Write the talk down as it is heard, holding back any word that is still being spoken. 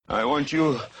I want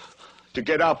you to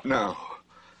get up now.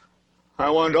 I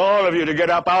want all of you to get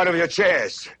up out of your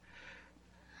chairs.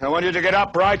 I want you to get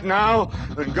up right now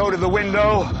and go to the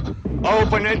window,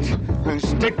 open it, and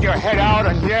stick your head out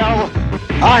and yell,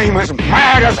 I'm as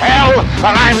mad as hell, and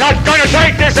I'm not going to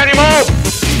take this anymore!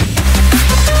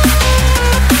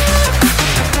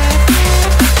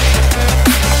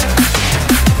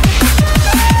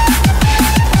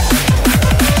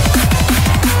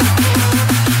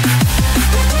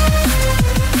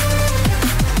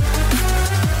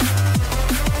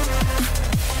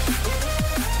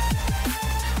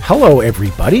 Hello,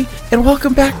 everybody, and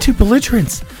welcome back to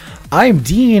Belligerence. I'm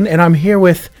Dean, and I'm here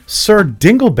with Sir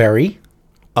Dingleberry.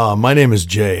 My name is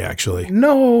Jay, actually.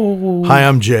 No. Hi,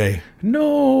 I'm Jay.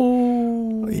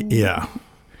 No. Yeah.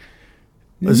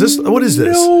 What is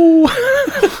this? No.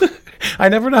 I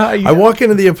never know how you... I walk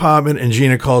into the apartment, and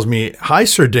Gina calls me, hi,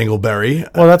 Sir Dingleberry.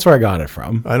 Well, that's where I got it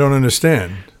from. I don't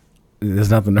understand.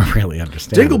 There's nothing to really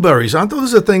understand. Dingleberries, aren't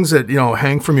those the things that,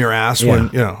 hang from your ass when,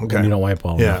 okay. When you don't wipe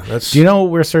all of them. That's... Do you know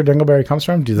where Sir Dingleberry comes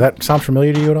from? Does that sound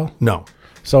familiar to you at all? No.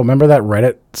 So remember that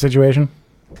Reddit situation?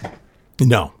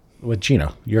 No. With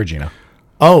Gina. Your Gina.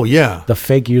 Oh, yeah. The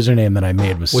fake username that I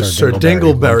made was Sir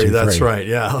Dingleberry. That's right.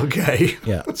 Yeah, okay.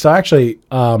 Yeah. So actually,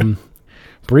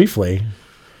 briefly,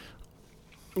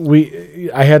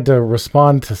 I had to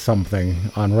respond to something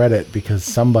on Reddit because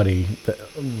somebody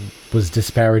was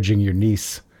disparaging your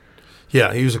niece.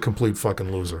 Yeah, he was a complete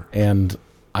fucking loser. And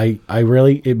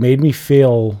it made me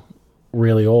feel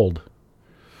really old.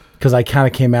 Because I kind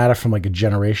of came at it from like a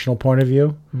generational point of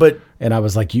view. And I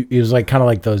was like, it was like kind of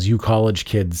like those college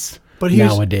kids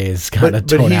nowadays kind of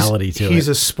tonality to it. He's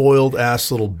a spoiled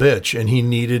ass little bitch, and he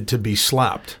needed to be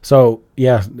slapped. So,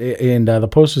 yeah, and the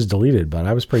post was deleted, but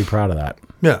I was pretty proud of that.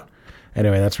 Yeah.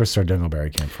 Anyway, that's where Sir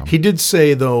Dingleberry came from. He did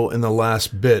say, though, in the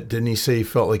last bit, didn't he say he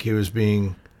felt like he was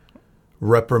being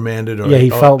reprimanded? Or,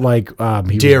 he felt like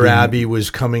Dear Abby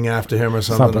was coming after him or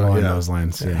something. Something along those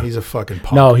lines, yeah. He's a fucking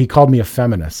punk. No, he called me a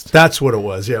feminist. That's what it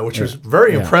was, which was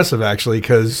very impressive, actually,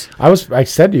 because... I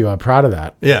said to you, I'm proud of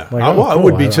that. Yeah, like, I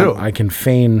would be, too. I can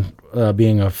feign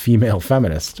being a female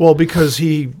feminist. Well, because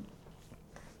he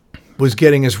was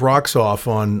getting his rocks off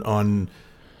on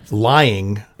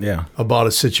lying about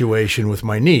a situation with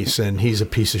my niece, and he's a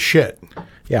piece of shit.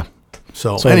 Yeah.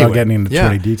 So anyway, without getting into too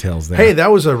many details there. Hey,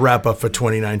 that was a wrap up for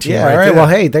 2019. Yeah, all right. There. Well,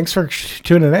 hey, thanks for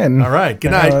tuning in. All right.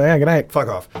 Good night. Yeah, good night. Fuck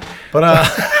off. But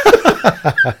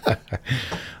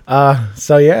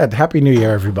so yeah, Happy New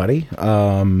Year, everybody.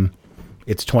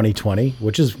 It's 2020,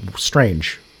 which is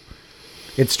strange.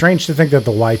 It's strange to think that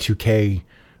the Y2K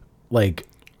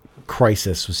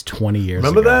crisis was 20 years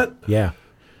Remember ago. that? Yeah.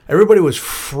 Everybody was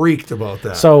freaked about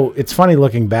that. So it's funny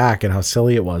looking back and how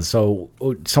silly it was. So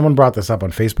someone brought this up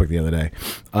on Facebook the other day.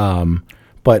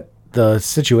 But the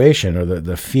situation or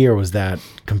the fear was that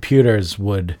computers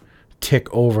would tick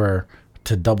over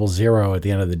to 00 at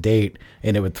the end of the date,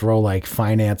 and it would throw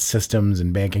finance systems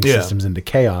and banking systems into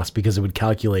chaos because it would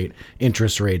calculate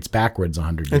interest rates backwards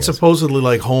 100 years. And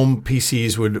supposedly home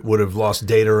PCs would have lost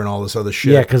data and all this other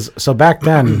shit. Yeah, because back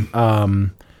then...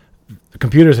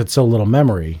 computers had so little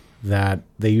memory that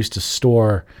they used to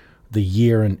store the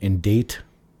year and date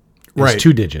as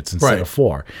 2 digits instead of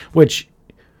 4, which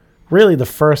really the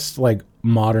first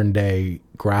modern day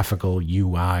graphical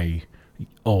UI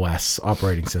OS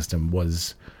operating system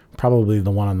was probably the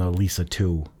one on the Lisa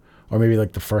 2, or maybe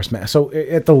the first. So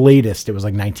at the latest, it was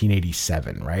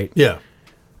 1987, right? Yeah.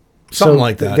 Something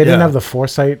like that. They didn't have the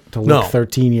foresight to look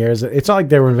 13 years. It's not like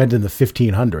they were invented in the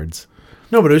 1500s.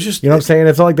 No, but it was just... You know what I'm saying?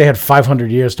 It's not like they had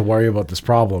 500 years to worry about this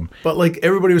problem. But,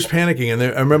 everybody was panicking. And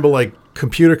I remember,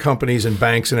 computer companies and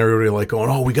banks and everybody, going,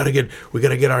 oh, we got to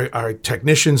get our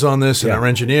technicians on this and our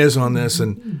engineers on this.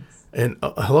 And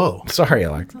hello. Sorry,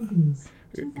 Alex.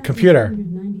 Computer,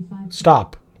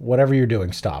 stop. Whatever you're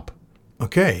doing, stop.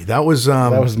 Okay, that was...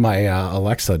 that was my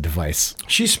Alexa device.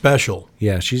 She's special.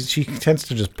 Yeah, she tends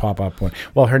to just pop up.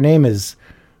 Well, her name is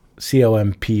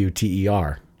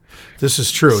Computer. This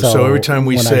is true. So every time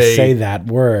when I say that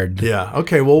word,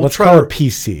 okay. Well, let's call it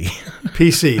PC.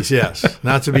 PCs, yes,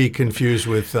 not to be confused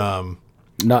with. We're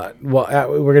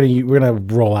gonna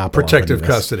roll out protective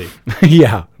custody.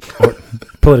 Yeah,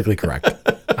 politically correct.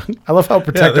 I love how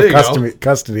protective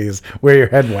custody is where your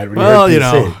head went. When you heard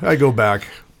PC. I go back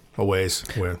a ways.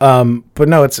 But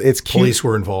no, it's cute. Police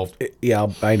were involved. Yeah,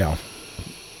 I know.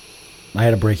 I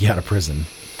had to break you out of prison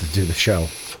to do the show.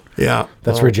 Yeah,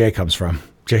 that's where Jay comes from.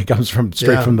 Jay comes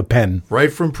straight from the pen.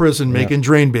 Right from prison, making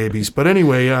drain babies. But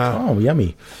anyway. Oh,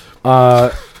 yummy.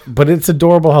 But it's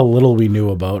adorable how little we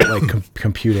knew about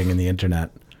computing and the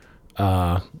internet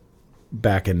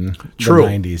back in the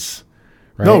 90s.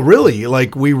 Right? No, really.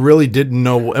 Like, we really didn't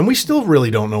know, and we still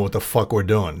really don't know what the fuck we're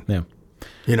doing. Yeah.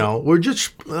 You know, we're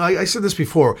just, I said this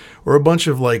before, we're a bunch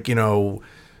of, like, you know,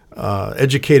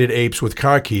 educated apes with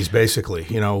car keys, basically.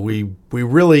 You know, we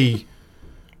really...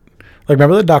 Like,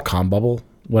 remember the .com bubble?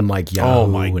 When, like, Yahoo Oh,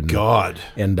 my God.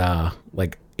 And,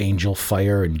 like, Angel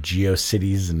Fire and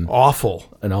GeoCities and... Awful.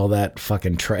 And all that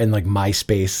fucking... and, like,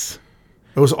 MySpace.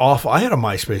 It was awful. I had a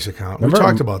MySpace account. Remember we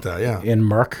talked about that, yeah. In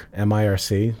Mirk,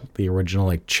 M-I-R-C, the original,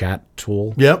 like, chat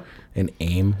tool. Yep. And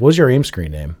AIM. What was your AIM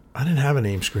screen name? I didn't have a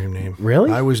name screen name.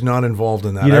 Really? I was not involved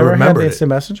in that. You never I remember had it. Instant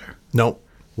Messenger? Nope.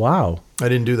 Wow. I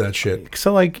didn't do that shit.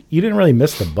 So, like, you didn't really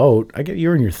miss the boat. I get you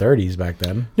were in your 30s back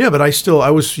then. Yeah, but I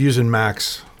was using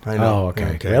Macs. I know. Oh,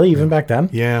 okay. Really? Even back then?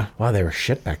 Yeah. Wow, they were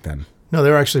shit back then. No, they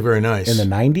were actually very nice. In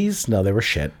the 90s? No, they were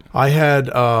shit. I had,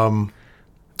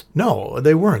 no,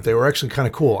 they weren't. They were actually kind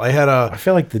of cool. I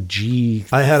feel like the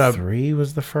G3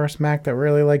 was the first Mac that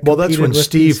really, like, well, that's when with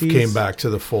Steve PCs. came back to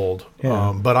the fold.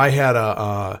 Yeah. But I had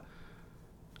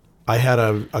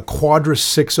a Quadra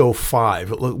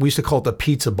 605. We used to call it the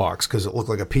pizza box because it looked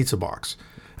like a pizza box.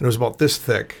 And it was about this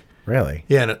thick. Really?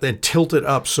 Yeah, and it then tilted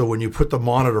up so when you put the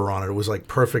monitor on it, it was like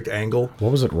perfect angle.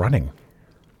 What was it running?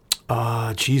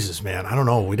 Jesus, man. I don't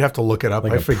know. We'd have to look it up.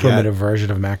 Like I a forget. primitive version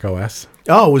of Mac OS?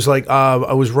 Oh, it was like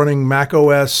I was running Mac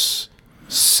OS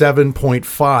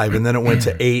 7.5, and then it went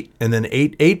to 8, and then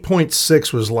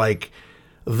 8.6 was like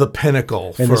the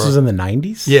pinnacle. And this was in the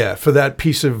 90s? Yeah, for that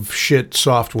piece of shit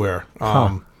software.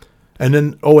 And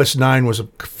then OS 9 was a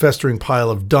festering pile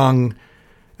of dung.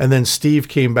 And then Steve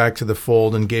came back to the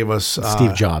fold and gave us...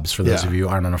 Steve Jobs, for those yeah. of you who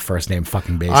aren't on a first-name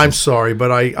fucking basis. I'm sorry, but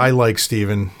I like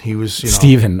Steven. He was, you know...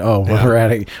 Steven. Oh, yeah. we're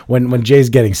at it. When Jay's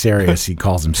getting serious, he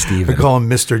calls him Steven. I call him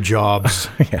Mr. Jobs.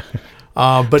 Yeah.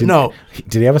 But no.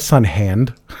 Did he have a son,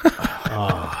 Hand?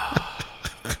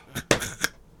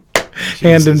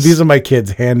 Hand and... These are my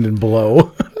kids, Hand and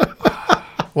Blow.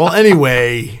 Well,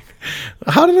 anyway...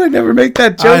 How did I never make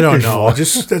that joke? I don't before? know.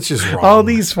 That's just wrong. All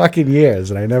these fucking years,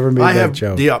 and I never made that joke. I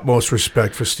have the utmost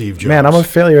respect for Steve Jobs. Man, I'm a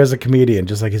failure as a comedian,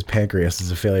 just like his pancreas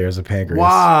is a failure as a pancreas.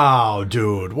 Wow,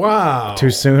 dude. Wow. Too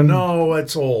soon? No,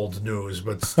 it's old news,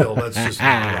 but still, that's just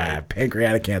not right.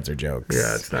 Pancreatic cancer jokes.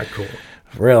 Yeah, it's not cool.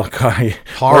 Real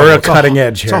Horrible. cutting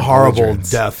edge here. It's a horrible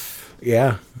death.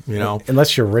 Yeah. You know?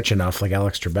 Unless you're rich enough, like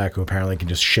Alex Trebek, who apparently can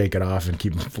just shake it off and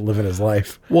keep living his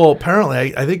life. Well,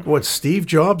 apparently, I think Steve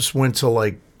Jobs went to,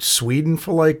 like, Sweden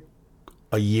for, like,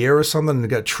 a year or something and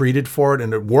got treated for it,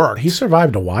 and it worked. He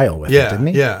survived a while with it, didn't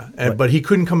he? Yeah, but he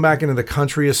couldn't come back into the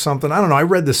country or something. I don't know. I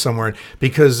read this somewhere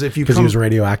because he was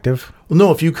radioactive?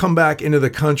 No, if you come back into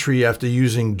the country after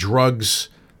using drugs,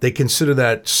 they consider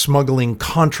that smuggling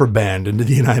contraband into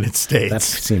the United States. That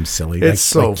seems silly.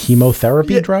 It's like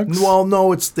chemotherapy drugs? Well,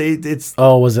 no, it's.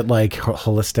 Oh, was it like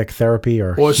holistic therapy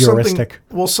or heuristic?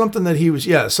 Something that he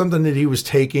was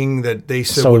taking that they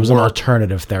said. So it was an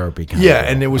alternative therapy.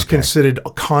 And it was considered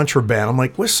contraband. I'm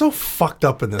like, we're so fucked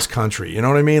up in this country. You know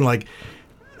what I mean? Like,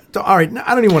 all right,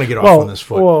 I don't even want to get off on this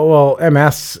foot. Well,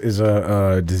 MS is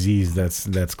a disease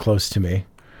that's close to me.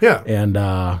 Yeah, and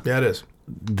yeah, it is.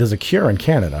 There's a cure in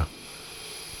Canada,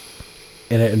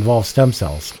 and it involves stem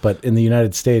cells. But in the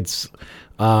United States,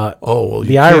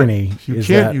 the irony is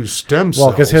you can't use stem cells.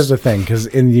 Well, because here's the thing: because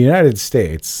in the United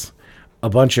States, a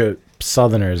bunch of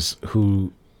Southerners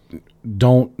who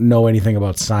don't know anything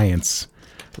about science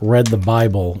read the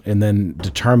Bible and then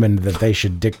determined that they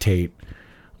should dictate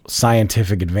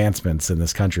scientific advancements in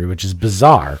this country, which is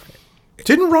bizarre.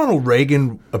 Didn't Ronald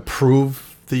Reagan approve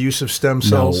the use of stem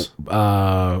cells?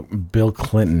 No, Bill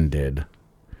Clinton did.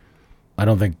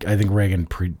 I think Reagan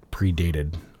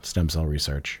predated stem cell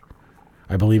research.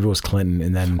 I believe it was Clinton,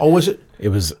 and then was it? It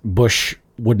was Bush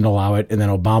wouldn't allow it, and then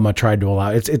Obama tried to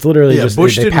allow it. It's literally just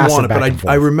Bush they didn't want it, but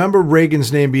I remember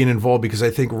Reagan's name being involved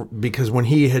because when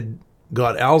he had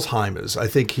got Alzheimer's, I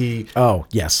think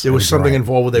there was something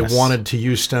involved where they wanted to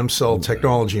use stem cell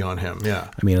technology on him. Yeah,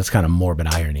 I mean, it's kind of morbid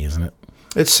irony, isn't it?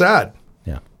 It's sad.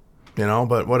 Yeah. You know,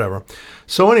 but whatever.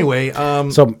 So anyway,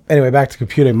 back to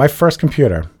computing. My first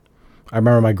computer, I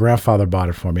remember my grandfather bought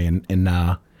it for me in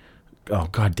oh,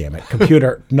 God damn it.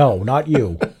 Computer, no, not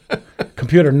you.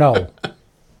 Computer, no.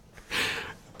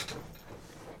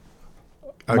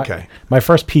 Okay. My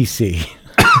first PC.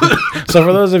 So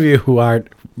for those of you who aren't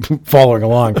following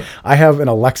along, I have an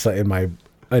Alexa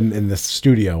in the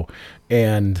studio,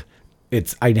 and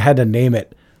I had to name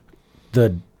it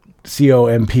the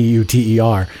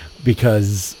COMPUTER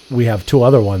because we have two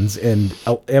other ones, and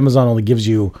Amazon only gives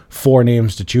you 4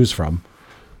 names to choose from: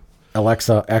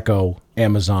 Alexa, Echo,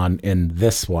 Amazon, and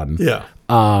this one. Yeah.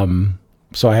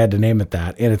 So I had to name it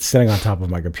that, and it's sitting on top of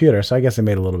my computer, so I guess it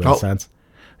made a little bit of sense.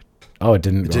 Oh, it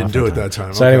didn't. It didn't do it that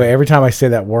time. So anyway, every time I say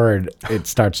that word, it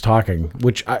starts talking.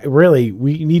 Which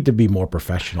we need to be more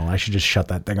professional. I should just shut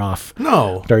that thing off.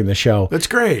 No, during the show. That's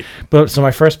great. But so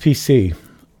my first PC,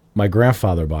 my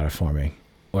grandfather bought it for me.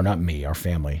 Or not me, our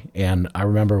family. And I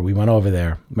remember we went over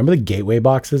there. Remember the Gateway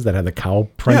boxes that had the cow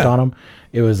print on them?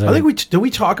 It was. I think did we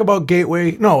talk about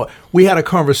Gateway? No, we had a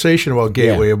conversation about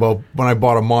Gateway about when I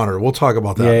bought a monitor. We'll talk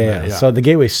about that. Yeah. So the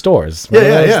Gateway stores. Yeah.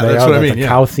 That's what I mean. The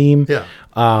cow theme. Yeah.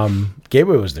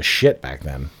 Gateway was the shit back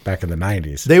then, back in the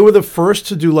 90s. They were the first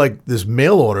to do like this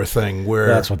mail order thing where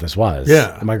that's what this was.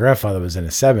 Yeah. My grandfather was in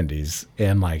his 70s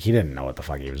and like he didn't know what the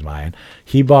fuck he was buying.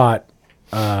 He bought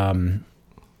Pentium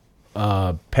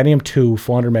 2,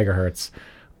 400 megahertz.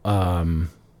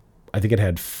 I think it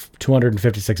had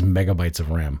 256 megabytes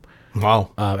of RAM. Wow.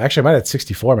 Actually, I might have had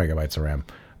 64 megabytes of RAM.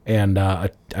 And I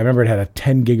remember it had a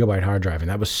 10 gigabyte hard drive,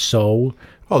 and that was so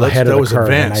ahead of the curve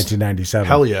advanced. in 1997.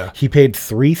 Hell yeah. He paid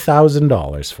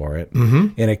 $3,000 for it,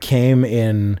 and it came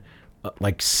in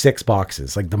like 6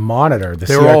 boxes. Like the monitor, the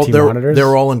CRT monitors. They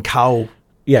were all in cow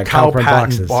print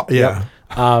boxes. Yeah.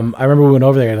 I remember we went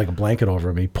over there, I had like a blanket over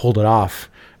him. He pulled it off.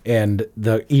 And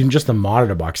even just the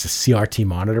monitor box, the CRT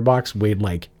monitor box, weighed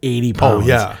like 80 pounds. Oh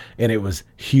yeah, and it was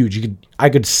huge.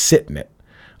 I could sit in it.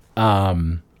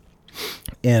 And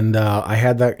I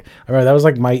had that. I remember that was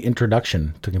like my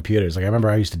introduction to computers. Like I remember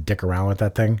I used to dick around with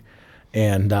that thing,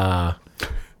 and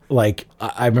like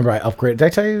I remember I upgraded. Did I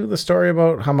tell you the story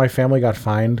about how my family got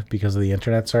fined because of the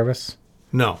internet service?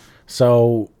 No.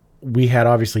 So we had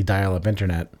obviously dial-up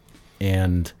internet,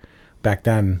 and back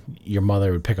then, your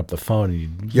mother would pick up the phone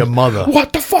and your mother.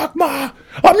 What the fuck, Ma?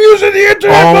 I'm using the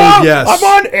internet, Ma! Yes. I'm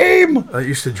on AIM! That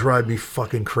used to drive me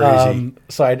fucking crazy.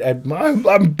 So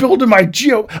I'm building my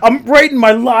I'm writing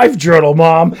my live journal,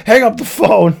 Mom. Hang up the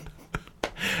phone.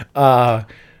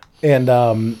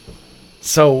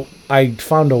 So I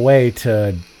found a way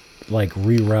to like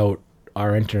reroute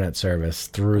our internet service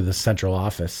through the central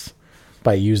office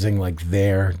by using like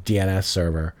their DNS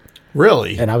server.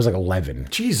 Really? And I was like 11.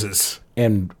 Jesus.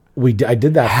 And I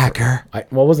did that. Hacker.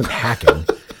 It wasn't hacking.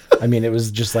 I mean, it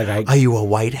was just like Are you a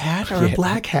white hat or a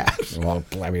black hat? Well,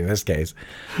 I mean, in this case.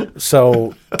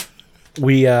 So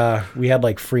we had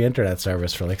like free internet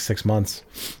service for like 6 months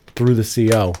through the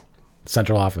CO,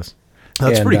 central office.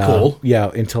 That's pretty cool. Yeah,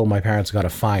 until my parents got a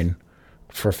fine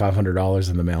for $500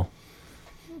 in the mail.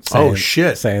 Oh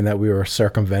shit! Saying that we were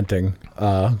circumventing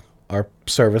our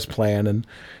service plan and.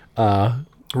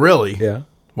 Really? Yeah.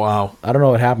 Wow. I don't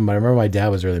know what happened, but I remember my dad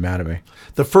was really mad at me.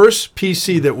 The first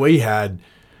PC that we had,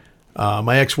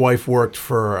 my ex-wife worked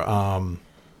for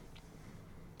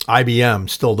IBM,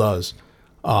 still does,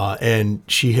 and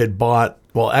she had bought,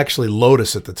 well, actually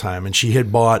Lotus at the time, and she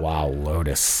had bought. Wow,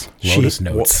 Lotus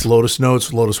Notes. Lotus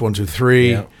Notes, Lotus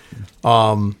 123. Yeah.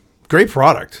 Great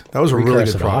product. That was a really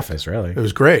good product. Office, really. It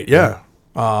was great, yeah.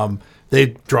 They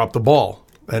dropped the ball,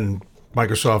 and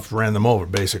Microsoft ran them over,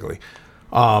 basically.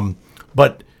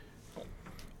 But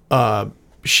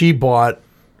she bought,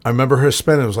 I remember her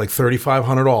spending, it was like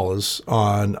 $3,500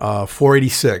 on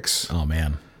 486. Oh,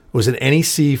 man. It was an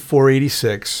NEC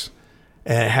 486.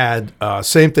 And it had,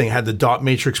 same thing, had the dot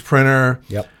matrix printer.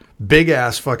 Yep. Big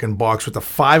ass fucking box with the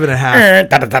 5.5. Yeah.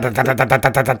 The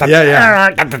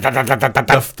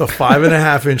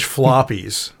 5.5 inch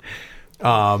floppies.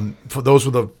 For those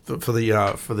were for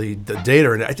the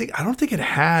data. And I don't think it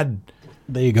had.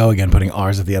 There you go again, putting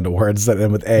R's at the end of words that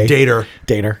end with A.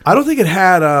 Dater. I don't think it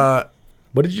had.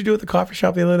 What did you do at the coffee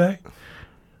shop the other day?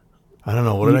 I don't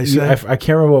know. What did I say? I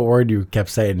can't remember what word you kept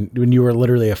saying when you were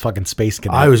literally a fucking space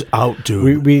cadet. I was out,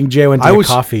 dude. We and Jay went to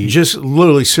coffee. Just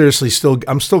literally, seriously,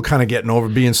 I'm still kind of getting over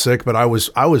being sick, but I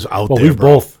was out there. Well, we've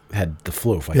both had the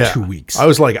flu for like 2 weeks. I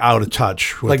was like out of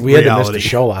touch with like we reality. had to miss the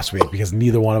show last week because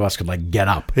neither one of us could like get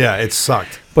up. Yeah, it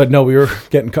sucked. But no, we were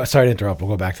getting. Sorry to interrupt.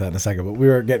 We'll go back to that in a second. But we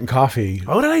were getting coffee.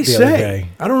 What did I say?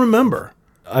 I don't remember.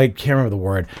 I can't remember the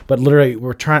word. But literally,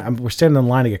 we're standing in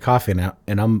line to get coffee now,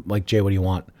 and I'm like, Jay, what do you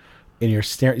want? And you're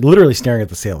literally staring at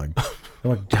the ceiling.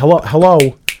 I'm like, hello.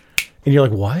 And you're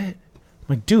like, what? I'm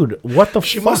like, dude, what the fuck?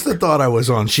 She must have thought I was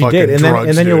on she fucking did. And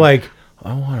drugs, then dude. you're like,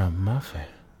 I want a muffin.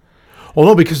 Well,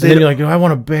 no, because then you're like, I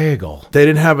want a bagel. They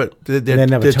didn't have it.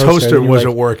 The toaster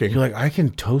wasn't working. You're like, I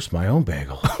can toast my own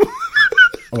bagel.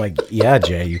 I'm like, yeah,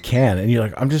 Jay, you can. And you're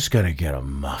like, I'm just going to get a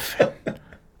muffin.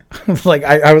 Like,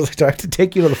 I was like, do I have to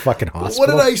take you to the fucking hospital?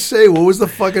 What did I say? What was the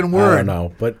fucking word? I don't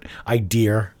know, but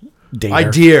idea.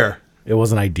 It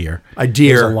wasn't idea.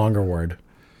 Idea. It was a longer word.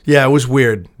 Yeah, it was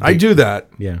weird. I do that.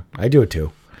 Yeah, I do it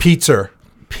too. Pizza.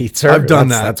 I've done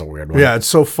that. That's a weird one. Yeah, it's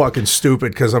so fucking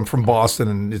stupid because I'm from Boston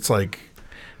and it's like.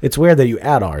 It's weird that you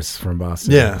add R's from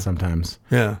Boston. Yeah. Sometimes.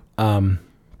 Yeah.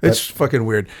 It's fucking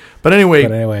weird. But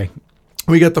anyway,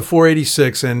 we got the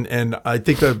 486, and I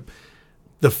think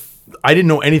I didn't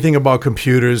know anything about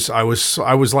computers. I was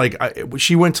like,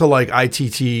 she went to like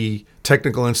ITT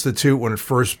Technical Institute when it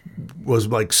first was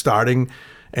like starting,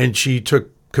 and she took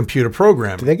computer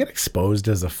programming. Did they get exposed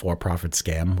as a for-profit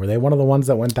scam? Were they one of the ones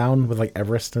that went down with like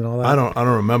Everest and all that? I don't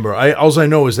remember. All I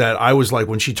know is that I was like,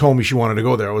 when she told me she wanted to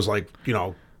go there, I was like,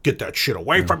 get that shit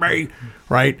away from me,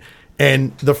 right?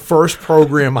 And the first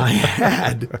program I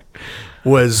had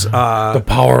was The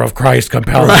Power of Christ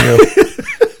compels you.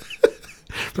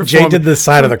 Jay did the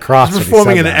sign of the cross.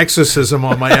 Performing an exorcism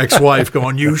on my ex-wife,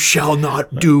 going, "You shall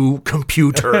not do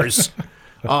computers."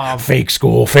 Fake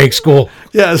school.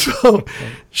 Yeah, so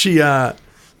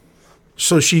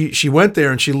she went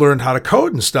there and she learned how to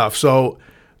code and stuff. So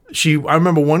I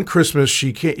remember one Christmas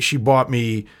she bought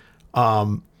me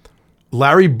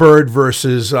Larry Bird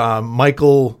versus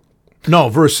Magic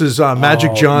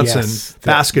Johnson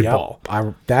basketball.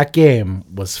 Yep. That game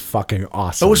was fucking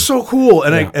awesome. It was so cool,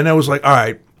 and I was like, all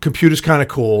right, computer's kind of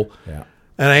cool. Yeah.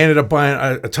 And I ended up buying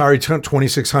an Atari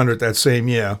 2600 that same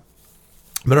year.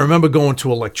 But I remember going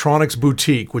to Electronics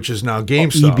Boutique, which is now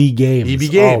GameStop. EB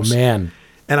Games. Oh, man.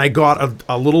 And I got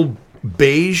a little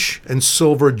beige and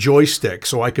silver joystick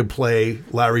so I could play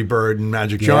Larry Bird and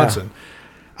Magic Johnson.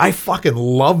 I fucking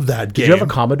loved that game. Did you have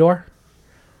a Commodore?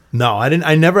 No, I didn't.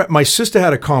 I never. My sister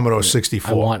had a Commodore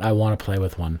 64. I want to play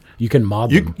with one. You can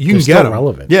mod them. You can get them.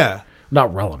 Relevant. Yeah.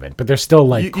 Not relevant, but they're still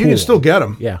like cool. You can still get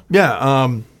them. Yeah. Yeah.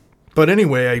 But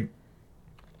anyway,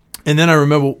 and then I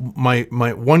remember my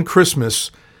one Christmas,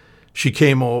 she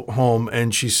came home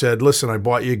and she said, "Listen, I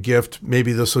bought you a gift.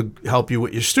 Maybe this will help you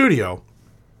with your studio."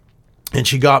 And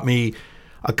she got me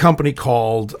a company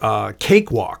called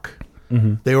Cakewalk.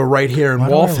 Mm-hmm. They were right here in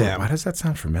Waltham. Why does that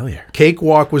sound familiar?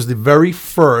 Cakewalk was the very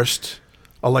first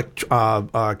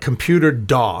computer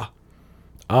DAW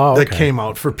that came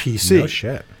out for PC. No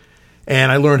shit.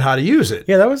 And I learned how to use it.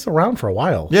 Yeah, that was around for a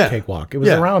while. Yeah. Cakewalk. It was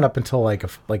around up until like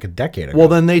a decade ago. Well,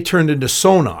 then they turned into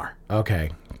Sonar.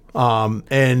 Okay.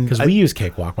 And because we used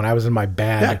Cakewalk when I was in my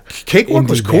band. Yeah, Cakewalk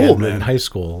was cool, man. In high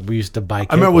school, we used to buy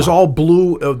Cakewalk. I remember it was all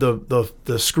blue.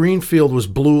 The screen field was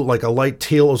blue, like a light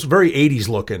teal. It was very 80s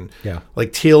looking. Yeah,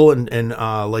 like teal and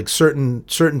like certain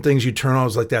things you turn on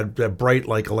was like that bright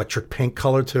like electric pink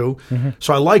color too. Mm-hmm.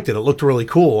 So I liked it. It looked really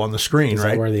cool on the screen. Is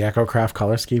right? That where the EchoCraft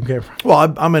color scheme came from?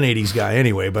 Well, I'm an 80s guy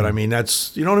anyway, but I mean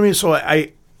that's what I mean. So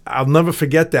I'll never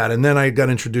forget that. And then I got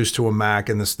introduced to a Mac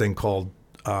and this thing called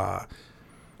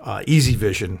Easy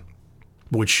Vision,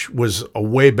 which was a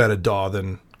way better DAW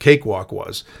than Cakewalk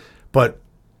was. But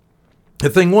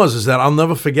the thing is that I'll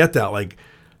never forget that. Like,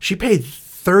 she paid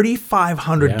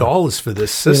 $3,500 for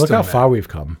this system. Look how far we've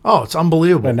come. Oh, it's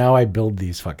unbelievable. But now I build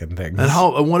these fucking things. And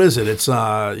what is it? It's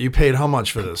you paid how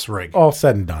much for this rig? All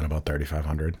said and done, about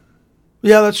 $3,500.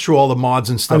 Yeah, that's true. All the mods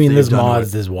and stuff. I mean, there's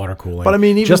mods, there's water cooling. But I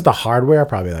mean, even just the hardware,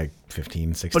 probably like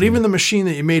 15, 16. But even the machine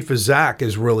that you made for Zach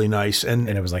is really nice, and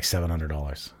it was like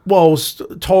 $700. Well, it was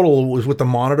total was with the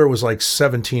monitor was like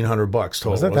 $1,700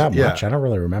 total. Was it that much? I don't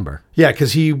really remember. Yeah,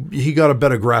 because he got a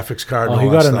better graphics card. Oh, he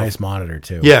got a nice monitor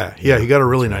too. Yeah, he got a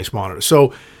really nice monitor.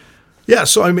 So, yeah,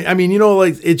 so I mean,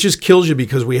 like it just kills you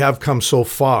because we have come so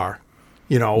far.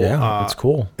 Yeah, it's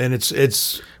cool, and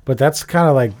it's. But that's kind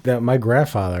of like that. My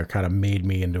grandfather kind of made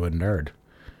me into a nerd.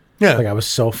 Yeah, like I was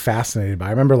so fascinated by. I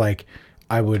remember like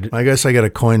I guess I got to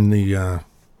coin the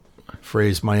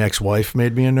phrase. My ex-wife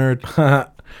made me a nerd.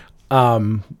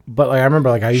 But like I remember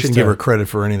like I shouldn't give her credit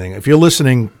for anything. If you're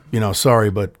listening,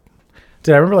 sorry, but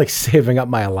dude, I remember like saving up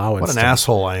my allowance. What an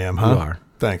asshole I am, huh? You are.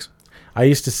 Thanks. I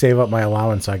used to save up my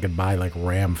allowance so I could buy like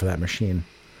RAM for that machine.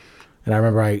 And I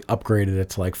remember I upgraded it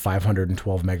to like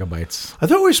 512 megabytes. I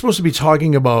thought we were supposed to be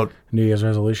talking about New Year's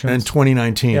resolutions in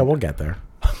 2019. Yeah, we'll get there.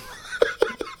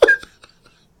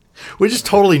 We're just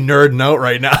totally nerding out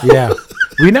right now. Yeah.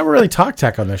 We never really talk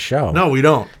tech on this show. No, we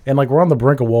don't. And like we're on the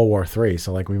brink of World War III,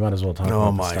 so like we might as well talk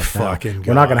about my this stuff fucking now. God.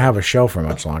 We're not going to have a show for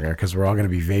much longer because we're all going to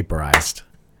be vaporized.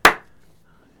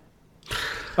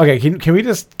 Okay, can we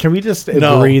just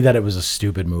agree that it was a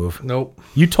stupid move? Nope.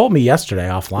 You told me yesterday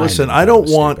offline. Listen, I don't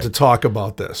want to talk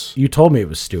about this. You told me it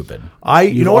was stupid.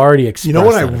 You know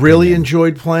what I really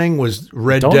enjoyed playing was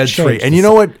Red Dead 3. And you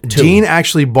know what? Dean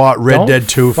actually bought Red Dead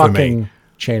 2 for me.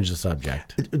 Change the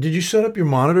subject. Did you set up your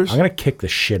monitors? I'm going to kick the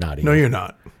shit out of you. No, you're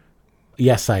not.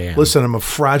 Yes, I am. Listen, I'm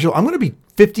going to be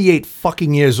 58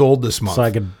 fucking years old this month. So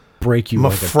I could break you I'm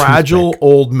like a fragile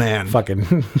old man.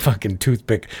 Fucking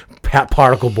toothpick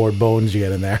particle board bones you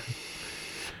get in there.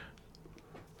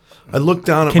 I looked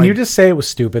down at Can you just say it was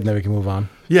stupid and then we can move on?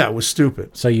 Yeah, it was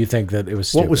stupid. So you think that it was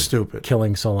stupid? What was stupid?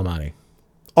 Killing Soleimani.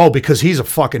 Oh, because he's a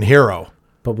fucking hero.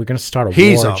 But we're gonna start a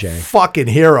He's war, a Jay. fucking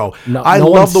hero. No, I no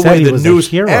love one the way said he the was a news.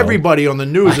 hero. Everybody on the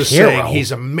news A is hero.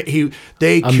 saying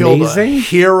they killed a Amazing?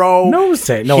 hero. No one's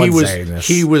saying this.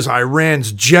 He was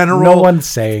Iran's general. No one's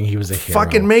saying he was a hero.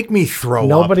 Fucking make me throw up.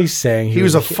 Nobody's saying he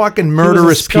was a he- fucking he was a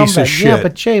murderous piece scumbag. of shit. Yeah,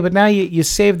 but Jay, now you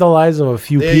saved the lives of a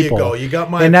few there people. you go. You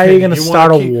got my. And now opinion. you're gonna You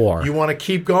start wanna a keep- war. You want to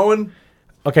keep going?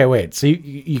 Okay, wait. So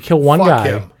you kill one Fuck guy.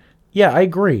 him. Yeah, I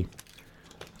agree.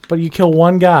 But you kill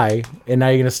one guy, and now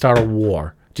you're going to start a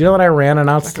war. Do you know what Iran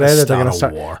announced They're today? gonna That they're going to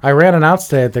start start a war. Iran announced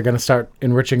today that they're going to start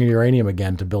enriching uranium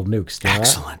again to build nukes. Do you know that?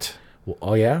 Excellent.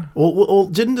 Oh yeah. Well,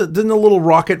 didn't the little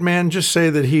rocket man just say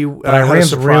that he But had a Iran's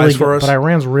surprise for us? But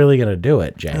Iran's really going to do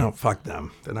it, Jay. No, fuck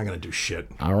them. They're not going to do shit.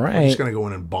 All I'm right. just going to go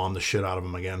in and bomb the shit out of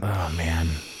them again. Oh man.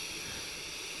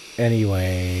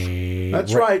 Anyway.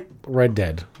 That's right. Red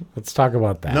Dead. Let's talk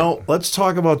about that. No, let's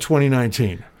talk about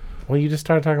 2019. Well, you just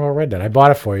started talking about Red Dead. I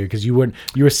bought it for you because you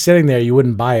were sitting there. You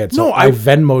wouldn't buy it. So No, I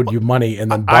Venmo'd you money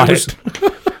and then bought was-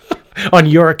 it on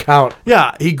your account.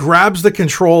 Yeah, he grabs the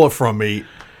controller from me,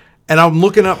 and I'm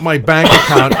looking up my bank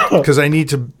account because I need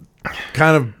to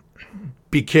kind of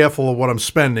be careful of what I'm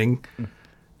spending.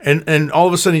 And all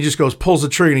of a sudden he just pulls the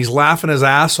trigger, and he's laughing his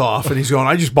ass off, and he's going,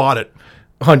 "I just bought it."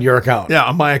 On your account. Yeah,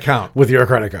 on my account. With your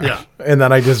credit card. Yeah. And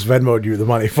then I just Venmo'd you the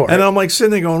money for it. And I'm like sitting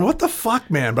there going, "What the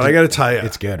fuck, man?" But I got to tell you,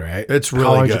 It's good, right? It's really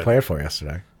How long did good. you play it for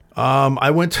yesterday?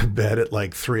 I went to bed at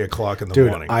like 3:00 in the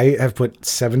Dude, morning. I have put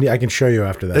 70. I can show you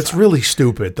after this. It's really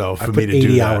stupid though for I me put to 80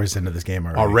 do that. hours into this game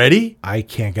already. Already? I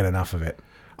can't get enough of it.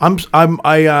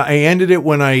 I ended it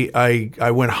when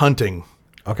I went hunting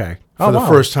Okay. for the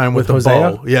first time with the Hosea?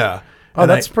 bow. Yeah. Oh, And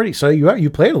that's pretty. So you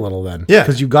played a little then. Yeah.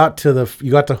 Because you got to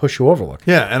Horseshoe Overlook.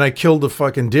 yeah, and I killed the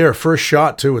fucking deer first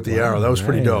shot too with the arrow. That was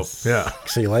pretty dope. Nice. Yeah.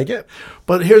 So you like it?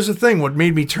 But here's the thing: what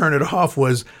made me turn it off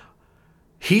was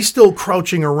he's still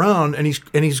crouching around, and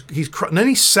and then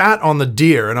he sat on the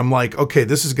deer, and I'm like, okay,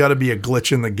 this has got to be a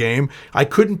glitch in the game. I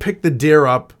couldn't pick the deer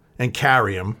up and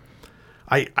carry him.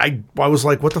 I was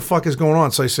like, what the fuck is going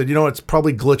on? So I said, it's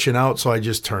probably glitching out. So I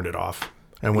just turned it off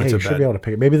and went Yeah, to you bed. should be able to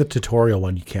pick it. Maybe the tutorial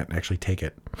one you can't actually take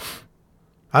it.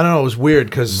 I don't know. It was weird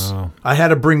because I had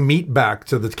to bring meat back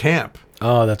to the camp.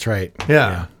 Oh, that's right.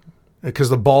 Yeah. Because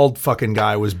the bald fucking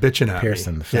guy was bitching at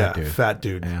Pearson, me. the fat dude. Fat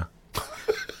dude. Yeah.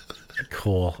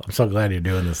 Cool. I'm so glad you're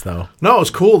doing this though. No, it's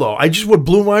cool though. What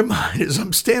blew my mind is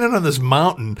I'm standing on this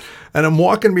mountain and I'm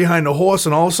walking behind a horse,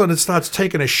 and all of a sudden it starts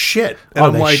taking a shit. And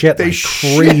I'm they like, shit they like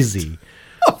shit. crazy.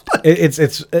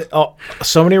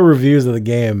 So many reviews of the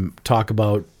game talk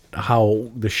about how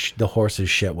the horses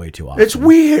shit way too often. It's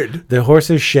weird. The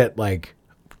horses shit like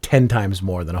 10 times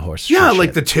more than a horse. Yeah, should like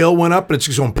shit. the tail went up and it's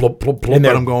just going plop, plop, plop. and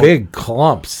they're I'm going, big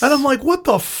clumps. and I'm like, what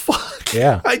the fuck?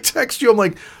 Yeah. I text you. I'm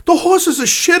like, the horses are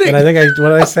shitting. And I think what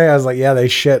did I say? I was like, yeah, they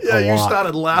shit Yeah, a you lot.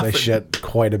 started laughing. They shit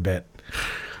quite a bit.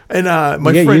 And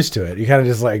You get used to it. You kind of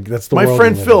just like, that's the my world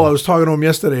friend we live Phil, in. I was talking to him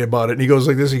yesterday about it, and he goes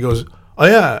like this. He goes, "Oh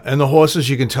yeah," and the horses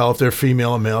you can tell if they're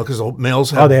female and male because the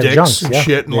males have they have dicks junks, and yeah.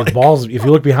 shit and They have like balls. If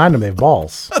you look behind them, they have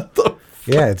balls.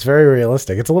 Yeah, it's very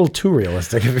realistic. It's a little too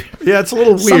realistic. yeah, it's a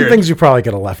little weird. Some things you probably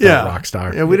could have left yeah, out,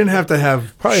 Rockstar. Yeah, we didn't have to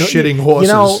have Probably- shitting horses.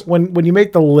 You know, when you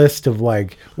make the list of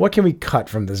like, what can we cut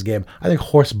from this game? I think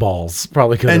horse balls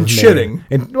probably could And have shitting.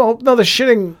 And well, no, the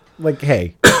shitting, like,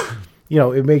 hey,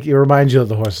 it reminds you that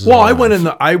the horses. Well, are I went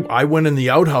alive. in I went in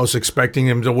the outhouse expecting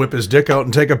him to whip his dick out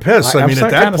and take a piss. I I'm mean, so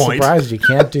at that kinda point, surprised you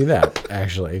can't do that.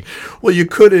 Actually, well, you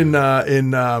could in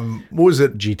what was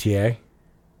it? GTA.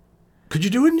 Could you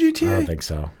do it in GTA? I don't think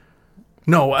so.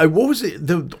 No, what was it?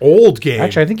 The old game.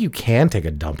 Actually, I think you can take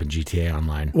a dump in GTA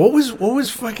Online. What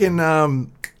was fucking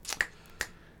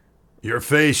your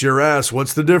face, your ass?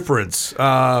 What's the difference? Duke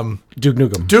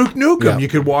Nukem. Duke Nukem. Yeah. You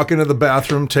could walk into the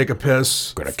bathroom, take a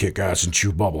piss. Gonna kick ass and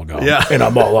chew bubble gum. Yeah. and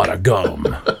I'm all out of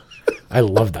gum. I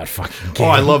love that fucking game. Oh,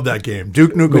 I love that game.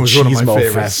 Duke Nukem was one of my Machismo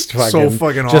favorites. fest, So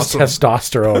fucking just awesome.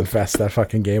 testosterone fest. That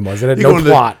fucking game was. It had You no go to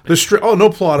plot. The strip. Oh, no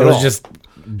plot It at was all. just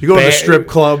you go to the strip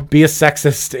club. be a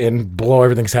sexist and blow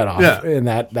everything's head off. Yeah. And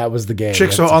that was the game.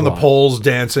 Chicks That's are on the plot. poles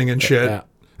dancing and shit. Yeah.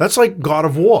 That's like God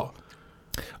of War.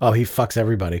 Oh, he fucks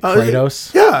everybody.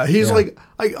 Kratos. Yeah, he's like,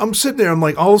 I'm sitting there. I'm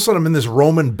like, all of a sudden, I'm in this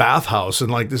Roman bathhouse,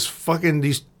 and like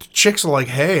these chicks are like,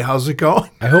 "Hey, how's it going?"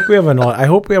 I hope we have a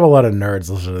lot of nerds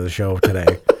listening to the show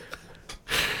today.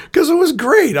 Because it was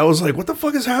great. I was like, "What the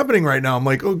fuck is happening right now?" I'm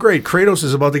like, "Oh, great, Kratos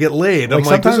is about to get laid." I'm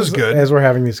like, "This is good." As we're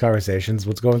having these conversations,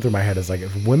 what's going through my head is like,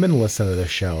 if women listen to this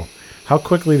show, how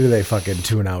quickly do they fucking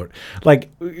tune out? Like,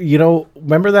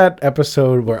 remember that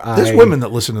episode where There's women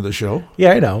that listen to the show.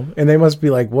 Yeah, I know. And they must be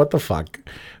like, what the fuck?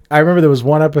 I remember there was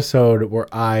one episode where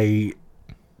I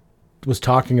was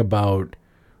talking about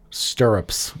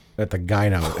stirrups at the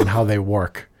gyno and how they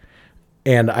work.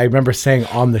 And I remember saying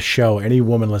on the show, any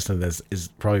woman listening to this is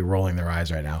probably rolling their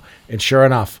eyes right now. And sure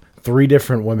enough, 3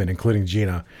 different women, including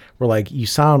Gina, were like, "You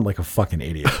sound like a fucking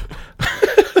idiot."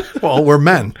 Well, we're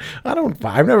men.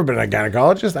 I've never been a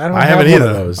gynecologist. I haven't either.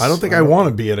 Of those. I don't think I want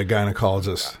to be at a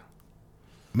gynecologist.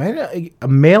 A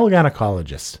male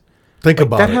gynecologist. Think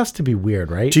about that. It. That has to be weird,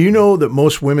 right? Do you know that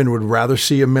most women would rather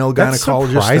see a male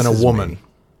gynecologist than a woman? Me.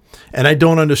 And I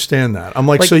don't understand that. I'm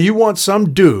like, so you want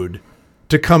some dude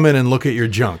to come in and look at your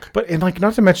junk? But and like,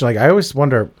 not to mention, like, I always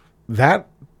wonder that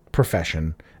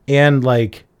profession and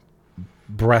like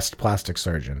breast plastic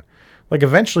surgeon. Like,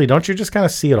 eventually, don't you just kind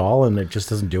of see it all and it just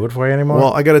doesn't do it for you anymore?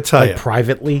 Well, I got to tell you.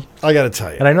 Privately? I got to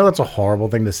tell you. And I know that's a horrible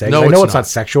thing to say. No, I know it's not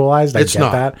sexualized. I get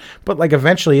that. But, like,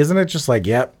 eventually, isn't it just like,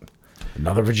 yep,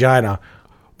 another vagina?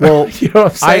 Well, you know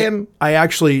what I'm saying? I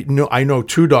actually know, I know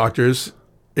 2 doctors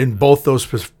in both those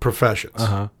professions.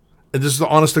 Uh-huh. And this is the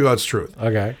honest to God's truth.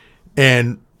 Okay.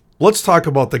 And let's talk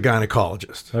about the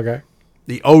gynecologist. Okay.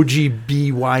 The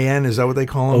OGBYN, is that what they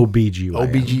call him? OBGYN.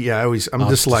 OBG, yeah, I'm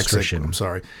dyslexic. I'm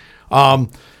sorry.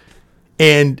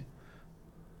 And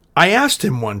I asked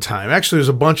him one time, actually there's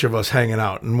a bunch of us hanging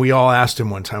out, and we all asked him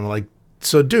one time, like,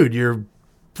 so dude, you're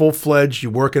full-fledged, you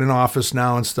work in an office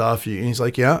now and stuff. And he's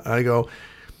like, yeah. I go,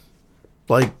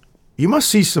 like, you must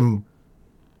see some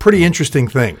pretty interesting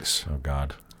things. Oh,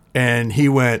 God. And he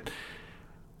went,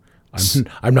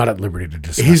 I'm not at liberty to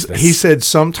discuss this. He said,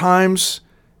 sometimes,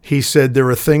 he said, there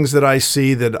are things that I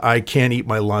see that I can't eat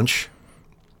my lunch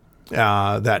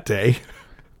that day.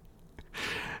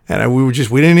 And we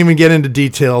didn't even get into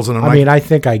details. And I mean, I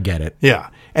think I get it. Yeah.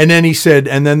 And then he said,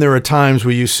 and then there are times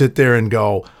where you sit there and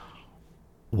go,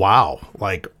 wow,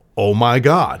 like, oh my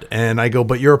God. And I go,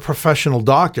 but you're a professional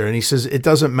doctor. And he says, it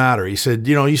doesn't matter. He said,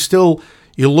 you know,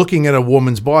 you're looking at a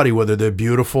woman's body, whether they're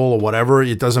beautiful or whatever,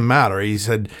 it doesn't matter. He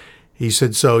said,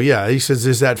 so yeah, he says,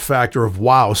 there's that factor of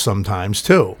wow sometimes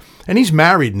too. And he's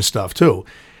married and stuff too.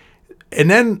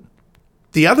 And then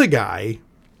the other guy,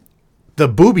 the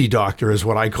booby doctor is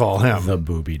what I call him. The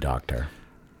booby doctor.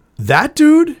 That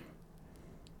dude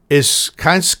is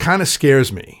kind of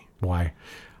scares me. Why?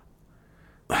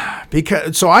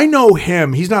 Because so I know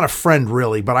him. He's not a friend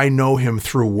really, but I know him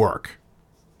through work.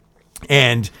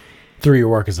 And through your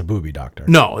work as a booby doctor.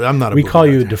 No, I'm not. We call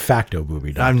you de facto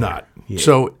booby doctor. I'm not. Yeah.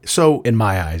 So in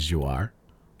my eyes, you are.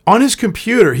 On his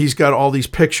computer, he's got all these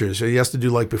pictures. He has to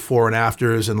do like before and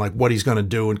afters and like what he's going to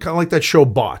do, and kind of like that show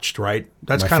Botched, right?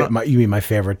 That's kind of you mean my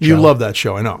favorite show? You love that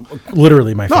show, I know.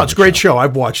 Literally my favorite. No, it's a great show.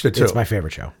 I've watched it too. It's my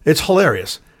favorite show. It's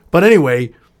hilarious. But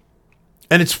anyway,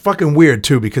 and it's fucking weird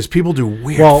too because people do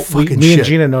weird fucking shit. Me and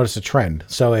Gina noticed a trend.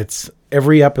 So it's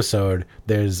every episode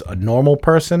there's a normal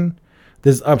person.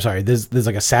 There's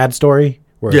like a sad story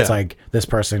where it's like this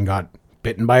person got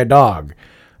bitten by a dog.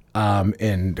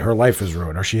 And her life was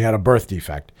ruined, or she had a birth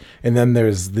defect. And then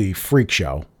there's the freak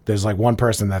show. There's like one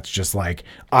person that's just like,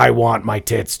 I want my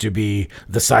tits to be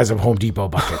the size of Home Depot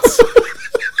buckets.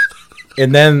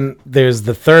 And then there's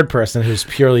the third person who's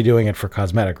purely doing it for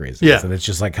cosmetic reasons. Yeah. And it's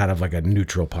just like kind of like a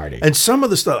neutral party. And some of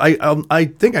the stuff, I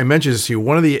think I mentioned this to you.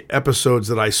 One of the episodes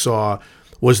that I saw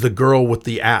was the girl with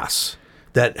the ass.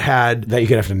 That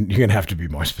you're gonna have to be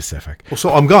more specific. Well,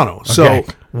 so I'm gonna. Okay. So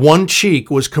one cheek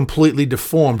was completely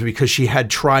deformed because she had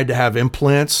tried to have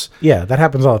implants. Yeah, that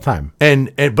happens all the time.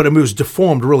 But it was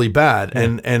deformed really bad,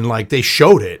 and like they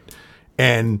showed it,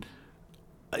 and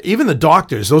even the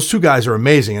doctors, those 2 guys are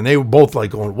amazing, and they were both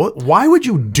like going, "What? Why would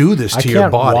you do this to your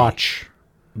body?" I can't watch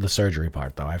the surgery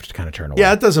part though. I have to kind of turn away.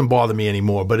 Yeah, it doesn't bother me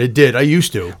anymore, but it did. I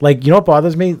used to. Like, you know what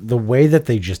bothers me? The way that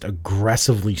they just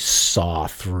aggressively saw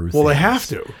through Well, things. they have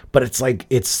to. But it's like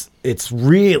it's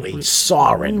really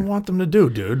sawing. What do you want them to do,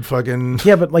 dude? Fucking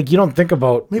yeah, but like you don't think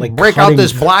about like break out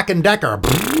this Black & Decker.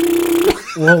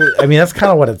 Well, I mean that's kind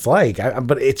of what it's like,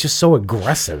 but it's just so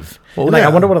aggressive. Well, and, like, I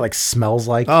wonder what it like smells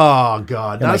like. Oh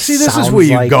God! And, now like, see, this is where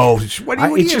you go.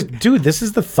 Dude, this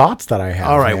is the thoughts that I have.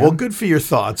 All right, man. well, good for your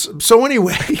thoughts. So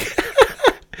anyway,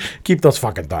 keep those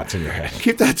fucking thoughts in your head.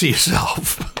 Keep that to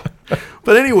yourself.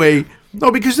 But anyway,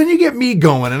 no, because then you get me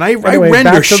going, and I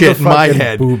render shit in my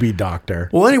head. Booby doctor.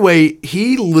 Well, anyway,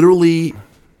 he literally.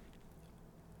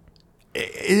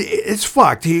 It's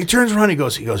fucked. He turns around. He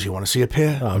goes. You want to see a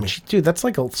pair? Oh, dude, that's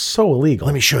like so illegal.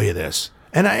 Let me show you this.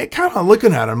 And I kind of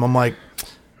looking at him. I'm like,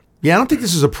 yeah, I don't think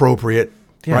this is appropriate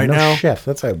right now. Shit,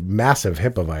 that's a massive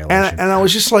HIPAA violation. And I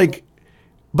was just like,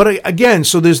 but again,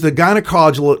 so there's the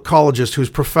gynecologist who's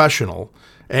professional,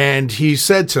 and he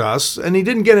said to us, and he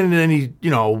didn't get into any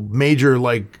major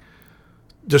like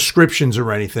descriptions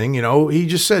or anything. He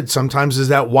just said sometimes there's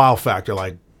that wow factor,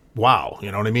 like wow, you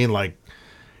know what I mean, like.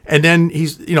 And then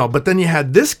he's, but then you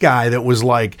had this guy that was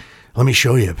like, let me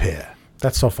show you a pair.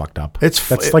 That's so fucked up.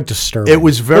 That's like disturbing. It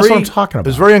was very. That's what I'm talking about.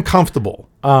 It was very uncomfortable.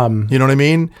 You know what I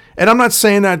mean? And I'm not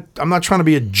saying that. I'm not trying to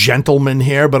be a gentleman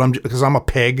here, but because I'm a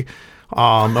pig.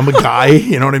 I'm a guy.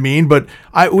 You know what I mean? But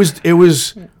it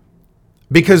was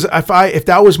because if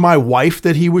that was my wife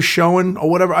that he was showing or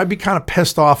whatever, I'd be kind of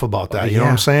pissed off about that. You know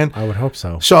what I'm saying? I would hope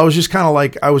so. So I was just kind of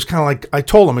like, I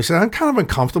told him, I said, I'm kind of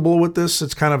uncomfortable with this.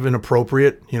 It's kind of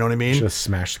inappropriate. You know what I mean? Just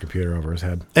smashed the computer over his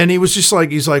head. And he was just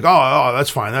like, oh,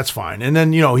 that's fine. And then,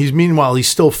 meanwhile, he's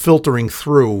still filtering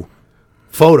through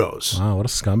photos. Wow, what a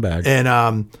scumbag.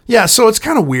 And so it's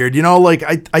kind of weird.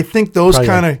 I think those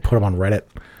kind of put him on Reddit.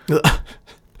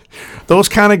 Those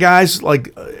kind of guys,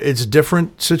 like, it's a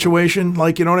different situation.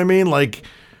 Like, you know what I mean? Like,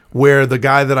 where the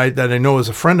guy that I know is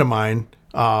a friend of mine,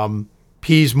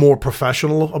 he's more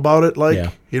professional about it. Like,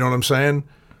 you know what I'm saying?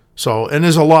 So, and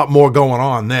there's a lot more going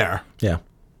on there. Yeah.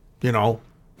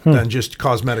 Than just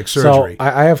cosmetic surgery. So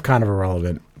I have kind of a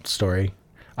relevant story.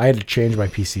 I had to change my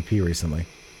PCP recently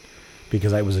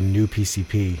because I was a new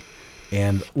PCP.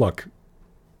 And look,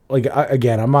 like,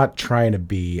 again, I'm not trying to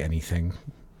be anything.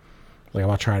 Like, I'm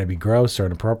not trying to be gross or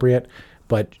inappropriate,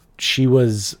 but she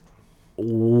was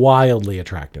wildly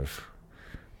attractive.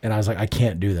 And I was like, I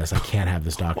can't do this. I can't have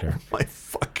this doctor. Oh my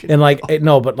fucking And like,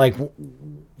 no, but like,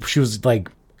 she was like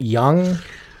young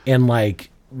and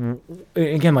like,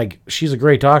 again, like, she's a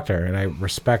great doctor and I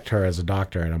respect her as a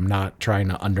doctor and I'm not trying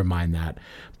to undermine that.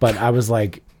 But I was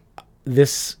like,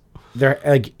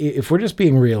 like, if we're just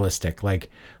being realistic, like,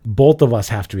 both of us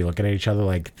have to be looking at each other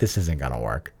like, this isn't going to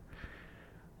work.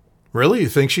 Really? You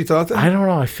think she thought that? I don't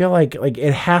know. I feel like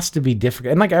it has to be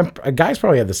difficult. And like, guys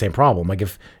probably have the same problem. Like,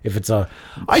 if it's a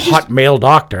hot male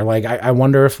doctor, like, I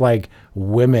wonder if like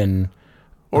women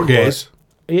or gays,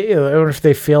 I wonder if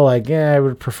they feel like, I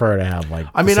would prefer to have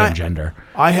like the same gender.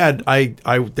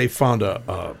 They found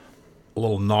a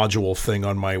little nodule thing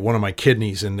on one of my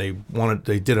kidneys, and they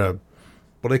did a,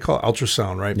 what do they call it?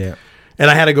 Ultrasound, right? Yeah.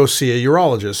 And I had to go see a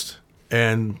urologist,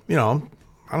 and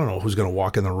I don't know who's going to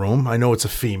walk in the room. I know it's a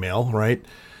female, right?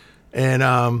 And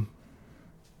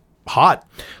hot.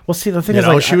 Well, see, the thing is,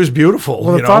 like, she was beautiful.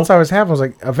 Well, the thoughts I was having was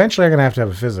like, eventually I'm going to have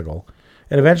a physical,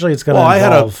 and eventually it's going to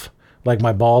involve like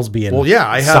my balls being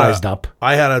sized up.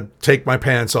 I had to take my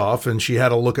pants off, and she had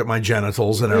to look at my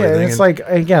genitals and everything. Yeah, it's like,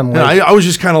 again, like, I was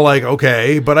just kind of like,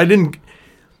 okay, but I didn't.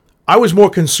 I was more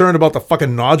concerned about the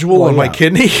fucking nodule on my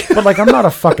kidney. But like, I'm not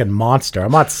a fucking monster.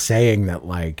 I'm not saying that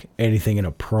like anything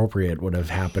inappropriate would have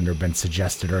happened or been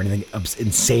suggested or anything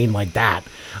insane like that.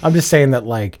 I'm just saying that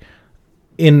like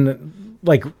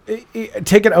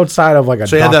take it outside of like a.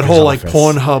 So you had that whole office. Like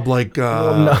Pornhub like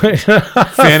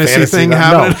fantasy thing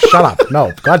happening. No, shut up.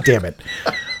 No, God damn it.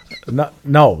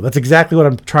 No, that's exactly what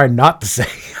I'm trying not to say.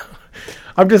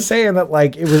 I'm just saying that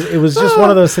like it was just one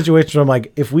of those situations where I'm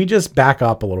like, if we just back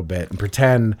up a little bit and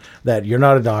pretend that you're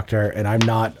not a doctor and I'm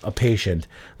not a patient,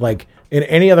 like in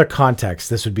any other context,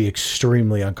 this would be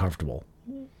extremely uncomfortable.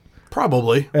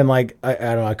 Probably. And like I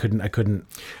don't know, I couldn't.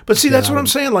 But see, that's what I'm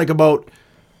saying. Like about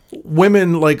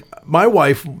women, like my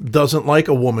wife doesn't like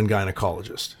a woman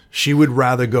gynecologist. She would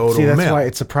rather go to a male. That's why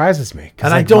it surprises me.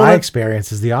 Because like, my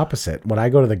experience is the opposite. When I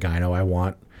go to the gyno, I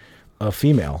want a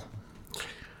female.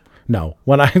 No,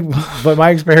 but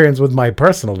my experience with my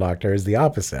personal doctor is the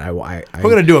opposite. We're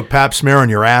gonna do a pap smear on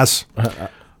your ass.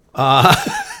 Put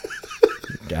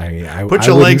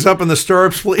your legs up in the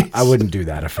stirrups, please. I wouldn't do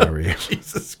that if I were you.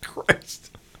 Jesus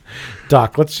Christ,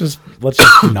 Doc. Let's just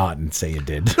not and say you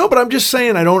did. No, but I'm just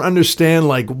saying I don't understand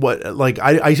like what like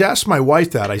I asked my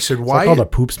wife that. I said, "Why?" Is that called a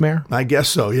poop smear? I guess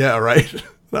so. Yeah, right.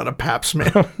 Not a pap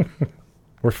smear.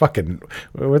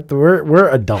 We're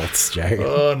adults, Jay.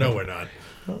 Oh no, we're not.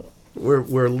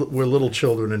 We're little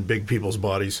children in big people's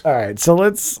bodies. All right, so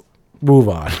let's move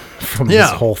on from this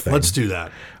whole thing. Let's do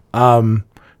that.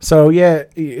 So yeah,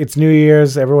 it's New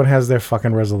Year's. Everyone has their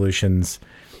fucking resolutions.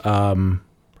 But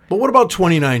what about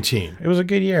 2019? It was a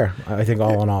good year, I think,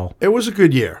 all in all. It was a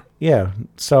good year. Yeah.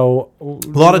 So a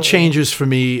lot of changes for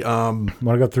me. Want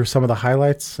to go through some of the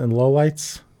highlights and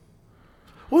lowlights?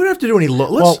 We don't have to do any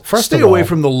lows. Let's stay away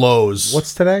from the lows.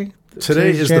 What's today?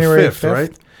 Today is January the 5th,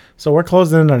 right? So we're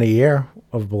closing in on a year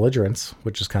of belligerence,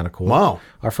 which is kind of cool. Wow.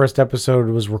 Our first episode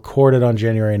was recorded on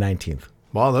January 19th.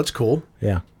 Wow, that's cool.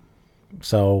 Yeah.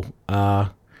 So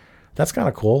that's kind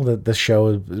of cool that this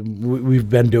show, we've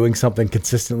been doing something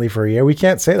consistently for a year. We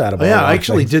can't say that about I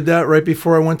actually did that right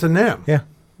before I went to NAMM. Yeah.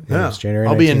 It was January 19th.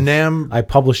 I'll be in NAMM. I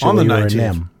published it on the 19th. In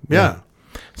NAMM. Yeah.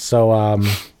 So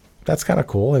that's kind of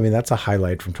cool. I mean, that's a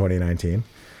highlight from 2019.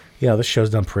 This show's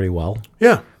done pretty well.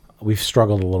 Yeah. we've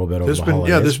struggled a little bit over There's the been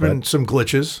holidays. there's been some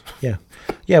glitches.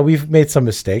 Yeah, we've made some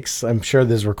mistakes. I'm sure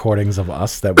there's recordings of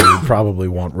us that we probably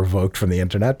want revoked from the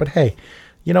internet. But hey,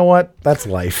 you know what? That's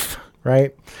life,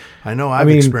 right? I know I've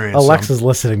experienced Alexa's some.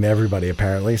 listening to everybody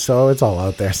apparently, so it's all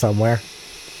out there somewhere.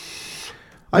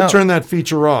 I turned that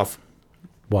feature off.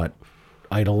 What?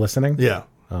 Idle listening? Yeah,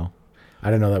 Oh, I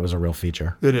didn't know that was a real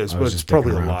feature. it is, I but was it's just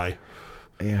probably dicking a around. lie.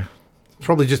 Yeah. They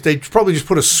probably just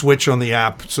put a switch on the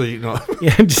app so you know.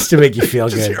 Yeah, just to make you feel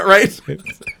good. Right?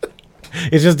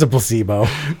 It's just a placebo.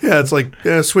 Yeah, it's like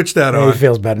switch that Now on. he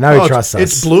feels better. Now he trusts us.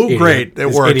 It's blue, Idiot. great. It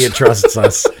This works. Idiot trusts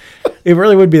us. It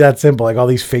really would be that simple, like all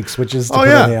these fake switches to put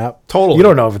in the app. totally. You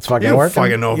don't know if it's fucking You don't working.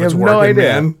 fucking know if You it's have working, no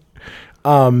idea.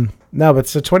 man. No, but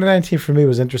so 2019 for me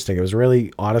was interesting. It was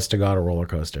really honest to God a roller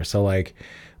coaster. So like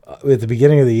at the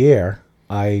beginning of the year,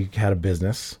 I had a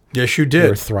business. Yes, you We did.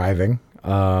 were thriving.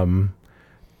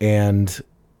 And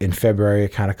in February, it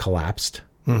kind of collapsed.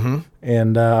 Mm-hmm.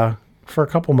 And for a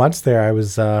couple months there, I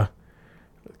was kind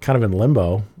of in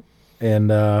limbo. And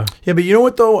Yeah, but you know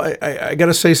what though? I got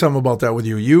to say something about that with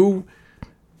you.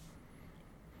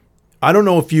 I don't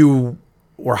know if you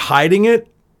were hiding it,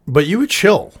 but you would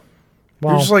chill.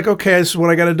 You're just like, okay, this is what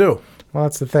I got to do. well,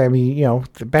 that's the thing. I mean, you know,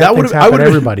 the bad That things would've- I happen to would've-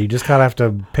 everybody. You just kind of have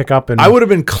to pick up and I would have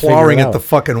been figure clawing it at out. the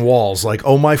fucking walls, like,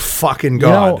 oh my fucking You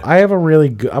god. know, I have a really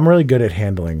good. I'm really good at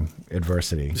handling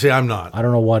adversity. See, I'm not. I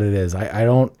don't know what it is. I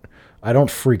don't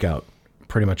freak out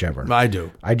pretty much ever. I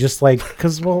do, I just like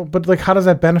but like, how does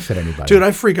that benefit anybody? dude.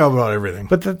 I freak out about everything.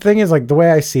 But the thing is, like, the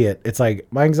way I see it, it's like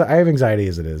I have anxiety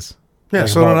as it is. Yeah, Like,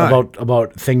 so don't I.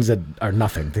 about things that are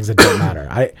nothing, things that don't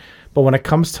matter. But when it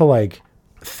comes to like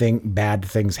bad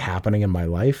things happening in my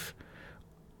life,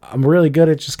 I'm really good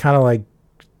at just kind of like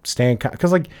staying,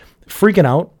 because like freaking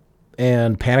out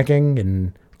and panicking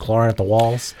and clawing at the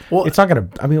walls. Well, it's not gonna.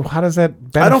 I mean, how does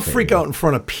that benefit I don't freak you? out in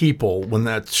front of people when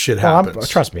that shit Well, happens.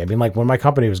 trust me. I mean, like when my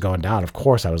company was going down, of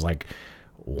course I was like,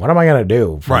 what am I gonna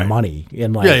do for Right. money?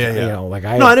 And like, Yeah. you know, like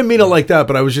No, I didn't mean it like that,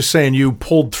 but I was just saying you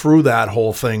pulled through that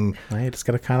whole thing. I just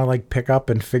gotta kind of like pick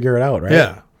up and figure it out, right?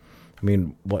 Yeah. I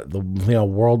mean, what the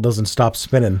world doesn't stop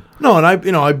spinning. No, and I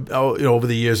over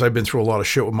the years I've been through a lot of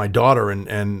shit with my daughter, and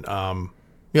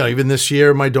even this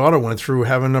year my daughter went through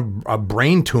having a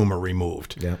brain tumor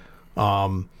removed. Yeah.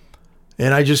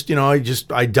 And I just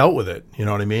I dealt with it. You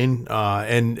know what I mean?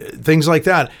 And things like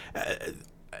that.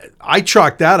 I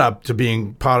chalked that up to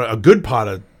being a good part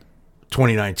of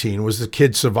 2019 was the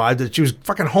kid survived it. She was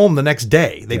fucking home the next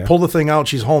day. They pulled the thing out.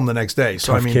 She's home the next day.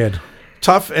 So Tough I mean, kid.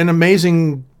 tough and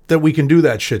amazing that we can do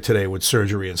that shit today with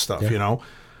surgery and stuff. You know,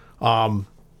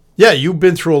 yeah, you've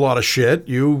been through a lot of shit.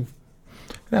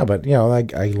 Yeah, but you know,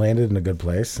 like I landed in a good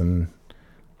place, and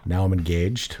now I'm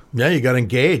engaged. Yeah, you got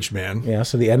engaged, man. Yeah,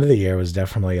 so the end of the year was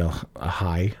definitely a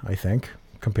high, I think,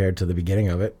 compared to the beginning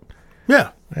of it. Yeah.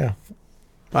 Yeah.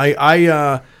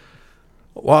 A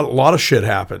lot of shit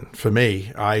happened for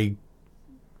me. I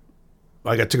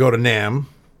got to go to NAMM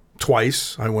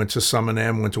twice. I went to Summer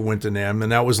NAMM, went to Winter NAMM,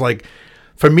 and that was like,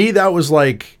 for me, that was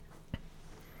like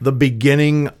the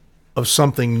beginning of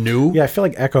something new. Yeah, I feel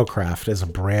like EchoCraft as a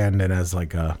brand and as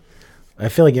like I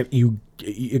feel like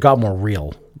it got more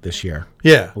real this year.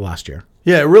 Yeah. Last year.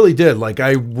 Yeah, it really did. Like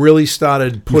I really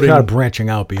started You putting started branching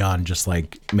out beyond just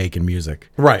like making music.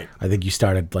 right. I think you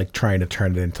started like trying to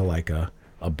turn it into like a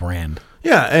brand.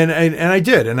 Yeah, and I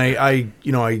did, and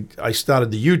I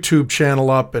started the YouTube channel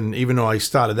up, and even though I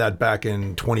started that back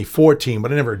in 2014,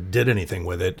 but I never did anything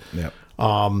with it. Yep.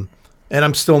 And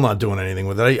I'm still not doing anything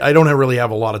with it. I don't really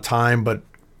have a lot of time, but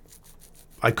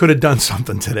I could have done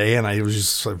something today, and I was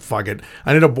just like, fuck it. I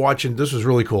ended up watching. This was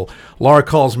really cool. Laura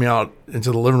calls me out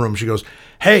into the living room. She goes,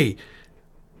 "Hey,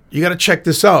 you got to check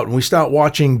this out." And we start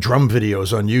watching drum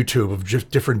videos on YouTube of just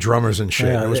different drummers and shit.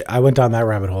 Yeah, I went down that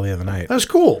rabbit hole the other night. That was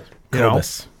cool. You know?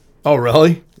 Cobus. Oh,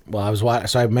 really? Well, I was watching.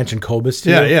 So I mentioned Cobus to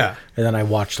Yeah, you. yeah. And then I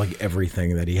watched like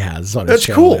everything that he has on That's his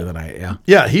channel cool. the other night. Yeah.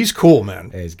 Yeah, he's cool,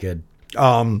 man. Yeah, he's good.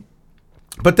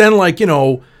 But then, like, you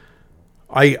know,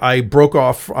 I broke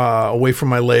off away from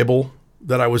my label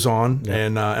that I was on,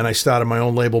 and I started my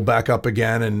own label back up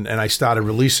again, and I started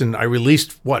releasing. I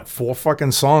released 4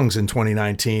 fucking songs in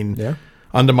 2019 Yeah.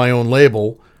 under my own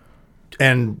label,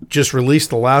 and just released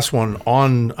the last one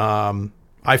on.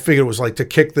 I figured it was like to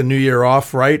kick the new year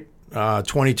off, right?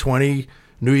 2020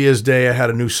 New Year's Day, I had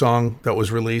a new song that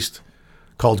was released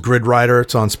called Grid Rider.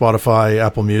 It's on Spotify,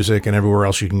 Apple Music, and everywhere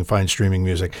else you can find streaming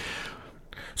music.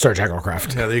 Search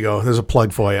EchoCraft. Yeah, there you go. There's a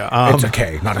plug for you. It's a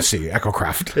K, not a C.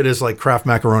 EchoCraft. It is like Kraft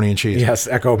macaroni and cheese. Yes,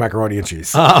 Echo macaroni and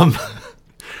cheese.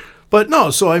 But no,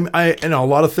 so I a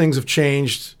lot of things have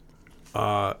changed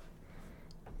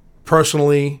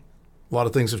personally, A lot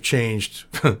of things have changed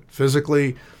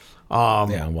physically.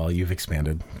 Yeah, well, you've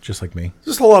expanded, just like me.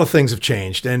 Just a lot of things have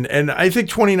changed. And I think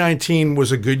 2019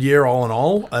 was a good year all in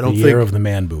all. I don't think... The year of the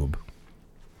man boob.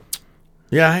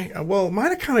 Yeah, well,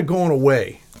 mine are kind of going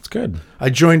away. That's good. I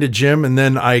joined a gym, and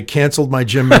then I canceled my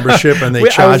gym membership, and they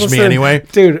charged me anyway.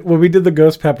 Dude, when we did the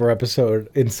Ghost Pepper episode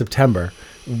in September,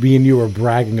 me and you were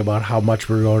bragging about how much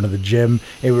we were going to the gym,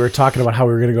 and we were talking about how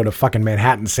we were going to go to fucking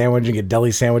Manhattan Sandwich and get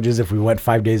deli sandwiches if we went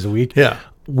 5 days a week. Yeah.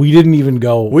 We didn't even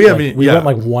go. We went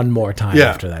like one more time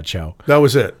after that show. That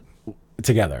was it.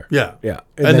 Together. Yeah. Yeah.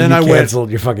 And then I canceled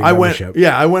your fucking membership.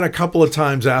 I went a couple of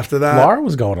times after that. Laura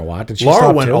was going a lot. Did she Laura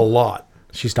stop went too? a lot.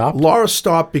 She stopped? Laura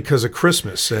stopped because of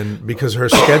Christmas and because her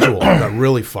schedule got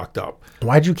really fucked up.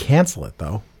 Why'd you cancel it,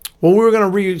 though? Well, we were going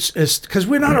to because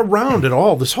we're not around at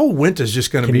all. This whole winter's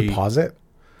just going to be... Can you pause it?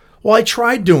 Well, I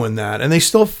tried doing that, and they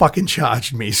still fucking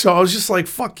charged me. So I was just like,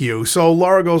 fuck you. So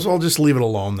Laura goes, I'll just leave it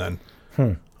alone then.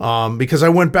 Because I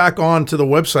went back on to the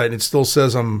website, and it still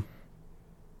says I'm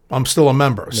still a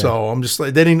member. Yeah. So I'm just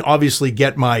like, they didn't obviously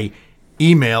get my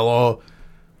email, or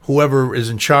whoever is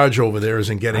in charge over there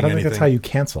isn't getting anything. I don't think that's how you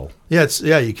cancel.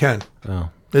 Yeah, you can. Oh.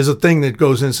 There's a thing that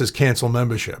goes in and says cancel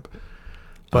membership.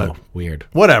 But weird.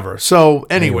 Whatever. So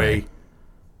anyway,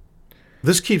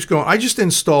 this keeps going. I just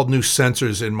installed new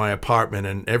sensors in my apartment,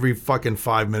 and every fucking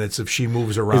 5 minutes, if she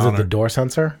moves around... Is it the door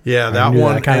sensor? Yeah, that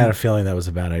one. I kind of had a feeling that was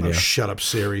a bad idea. Oh, shut up,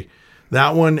 Siri.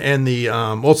 That one and the...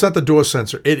 well, it's not the door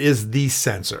sensor. It is the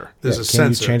sensor. There's a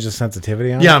sensor. Can you change the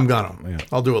sensitivity on it? Yeah, I'm gonna. Yeah.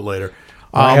 I'll do it later.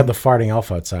 I had the farting elf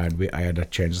outside. I had to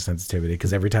change the sensitivity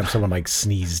because every time someone like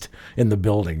sneezed in the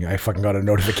building, I fucking got a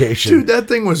notification. Dude, that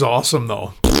thing was awesome,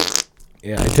 though.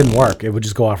 Yeah, it didn't work. It would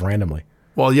just go off randomly.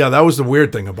 Well, yeah, that was the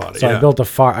weird thing about it. So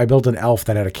I built an elf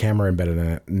that had a camera embedded in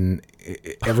it, and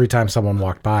every time someone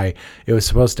walked by, it was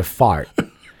supposed to fart,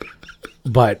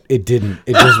 but it didn't.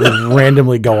 It just would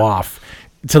randomly go off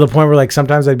to the point where, like,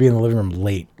 sometimes I'd be in the living room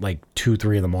late, like 2,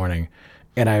 3 in the morning,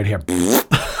 and I would hear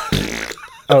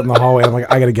out in the hallway. I'm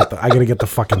like, I gotta get the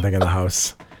fucking thing in the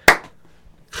house.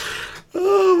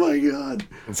 Oh my god!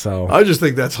 So I just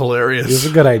think that's hilarious. It was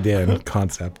a good idea and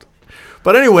concept.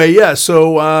 But anyway, yeah.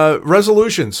 So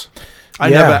resolutions.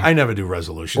 I never do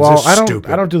resolutions. Well, They're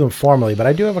I don't do them formally, but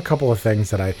I do have a couple of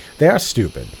things that they are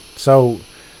stupid. So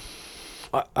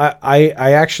I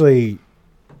actually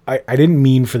didn't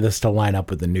mean for this to line up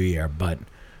with the new year, but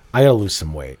I gotta lose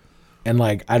some weight. And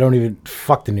like, I don't even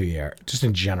fuck the new year, just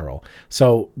in general.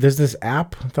 So there's this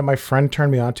app that my friend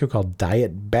turned me on to called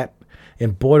Diet Bet.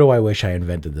 And boy, do I wish I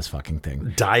invented this fucking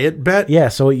thing. Diet Bet? Yeah,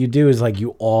 so what you do is like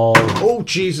you all... Oh,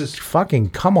 Jesus. Fucking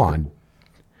come on.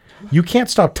 You can't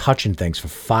stop touching things for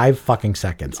 5 fucking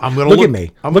seconds. I'm gonna look at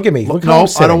me. Look at me. Look how I'm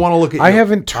sitting. I don't want to look at you. I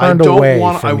haven't turned away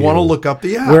from I you. want to look up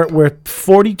the app. We're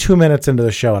 42 minutes into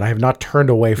the show, and I have not turned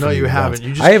away from you. No, you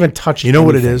haven't. I haven't touched You know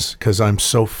anything. what it is? Because I'm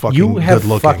so fucking You have good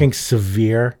looking. fucking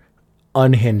severe,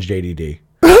 unhinged ADD.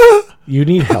 You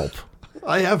need help.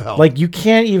 I have help. Like, you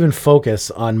can't even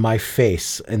focus on my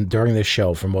face during this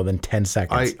show for more than 10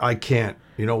 seconds. I can't.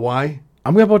 You know why?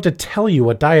 I'm about to tell you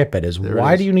what Diet Bet is.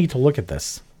 Why do you need to look at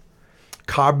this?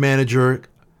 Carb Manager.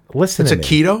 Listen to me.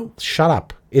 It's a keto? Shut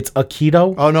up. It's a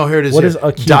keto. Oh, no, here it is. What is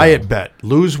a keto? Diet Bet.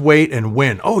 Lose weight and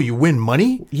win. Oh, you win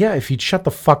money? Yeah, if you'd shut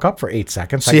the fuck up for 8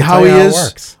 seconds. See how he is? It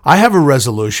works. I have a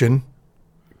resolution.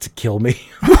 To kill me.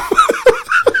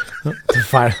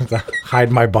 to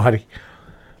hide my body.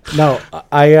 No,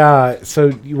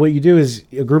 so what you do is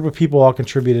a group of people all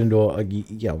contribute into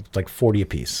like 40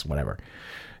 apiece, whatever.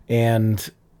 And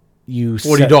you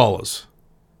 $40.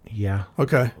 Yeah.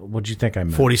 Okay. What'd you think I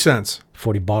meant? 40 cents.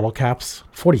 40 bottle caps?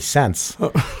 40 cents.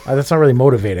 That's not really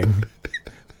motivating.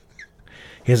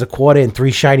 Here's a quarter and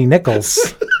 3 shiny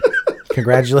nickels.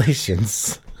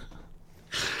 Congratulations.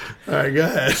 All right, go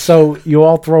ahead. So you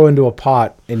all throw into a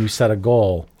pot and you set a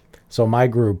goal. So my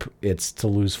group, it's to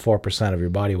lose 4% of your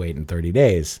body weight in 30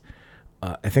 days.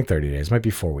 I think 30 days. Might be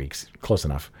 4 weeks. Close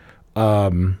enough.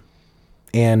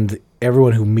 And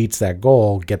everyone who meets that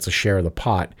goal gets a share of the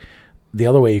pot. The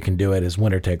other way you can do it is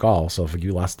winner take all. So if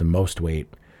you lost the most weight,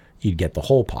 you'd get the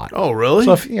whole pot. Oh, really?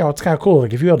 So if, it's kind of cool.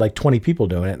 Like if you had like 20 people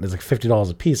doing it and there's like $50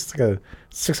 a piece, it's like a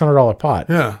 $600 pot.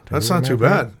 Yeah, that's not too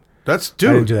bad. Right? That's I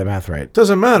didn't do that math right.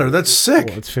 Doesn't matter. That's sick.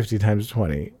 Well, it's 50 times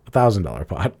 20, $1,000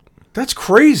 pot. That's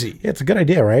crazy. Yeah, it's a good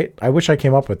idea, right? I wish I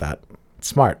came up with that. It's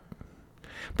smart.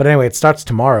 But anyway, it starts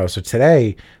tomorrow. So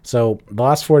today, the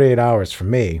last 48 hours for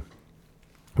me,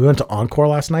 we went to Encore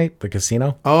last night, the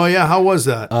casino. Oh, yeah. How was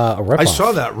that? A rip-off. I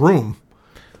saw that room.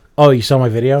 Oh, you saw my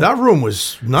video? That room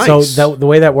was nice. So the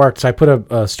way that works, I put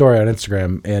a story on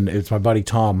Instagram, and it's my buddy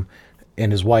Tom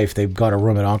and his wife. They got a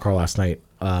room at Encore last night.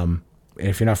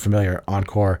 if you're not familiar,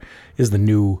 Encore is the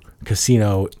new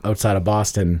casino outside of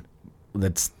Boston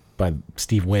that's by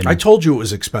Steve Wynn. I told you it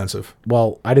was expensive.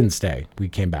 Well, I didn't stay. We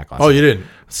came back last night. Oh, you didn't?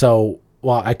 So,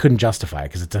 well, I couldn't justify it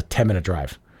because it's a 10-minute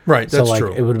drive. Right, that's so, like,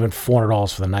 true. it would have been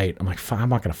 $400 for the night. I'm like, I'm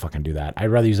not going to fucking do that. I'd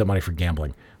rather use that money for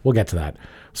gambling. We'll get to that.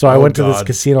 So I went to this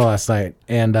casino last night,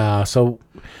 and so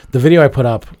the video I put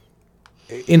up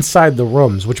inside the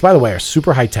rooms, which, by the way, are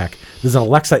super high-tech. There's an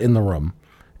Alexa in the room,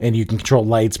 and you can control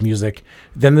lights, music.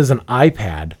 Then there's an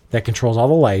iPad that controls all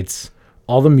the lights,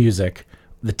 all the music,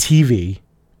 the TV,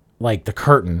 like the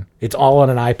curtain. It's all on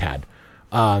an iPad.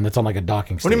 That's on like a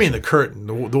docking station. What do you mean the curtain?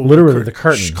 Literally the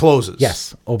curtain closes.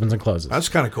 Yes, opens and closes. That's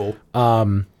kind of cool.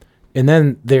 And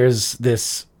then there's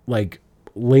this like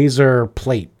laser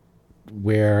plate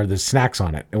where there's snacks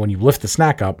on it, and when you lift the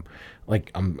snack up,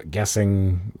 like I'm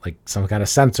guessing like some kind of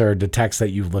sensor detects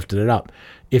that you've lifted it up.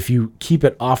 If you keep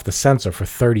it off the sensor for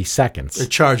 30 seconds, it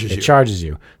charges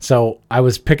you. So I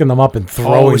was picking them up and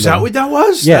throwing them. Is that what that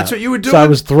was? Yeah. That's what you were doing? So I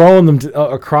was throwing them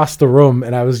across the room,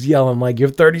 and I was yelling like, "You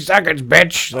have 30 seconds,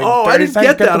 bitch!" Like, I didn't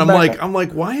get that. I'm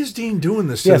like, why is Dean doing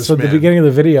this? Yeah. So at the beginning of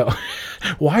the video,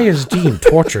 why is Dean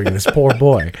torturing this poor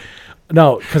boy?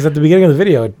 No, because at the beginning of the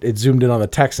video, it zoomed in on the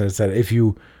text and it said, if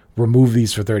you remove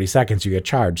these for 30 seconds, you get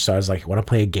charged. So I was like, want to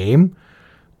play a game?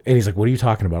 And he's like, what are you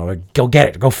talking about? I'm like, go get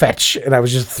it. Go fetch. And I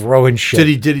was just throwing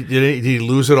shit. Did he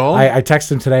lose it all? I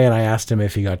texted him today and I asked him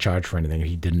if he got charged for anything.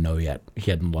 He didn't know yet. He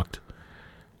hadn't looked.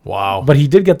 Wow. But he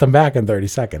did get them back in 30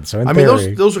 seconds. So in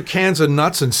theory, those were cans of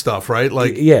nuts and stuff, right?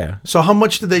 Like, yeah. So how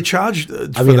much did they charge for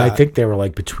that? I think they were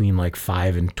like between like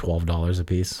 $5 and $12 a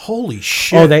piece. Holy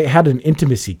shit. Oh, they had an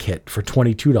intimacy kit for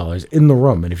 $22 in the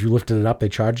room. And if you lifted it up, they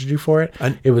charged you for it.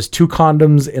 And it was 2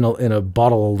 condoms in a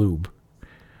bottle of lube.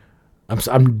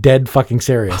 I'm dead fucking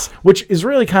serious, which is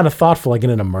really kind of thoughtful, like in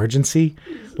an emergency.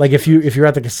 Like if you're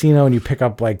at the casino and you pick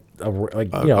up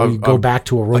you go back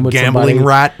to a room with gambling somebody,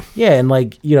 rat. Yeah, and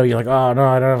like you're like, oh no,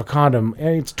 I don't have a condom,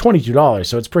 and it's $22,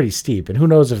 so it's pretty steep, and who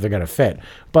knows if they're gonna fit.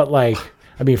 But like,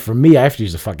 I mean, for me, I have to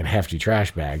use a fucking hefty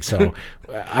trash bag, so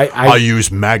I use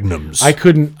Magnums. I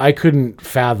couldn't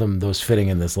fathom those fitting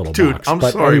in this little box. I'm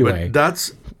sorry, anyway, but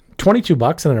that's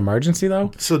 $22 in an emergency,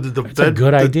 though. So did the That's bed? A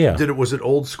good idea. Was it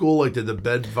old school? Like, did the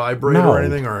bed vibrate or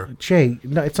anything? Or Jay,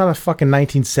 no, it's not a fucking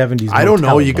 1970s. I don't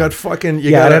know. You got fucking.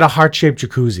 It had a heart-shaped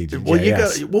jacuzzi.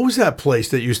 Got. What was that place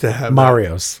that used to have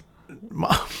Mario's?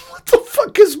 What the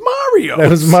fuck is Mario's? That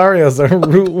was Mario's on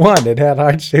Route 1. It had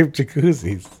heart-shaped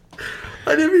jacuzzis.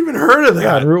 I never even heard of that.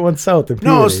 Yeah, on Route 1 South.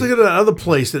 No, I was thinking of that other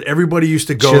place that everybody used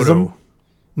to go to.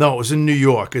 No, it was in New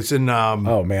York. It's in.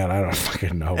 Oh man, I don't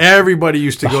fucking know. Everybody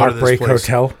used to go to this place. Heartbreak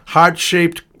Hotel.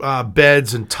 Heart-shaped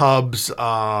beds and tubs.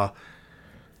 Oh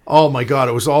my god,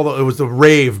 it was the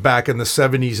rave back in the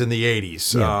 70s and the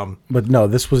 80s. Yeah. But no,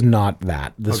 this was not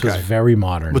that. This was very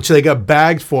modern. Which they got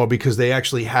bagged for because they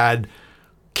actually had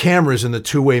cameras in the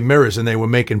two-way mirrors and they were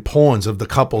making porns of the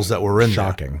couples that were in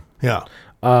Shocking. there. Yeah.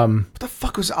 What the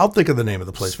fuck was? I'll think of the name of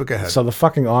the place. But go ahead. So the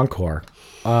fucking Encore.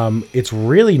 It's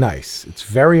really nice. It's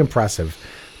very impressive.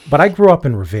 But I grew up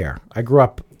in Revere. I grew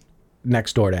up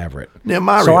next door to Everett. Yeah,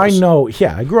 Mario's. So I know.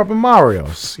 Yeah, I grew up in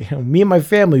Mario's. Me and my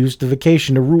family used to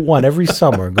vacation to Route 1 every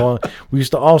summer. We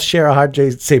used to all share a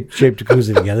heart-shaped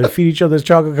jacuzzi together, feed each other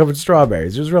chocolate-covered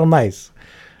strawberries. It was real nice.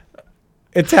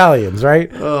 Italians,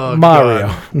 right? Oh, Mario.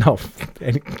 God. No.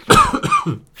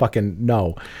 Fucking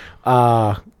no.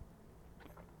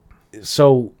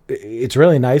 So it's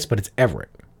really nice, but it's Everett.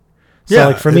 So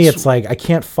like for me, it's like I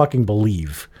can't fucking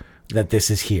believe that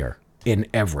this is here in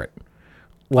Everett.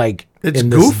 Like it's in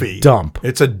goofy this dump.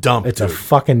 It's a dump. It's dude. a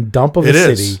fucking dump of a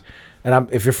city. And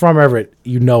if you're from Everett,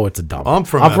 you know it's a dump. I'm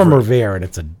from Revere, and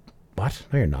it's a what?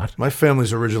 No, you're not. My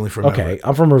family's originally from Everett.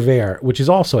 I'm from Revere, which is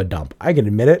also a dump. I can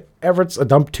admit it. Everett's a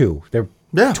dump too. They're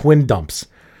twin dumps,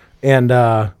 and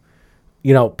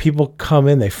people come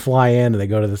in, they fly in, and they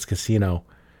go to this casino,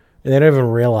 and they don't even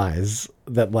realize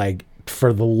that like.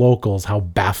 For the locals, how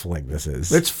baffling this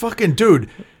is. It's fucking, dude.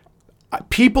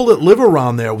 People that live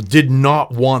around there did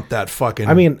not want that fucking.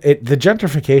 I mean, the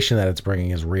gentrification that it's bringing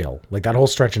is real. Like that whole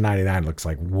stretch of 99 looks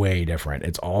like way different.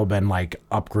 It's all been like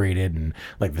upgraded and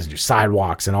like there's new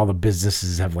sidewalks and all the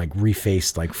businesses have like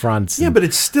refaced like fronts. Yeah, but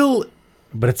it's still.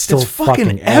 It's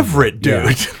fucking Everett,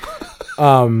 dude.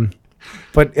 Yeah.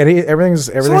 But everything's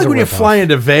it's like when you fly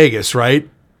into Vegas, right?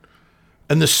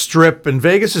 And the Strip, and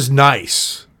Vegas is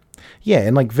nice. Yeah,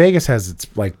 and like Vegas has its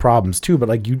like problems too, but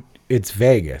like it's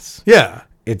Vegas. Yeah,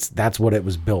 that's what it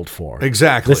was built for.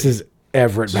 Exactly. This is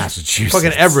Everett, Massachusetts.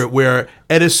 Fucking Everett, where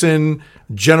Edison,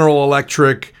 General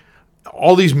Electric,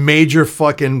 all these major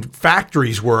fucking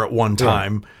factories were at one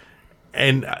time.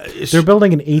 And they're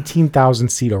building an 18,000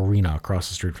 seat arena across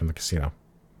the street from the casino.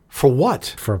 For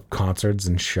what? For concerts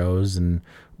and shows and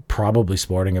probably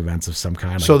sporting events of some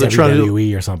kind, like so they're trying to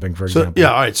WWE or something, for example.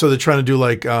 Yeah, all right. So they're trying to do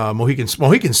like Mohegan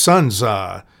Sun's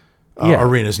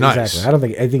arena's nice.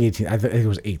 Exactly. I think it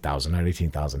was 8,000, not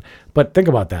 18,000. But think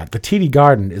about that. The TD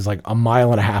Garden is like a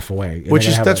mile and a half away.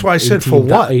 That's why I said for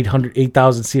what?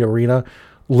 8,000 seat arena,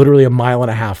 literally a mile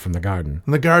and a half from the Garden.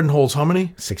 And the Garden holds how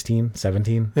many? 16,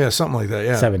 17? Yeah, something like that,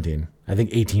 yeah. 17. I think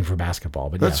 18 for basketball.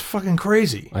 But that's fucking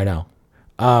crazy. I know.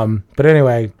 But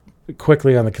anyway,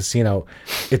 quickly on the casino,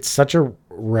 it's such a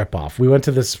ripoff. We went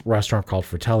to this restaurant called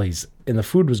Fratelli's, and the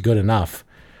food was good enough.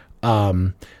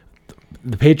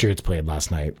 The Patriots played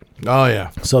last night. Oh yeah.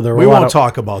 So we won't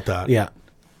talk about that. Yeah.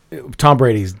 Tom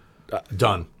Brady's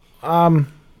done. I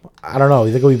don't know.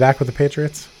 You think he'll be back with the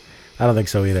Patriots? I don't think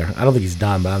so either. I don't think he's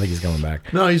done, but I don't think he's coming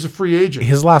back. No, he's a free agent.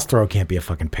 His last throw can't be a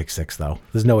fucking pick six, though.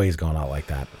 There's no way he's going out like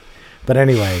that. But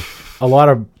anyway, a lot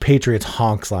of Patriots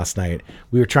honks last night.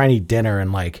 We were trying to eat dinner,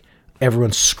 and like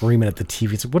everyone's screaming at the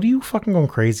TV. It's like, what are you fucking going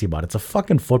crazy about? It's a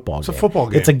fucking football game. It's a football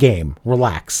game. It's a game.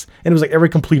 Relax. And it was like every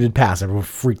completed pass, everyone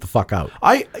freaked the fuck out.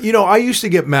 I used to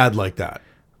get mad like that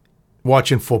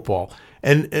watching football.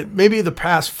 And maybe the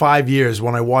past 5 years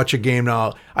when I watch a game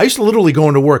now, I used to literally go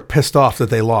into work pissed off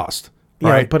that they lost. Yeah,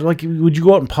 right? But like, would you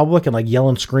go out in public and like yell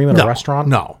and scream at a restaurant?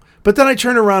 No. But then I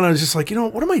turned around and I was just like,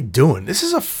 what am I doing? This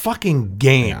is a fucking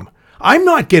game. Yeah. I'm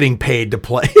not getting paid to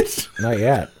play it. Not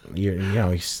yet.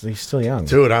 He's still young.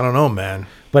 Dude, I don't know, man.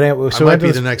 But I might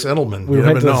be the next Edelman. You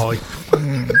never know.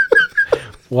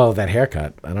 Well, that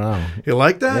haircut, I don't know. You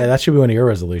like that? Yeah, that should be one of your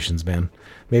resolutions, man.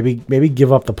 Maybe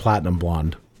give up the platinum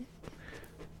blonde.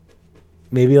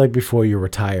 Maybe like before you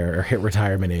retire or hit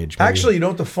retirement age. Maybe. Actually, you know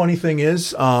what the funny thing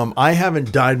is? I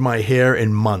haven't dyed my hair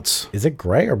in months. Is it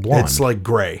gray or blonde? It's like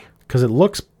gray. Because it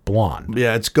looks blonde.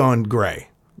 Yeah, it's gone gray.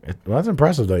 Well, that's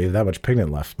impressive, though. You have that much pigment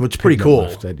left. Which is pretty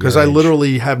cool. Because I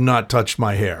literally have not touched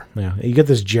my hair. Yeah, you get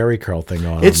this Jerry curl thing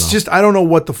going on. It's just, I don't know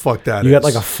what the fuck that is. You got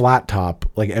like a flat top,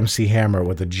 like MC Hammer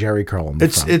with a Jerry curl in the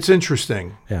front. It's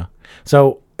interesting. Yeah.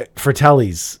 So,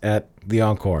 Fratelli's at the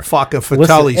Encore. Fucking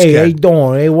Fratelli's. Hey, how you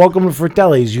doing? Hey, welcome to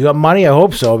Fratelli's. You got money? I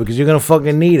hope so, because you're going to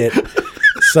fucking need it.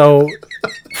 So,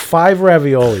 5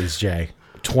 raviolis, Jay.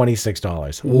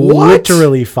 $26. What?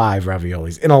 Literally 5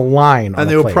 raviolis in a line. And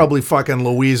they were probably fucking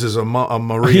Louise's or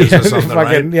Maria's or something,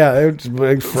 fucking, right? Yeah, it was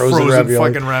like frozen raviolis.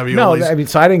 Fucking raviolis. No, I mean,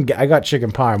 so I got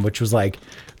chicken parm, which was like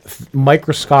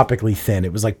microscopically thin.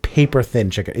 It was like paper thin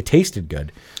chicken. It tasted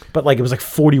good, but like it was like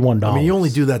 $41. I mean, you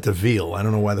only do that to veal. I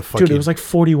don't know why the fuck. Dude, it was like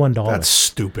 $41. That's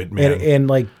stupid, man. And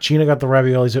like Gina got the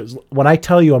raviolis. When I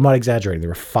tell you, I'm not exaggerating. There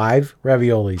were 5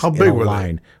 raviolis. How big in a were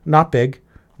line. They? Not big.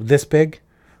 This big.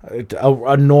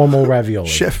 A normal ravioli.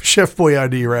 Chef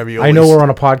Boyardee ravioli. I know we're on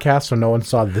a podcast, so no one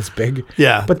saw this big.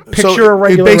 Yeah. But picture a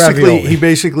regular ravioli. He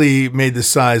basically made the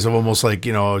size of almost like,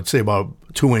 I'd say about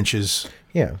 2 inches.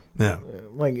 Yeah. Yeah.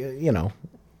 Like,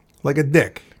 like a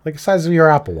dick. Like the size of your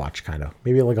Apple Watch, kind of.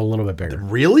 Maybe like a little bit bigger.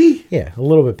 Really? Yeah, a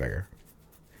little bit bigger.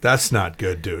 That's not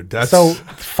good, dude. So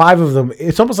 5 of them,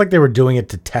 it's almost like they were doing it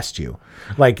to test you.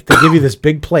 Like, they give you this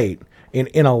big plate.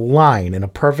 In a line, in a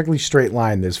perfectly straight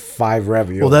line, there's 5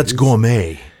 raviolis. Well, that's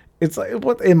gourmet. It's like,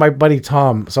 and my buddy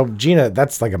Tom, so Gina,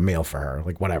 that's like a meal for her.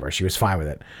 Like, whatever. She was fine with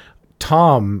it.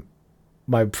 Tom,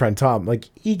 my friend Tom, like,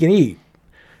 he can eat.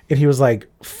 And he was like,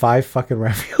 5 fucking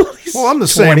raviolis. Well, I'm the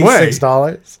same way.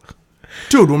 $26.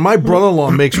 Dude, when my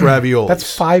brother-in-law makes raviolis.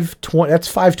 That's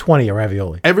 $5.20 a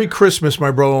ravioli. Every Christmas,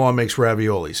 my brother-in-law makes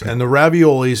raviolis. And the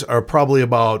raviolis are probably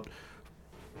about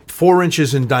 4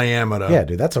 inches in diameter. Yeah,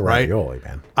 dude, that's a ravioli,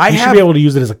 man. You should be able to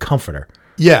use it as a comforter.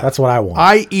 Yeah. That's what I want.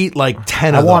 I eat like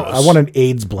 10 of those. I want an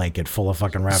AIDS blanket full of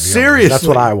fucking raviolis. Seriously. That's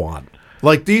what I want.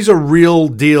 Like, these are real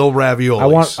deal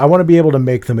raviolis. I want to be able to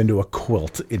make them into a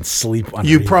quilt and sleep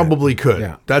underneath. You probably could.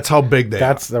 Yeah. That's how big they are.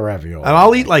 That's the ravioli. And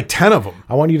I'll eat like 10 of them.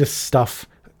 I want you to stuff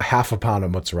half a pound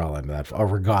of mozzarella into that, or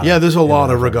regatta. Yeah, there's a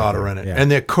lot of regatta in it. Yeah. And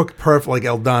they're cooked perfect, like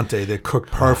El Dente. They're cooked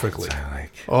perfectly.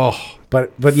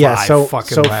 But yeah, so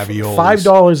raviolis.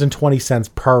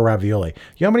 $5.20 per ravioli.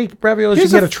 You know how many raviolis you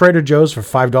can get at Trader Joe's for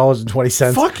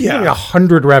 $5.20? Fuck yeah. You can get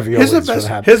 100 raviolis for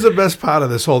that. Here's the best part of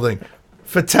this whole thing.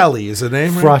 Fratelli is the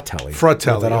name, right? Fratelli.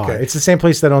 Fratelli, okay. It's the same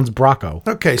place that owns Bracco.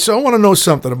 Okay, so I want to know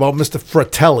something about Mr.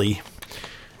 Fratelli.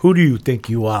 Who do you think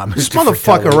you are, Mr. This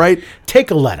motherfucker, Fratelli? right?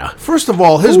 Take a letter. First of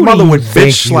all, his mother would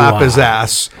bitch slap his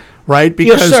ass, right?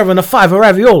 Because you're serving a 5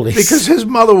 raviolis. Because his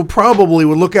mother would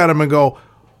look at him and go,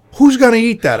 who's going to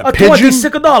eat that? A pigeon?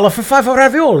 $26 for 5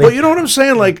 ravioli. Well, you know what I'm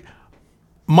saying? Like,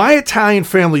 my Italian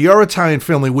family, your Italian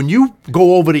family, when you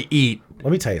go over to eat.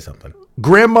 Let me tell you something.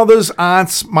 grandmothers,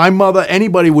 aunts, my mother,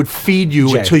 anybody would feed you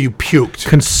Jay, until you puked.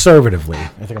 Conservatively,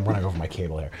 I think I'm running over my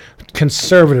cable here.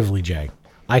 Conservatively, Jay,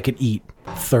 I could eat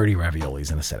 30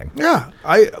 raviolis in a sitting. Yeah,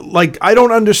 I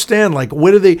don't understand. Like,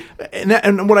 where do they?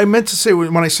 And what I meant to say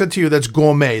when I said to you that's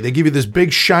gourmet, they give you this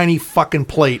big shiny fucking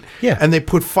plate, Yeah. and they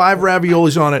put 5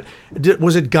 raviolis on it.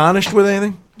 Was it garnished with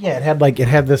anything? Yeah, it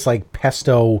had this like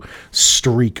pesto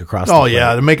streak across. Oh the plate.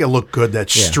 yeah, to make it look good,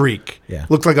 that streak. Yeah.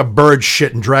 Looked like a bird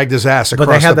shit and dragged his ass across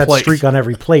But they had the that plate. streak on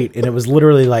every plate, and it was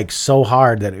literally like so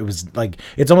hard that it was like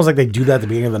it's almost like they do that at the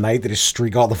beginning of the night. They just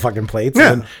streak all the fucking plates,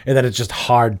 Yeah. and then it's just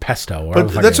hard pesto. Or But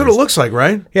that's what it looks like,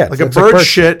 right? Yeah, like a it's like bird bird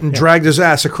shit and dragged his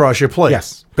ass across your plate.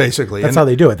 Yes. basically. That's how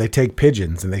they do it. They take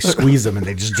pigeons and they squeeze them and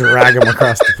they just drag them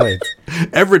across the plates.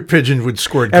 Everett pigeon would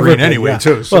squirt Everett green pig, anyway, yeah.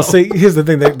 too. So. Well, see, here's the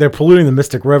thing: they're polluting the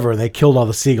Mystic River, and they killed all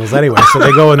the seagulls anyway. So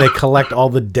they go and they collect all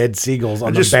the dead seagulls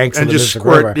on the banks of the Mystic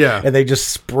River, and they just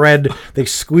spread. They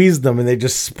squeeze them, and they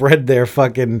just spread their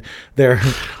fucking their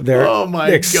Oh my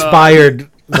expired. God.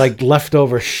 Like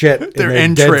leftover shit Their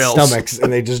in their entrails. dead stomachs,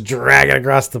 and they just drag it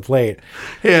across the plate.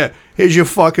 Here's your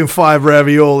fucking 5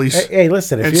 raviolis. Hey,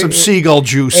 listen, and some seagull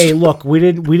juice. Hey, look, we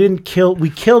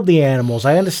killed the animals.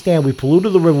 I understand we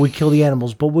polluted the river, we killed the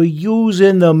animals, but we're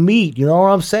using the meat. You know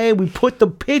what I'm saying? We put the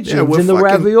pigeons in the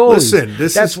raviolis. Listen,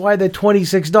 that's why they're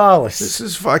 $26. This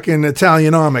is fucking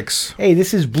Italianomics. Hey,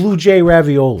 this is Blue Jay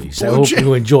raviolis. I hope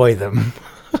you enjoy them.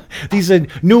 These are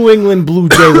New England Blue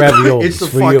Jay raviolis. It's the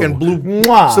fucking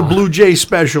Mwah. It's the Blue Jay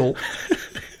special.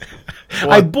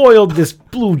 I boiled this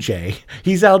Blue Jay.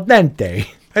 He's al dente.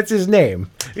 That's his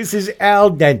name. This is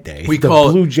al dente. We the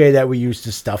call Blue Jay that we use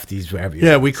to stuff these raviolis.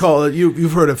 Yeah, we call it.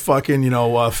 You've heard of fucking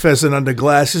pheasant under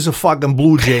glass. This is a fucking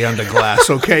Blue Jay under glass.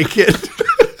 Okay, kid.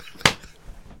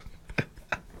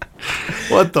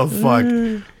 What the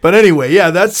fuck? But anyway,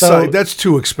 yeah, that's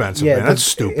too expensive, man. That's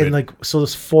stupid. And so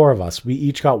there's 4 of us. We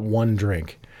each got 1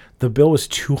 drink. The bill was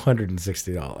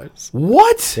 $260.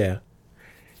 What? Yeah.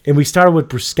 And we started with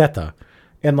bruschetta.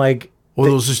 And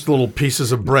those just little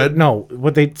pieces of bread? No,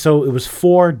 so it was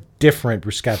 4 different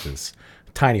bruschettas,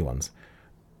 tiny ones.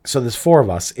 So there's 4 of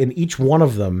us, and each one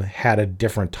of them had a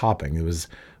different topping. It was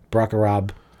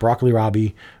broccoli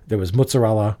rabi, there was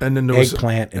mozzarella, and then there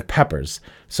eggplant, and peppers.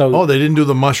 So they didn't do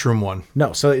the mushroom one.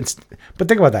 No, but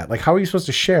think about that. Like, how are you supposed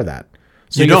to share that?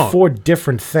 So you get don't. 4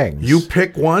 different things. You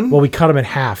pick one? Well, we cut them in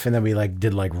half, and then we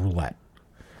did roulette.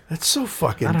 That's so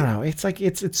fucking. I don't know. It's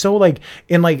it's so But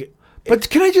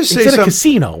can I just say it's in something? a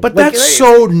casino. But that's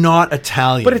so not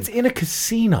Italian. But it's in a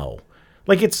casino.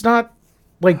 It's not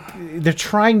they're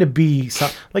trying to be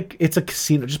it's a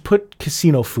casino. Just put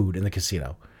casino food in the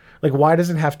casino. Why does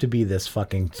it have to be this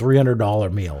fucking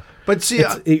 $300 meal? But see,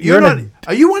 are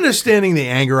you understanding the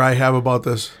anger I have about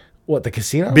this? What, the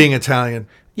casino? Being Italian.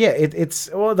 Yeah,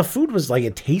 the food was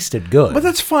it tasted good. But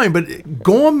that's fine. But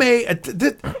gourmet,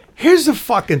 here's the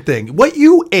fucking thing. What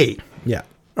you ate, yeah,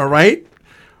 all right,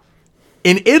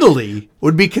 in Italy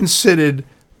would be considered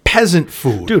peasant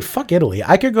food. Dude, fuck Italy.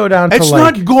 I could go down to It's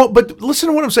not but listen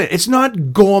to what I'm saying. It's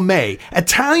not gourmet.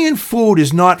 Italian food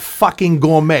is not fucking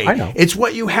gourmet. I know. It's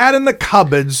what you had in the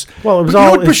cupboards. Well, it was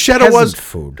all what bruschetta was.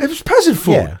 Food. It was peasant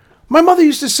food. Yeah. My mother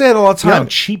used to say it all the time.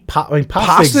 Cheap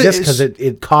pasta exists because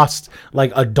it costs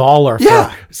 $1 for.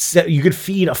 Yeah. You could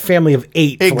feed a family of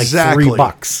 8 for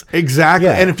 $3. Exactly.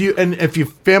 Yeah. And if your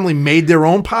family made their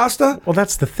own pasta, well,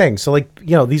 that's the thing. So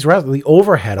the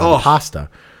overhead on pasta.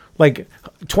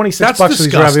 $26 for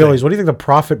these raviolis. What do you think the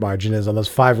profit margin is on those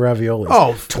 5 raviolis?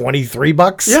 Oh,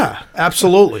 $23? Yeah,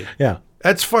 absolutely. Yeah.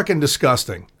 That's fucking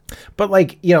disgusting. But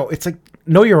it's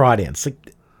know your audience.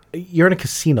 You're in a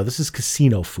casino. This is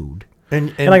casino food.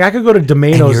 And I could go to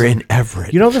Domino's. And you're in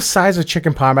Everett. You know the size of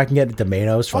chicken parm I can get at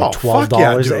Domino's for $12?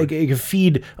 Yeah,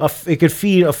 it could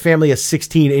feed a family of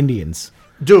 16 Indians.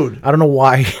 Dude. I don't know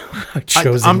why I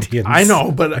chose Indians. I know,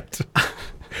 but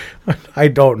I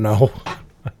don't know.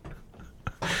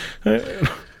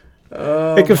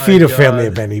 It could feed a family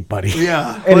of anybody.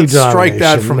 Yeah, let's strike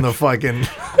that from the fucking.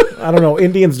 I don't know.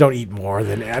 Indians don't eat more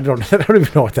than I don't even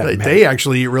know what that meant. They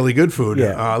actually eat really good food.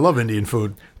 Yeah. I love Indian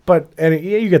food. But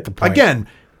you get the point. Again,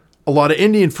 a lot of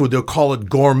Indian food, they'll call it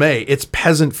gourmet. It's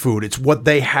peasant food. It's what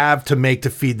they have to make to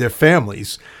feed their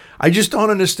families. I just don't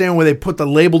understand where they put the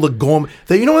label the gourmet.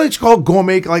 You know what it's called?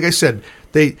 Gourmet. Like I said,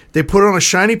 they put it on a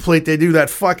shiny plate. They do that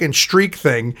fucking streak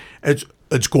thing. It's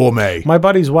gourmet. My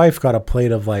buddy's wife got a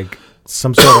plate of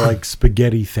some sort of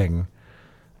spaghetti thing.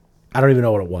 I don't even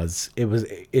know what it was.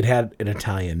 It had an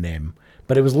Italian name,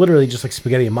 but it was literally just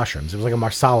spaghetti and mushrooms. It was like a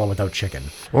marsala without chicken.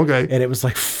 Okay. And it was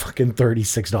fucking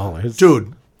 $36.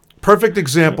 Dude, perfect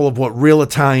example of what real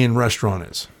Italian restaurant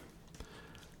is.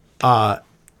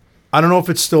 I don't know if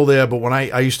it's still there, but when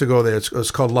I used to go there,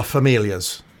 it's called La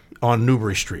Familia's on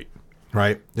Newbury Street,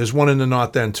 right? There's one in the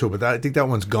North End too, but I think that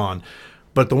one's gone.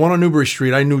 But the one on Newbury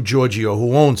Street, I knew Giorgio,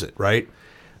 who owns it, right?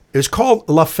 It's called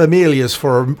La Familia's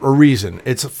for a reason.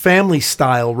 It's a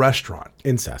family-style restaurant.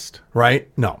 Incest. Right?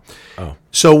 No. Oh.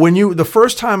 So the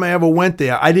first time I ever went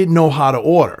there, I didn't know how to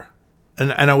order.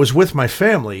 And I was with my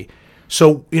family.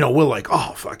 So, we're like,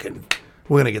 oh, fucking,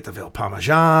 we're going to get the Veal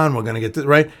Parmesan. We're going to get the,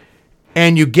 right?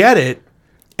 And you get it,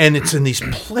 and it's in these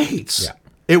plates. Yeah.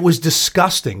 It was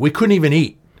disgusting. We couldn't even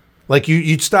eat. Like,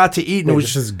 you'd start to eat, and Wait, it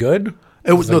was this is good?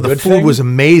 the food was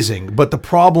amazing, but the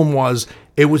problem was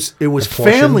it was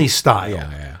family style.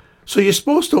 Yeah. So you're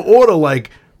supposed to order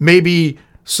like maybe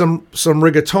some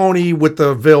rigatoni with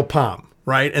the Veal Palm,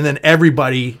 right? And then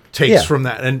everybody takes from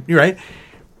that. And you're right.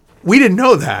 We didn't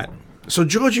know that. So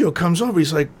Giorgio comes over.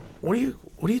 He's like, "What are you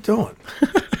doing?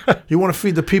 You want to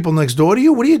feed the people next door to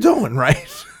you? What are you doing?" Right?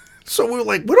 So we were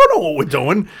like, "We don't know what we're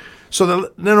doing." So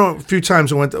then a few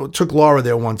times took Laura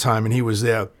there one time, and he was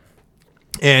there,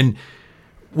 and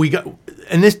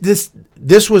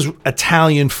this was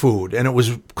Italian food, and it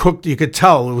was cooked. You could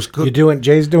tell it was cooked.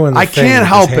 Jay's doing. I can't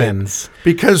help it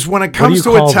because when it comes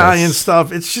to Italian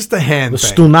stuff, it's just a hand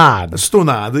thing.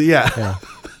 Stunad, yeah.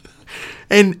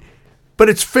 But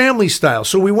it's family style.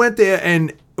 So we went there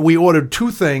and we ordered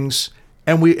 2 things,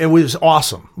 and it was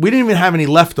awesome. We didn't even have any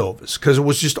leftovers because it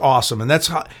was just awesome, and that's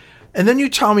how. And then you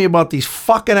tell me about these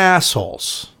fucking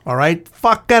assholes. All right?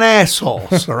 Fucking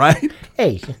assholes. All right?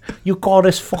 Hey, you call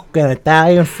this fucking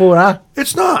Italian food, huh?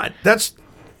 It's not.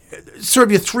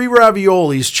 Serve you 3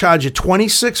 raviolis, charge you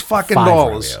 $26 fucking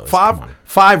dollars.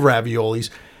 Five raviolis.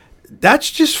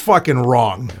 That's just fucking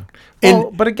wrong.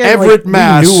 Well, but again, Everett,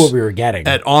 Mass, we knew what we were getting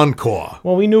at Encore.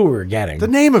 Well, we knew what we were getting. The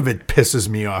name of it pisses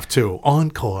me off too.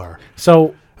 Encore.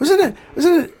 So wasn't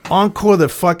it Encore, the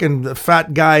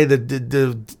fat guy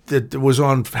that was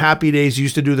on Happy Days,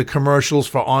 used to do the commercials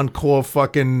for Encore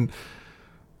fucking,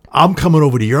 I'm coming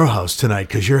over to your house tonight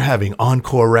because you're having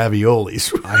Encore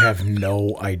raviolis. I have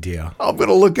no idea. I'm going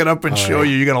to look it up and show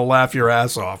you. You're going to laugh your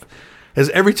ass off. As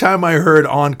every time I heard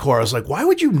Encore, I was like, why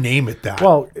would you name it that?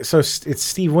 Well, so it's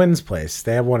Steve Wynn's place.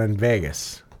 They have one in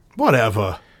Vegas.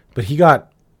 Whatever. But he got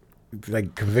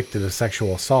convicted of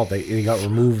sexual assault. He got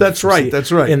removed. That's right.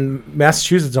 In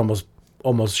Massachusetts,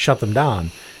 almost shut them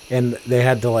down, and they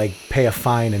had to pay a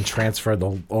fine and transfer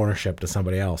the ownership to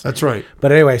somebody else. That's right.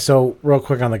 But anyway, so real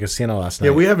quick on the casino last night.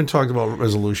 Yeah, we haven't talked about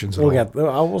resolutions at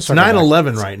all. It's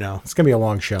 9/11 right now. It's gonna be a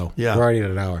long show. Yeah, we're already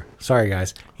at an hour. Sorry,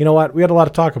 guys. You know what? We had a lot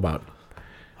to talk about.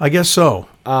 I guess so.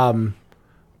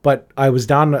 But I was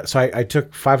down. So I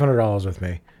took $500 with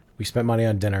me. We spent money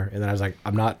on dinner, and then I was like,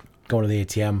 I'm not going to the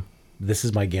ATM. This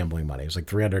is my gambling money. It was like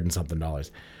 $300 and something.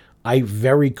 I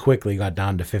very quickly got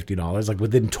down to $50,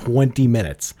 within 20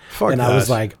 minutes. Fuck and that. I was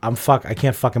like, I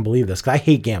can't fucking believe this, because I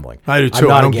hate gambling. I do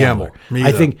too. I don't gamble. Me I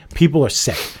either. think people are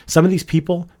sick. Some of these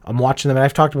people, I'm watching them, and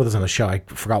I've talked about this on the show. I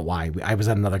forgot why. I was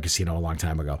at another casino a long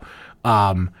time ago.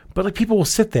 But people will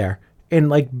sit there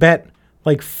and bet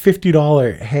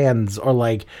 $50 hands, or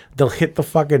they'll hit the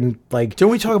fucking Didn't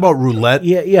we talk about roulette?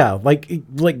 Yeah, like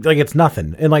it's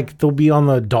nothing, and they'll be on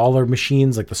the dollar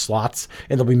machines, the slots,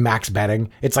 and they'll be max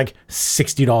betting. It's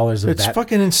 $60 a bet. It's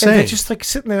fucking insane. And they're just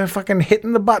sitting there fucking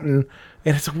hitting the button,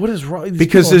 and it's what is wrong?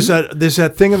 Because there's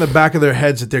that thing in the back of their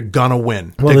heads that they're gonna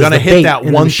win. Well, they're gonna hit that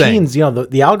one thing. Machines,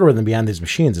 the algorithm behind these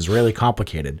machines is really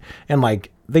complicated, and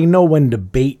they know when to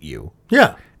bait you.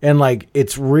 Yeah, and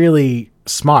it's really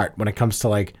smart when it comes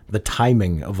to the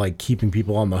timing of keeping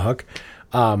people on the hook.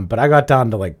 But I got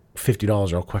down to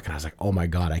 $50 real quick, and I was like, oh my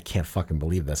God, I can't fucking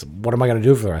believe this. What am I going to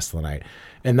do for the rest of the night?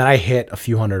 And then I hit a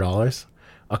few $100s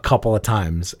a couple of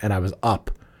times, and I was up.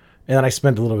 And then I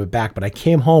spent a little bit back, but I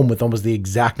came home with almost the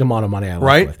exact amount of money I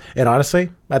left with. And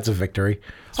honestly, that's a victory.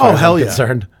 As far as hell I'm yeah.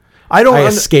 concerned. I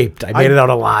escaped. I made it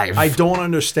out alive. I don't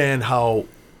understand how.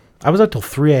 I was up till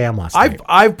 3 a.m. last night.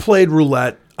 I've played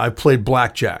roulette. I've played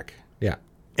blackjack. Yeah.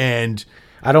 And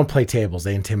I don't play tables.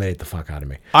 They intimidate the fuck out of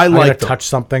me. I'm gonna touch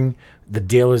something. The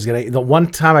dealer's gonna. The one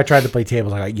time I tried to play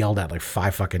tables, I got yelled at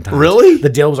 5 fucking times. Really? The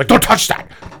dealer was like, "Don't touch that.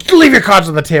 Leave your cards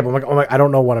on the table." I'm like, I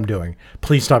don't know what I'm doing.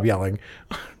 Please stop yelling.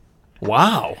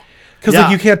 Wow.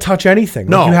 Because you can't touch anything.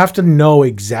 No. You have to know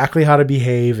exactly how to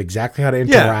behave, exactly how to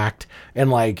interact, and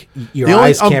your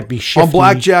eyes can't be shifty. On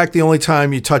blackjack, the only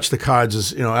time you touch the cards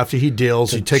is after he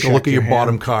deals, you take a look at your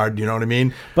bottom card. You know what I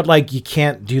mean? But you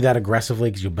can't do that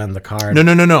aggressively because you'll bend the card.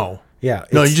 No. Yeah.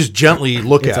 No, you just gently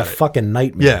look at it. It's a fucking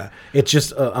nightmare. Yeah. It's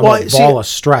just a ball of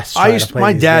stress.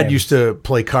 My dad used to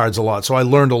play cards a lot, so I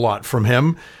learned a lot from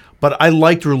him. But I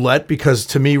liked roulette because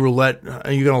to me, roulette,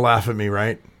 you're going to laugh at me,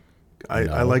 right?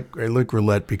 I like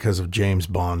roulette because of James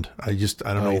Bond. I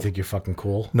don't know. You think you're fucking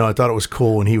cool? No, I thought it was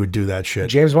cool when he would do that shit.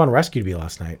 James Bond rescued me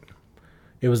last night.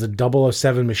 It was a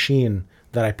 007 machine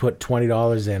that I put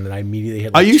 $20 in, and I immediately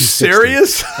hit. Like, are you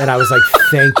serious? And I was like,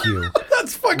 "Thank you."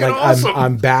 That's fucking awesome.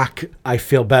 I'm back. I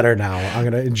feel better now. I'm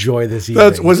gonna enjoy this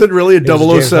evening. Was it really a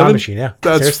 007 machine? Yeah,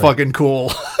 that's seriously. fucking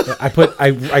cool.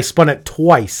 I spun it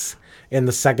twice. And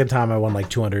the second time I won like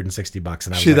 $260,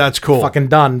 and I was like, that's cool. Fucking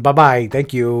done. Bye bye.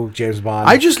 Thank you, James Bond.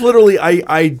 I just literally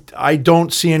I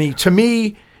don't see any. To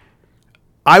me,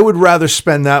 I would rather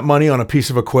spend that money on a piece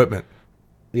of equipment.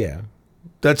 Yeah.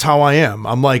 That's how I am.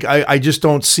 I'm like, I just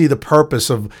don't see the purpose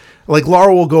of, like,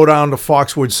 Laura will go down to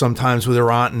Foxwoods sometimes with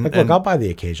her aunt. Look, I'll buy the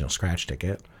occasional scratch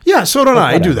ticket. Yeah, so don't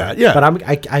I. I do that, yeah. But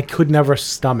I could never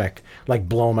stomach, like,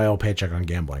 blowing my old paycheck on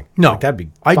gambling. No. Like, that'd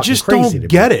be I fucking just crazy don't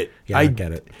get it. Yeah, I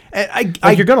get it.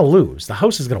 Like, you're going to lose. The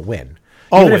house is going to win.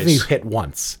 Always. Even if you hit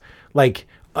once. Like,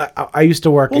 I used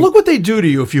to work... Well, look what they do to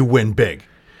you if you win big.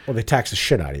 Well, they tax the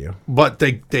shit out of you. But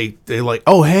they like,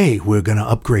 oh, hey, we're going to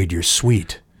upgrade your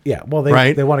suite. Yeah, well,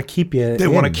 they want to keep you. They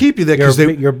want to keep you there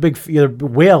because you're a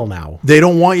whale now. They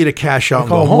don't want you to cash out and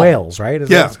go home. Whales, right?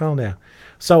 Yeah. Yeah.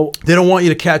 So they don't want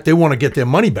you to They want to get their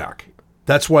money back.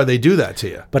 That's why they do that to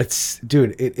you. But it's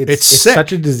sick.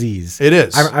 such a disease. It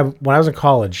is. When I was in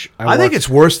college, I think it's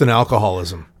worse than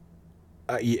alcoholism.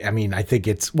 I mean, I think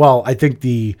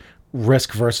the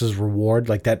risk versus reward,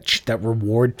 like that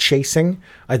reward chasing,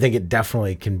 I think it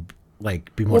definitely can.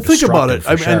 Like be more. Well, think about it.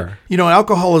 Sure. And,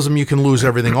 alcoholism, you can lose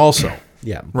everything also.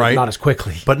 Yeah, right. Not as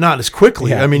quickly. But not as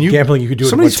quickly. Yeah, I mean, gambling, you could do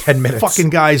it in like 10 minutes.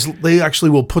 Fucking guys, they actually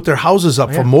will put their houses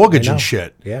up for mortgage and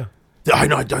shit. Yeah. I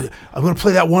know. I'm going to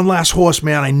play that one last horse,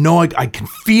 man. I know I can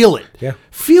feel it. Yeah.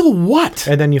 Feel what?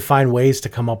 And then you find ways to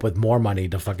come up with more money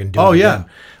to fucking do it. Oh yeah. Again.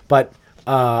 But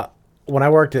when I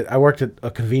worked at a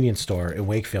convenience store in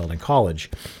Wakefield in college,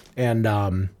 and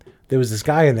there was this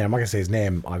guy in there. I'm not gonna say his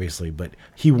name, obviously, but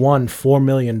he won $4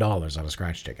 million on a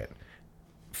scratch ticket.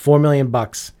 $4 million.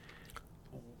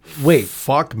 Wait,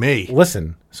 fuck me.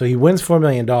 Listen, so he wins $4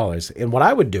 million, and what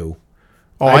I would do?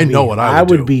 I know what I would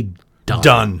do. I would be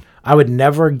done. I would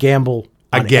never gamble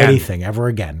on anything ever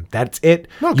again. That's it.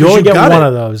 No, you only get one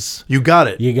of those. You got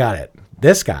it. You got it.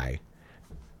 This guy,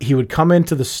 he would come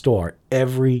into the store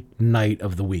every night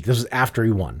of the week. This was after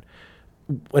he won.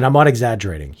 And I'm not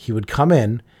exaggerating. He would come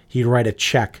in. He'd write a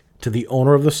check to the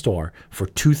owner of the store for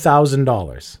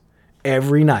 $2,000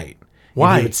 every night.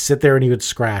 Why? And he would sit there and he would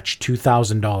scratch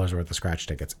 $2,000 worth of scratch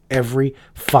tickets every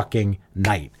fucking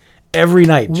night. Every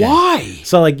night, Jay. Why?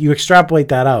 So, like, you extrapolate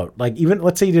that out. Like, even,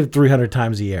 let's say you did it 300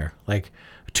 times a year. Like,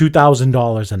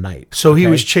 $2,000 a night. So he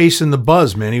was chasing the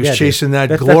buzz, man. He was chasing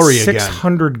that glory that's again.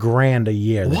 $600,000 a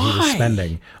year that he was Why?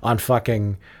 spending on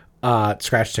fucking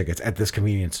scratch tickets at this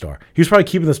convenience store. He was probably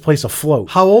keeping this place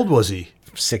afloat. How old was he?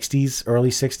 60s, early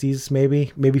 60s,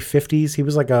 maybe 50s. He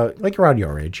was like around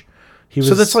your age. He was.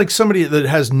 So that's like somebody that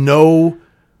has no.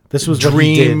 This was dream, what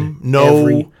he did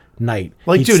every night.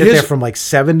 Like, he'd dude, sit there from like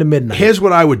 7 to midnight. Here's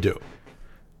what I would do.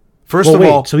 First of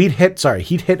all, so he'd hit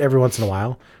every once in a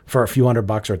while for a few $100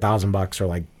 or $1,000 or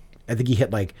like I think he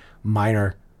hit like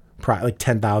minor, like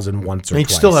 10,000 once or he'd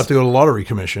twice. still have to go to lottery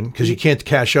commission because you can't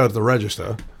cash out at the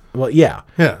register. Well, yeah.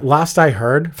 Last I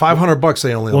heard, $500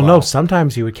 they only allow. Well, no,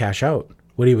 sometimes he would cash out.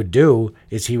 What he would do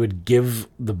is he would give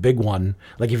the big one,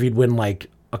 like if he'd win like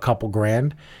a couple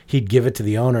grand, he'd give it to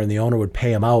the owner, and the owner would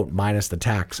pay him out minus the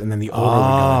tax, and then the owner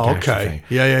would go and cash the thing.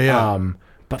 Yeah.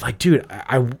 But like, dude,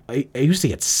 I used to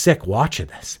get sick watching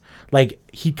this. Like,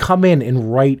 he'd come in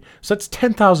and write, so that's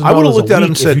 $10,000 I would have looked at him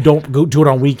and said, if you don't go do it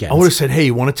on weekends. I would have said, hey,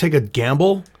 you want to take a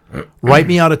gamble? Write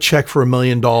me out a check for $1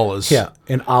 million. Yeah,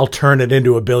 and I'll turn it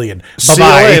into $1 billion. See you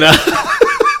later.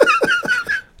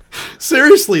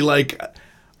 Seriously, like,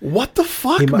 what the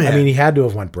fuck, man? I mean, he had to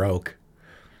have went broke.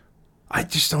 I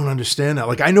just don't understand that.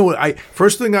 Like, I know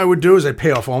first thing I would do is I'd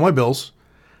pay off all my bills.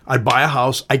 I'd buy a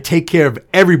house. I'd take care of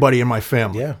everybody in my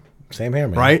family. Yeah, same here,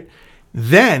 man. Right?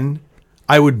 Then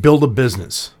I would build a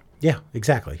business. Yeah,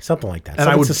 exactly. Something like that. And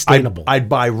I would sustainable. I'd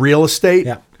buy real estate.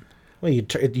 Yeah. Well, you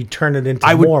turn it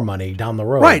into more money down the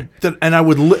road. Right. And I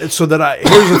would, here's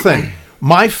the thing.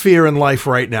 My fear in life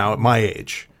right now at my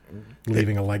age.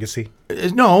 Leaving a legacy?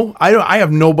 No, I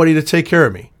have nobody to take care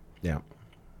of me. Yeah.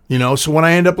 You know, so when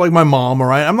I end up like my mom,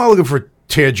 I'm not looking for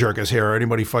tear jerkers here or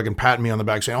anybody fucking patting me on the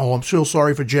back saying, oh, I'm so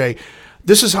sorry for Jay.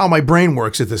 This is how my brain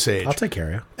works at this age. I'll take care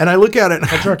of you. And I look at it.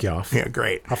 I'll jerk you off. Yeah,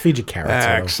 great. I'll feed you carrots.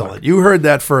 Excellent. You heard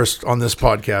that first on this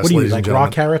podcast, what do you ladies like, and gentlemen.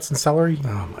 raw carrots and celery?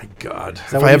 Oh, my God.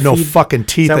 If what I have you no feed? fucking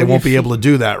teeth, I won't be able to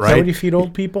do that, right? Is that what you feed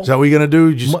old people? Is that what you're going to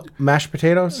do? Just mashed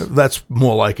potatoes? That's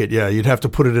more like it, yeah. You'd have to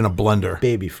put it in a blender.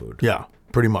 Baby food. Yeah,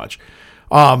 pretty much.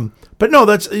 But no,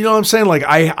 that's, you know what I'm saying? Like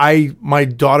my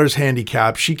daughter's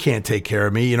handicapped. She can't take care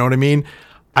of me. You know what I mean?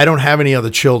 I don't have any other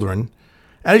children.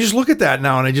 And I just look at that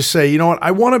now and I just say, you know what?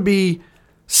 I want to be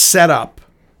set up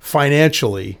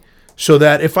financially so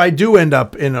that if I do end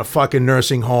up in a fucking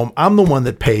nursing home, I'm the one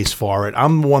that pays for it.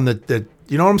 I'm the one that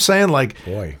you know what I'm saying? Like,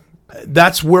 boy,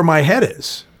 that's where my head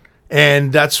is.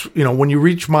 And that's, you know, when you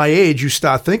reach my age, you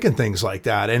start thinking things like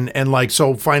that. And like,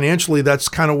 so financially, that's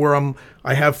kind of where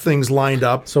I have things lined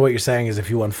up. So what you're saying is if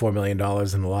you won $4 million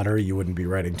in the lottery, you wouldn't be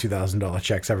writing $2,000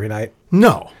 checks every night?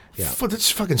 No. Yeah. That's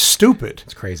fucking stupid.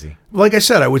 It's crazy. Like I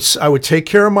said, I would take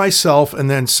care of myself and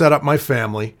then set up my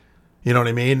family. You know what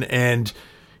I mean? And,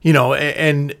 you know,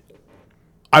 and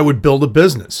I would build a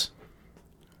business.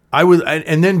 I would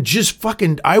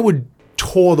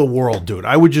tour the world, dude.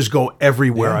 I would just go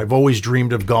everywhere. Yeah. I've always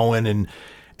dreamed of going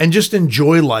and just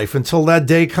enjoy life until that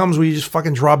day comes where you just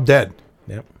fucking drop dead.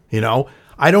 Yep. You know?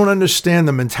 I don't understand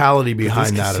the mentality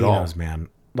behind that at all. Man.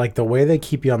 Like the way they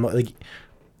keep you on the, like,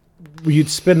 you'd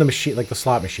spin the machine, like the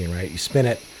slot machine, right? You spin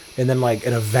it and then like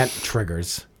an event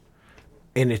triggers.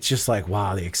 And it's just like,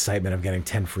 wow, the excitement of getting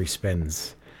 10 free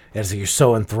spins. And it's like you're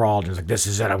so enthralled. It's like, this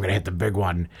is it. I'm going to hit the big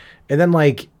one. And then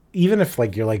like, even if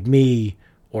like you're like me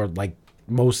or like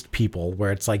most people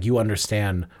where it's like you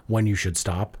understand when you should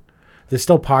stop, there's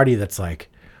still party that's like,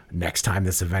 next time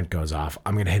this event goes off,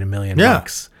 I'm going to hit $1 million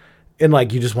bucks. And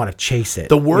like, you just want to chase it.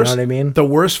 The worst, you know what I mean? The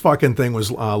worst fucking thing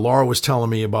was Laura was telling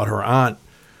me about her aunt.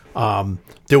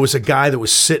 There was a guy that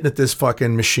was sitting at this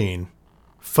fucking machine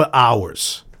for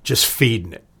hours, just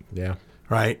feeding it. Yeah.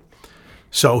 Right?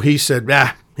 So he said,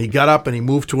 he got up and he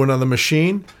moved to another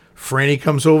machine. Franny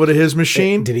comes over to his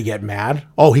machine. Did he get mad?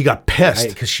 Oh, he got pissed.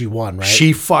 Because she won, right?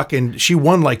 She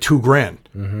won like $2,000.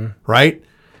 Mm-hmm. Right?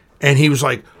 And he was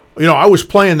like, you know, I was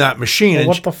playing that machine. Well,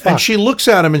 what the fuck? And she looks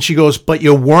at him and she goes, but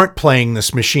you weren't playing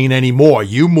this machine anymore.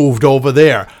 You moved over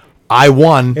there. I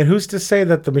won. And who's to say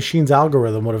that the machine's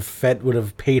algorithm would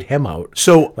have paid him out?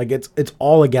 So like it's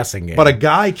all a guessing game. But a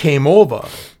guy came over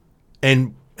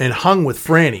and hung with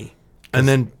Franny, and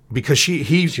then because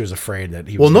she was afraid that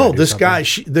he. Well, no, this guy,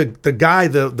 the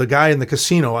guy in the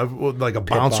casino, like a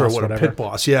bouncer or whatever, pit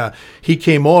boss. Yeah, he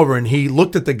came over and he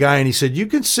looked at the guy and he said, "You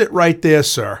can sit right there,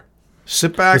 sir.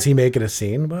 Sit back." Was he making a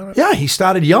scene about it? Yeah, he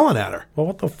started yelling at her. Well,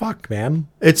 what the fuck, man?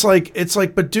 It's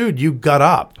like, but dude, you got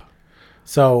up.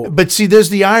 So, but see, there's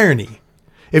the irony.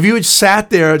 If you had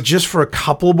sat there just for a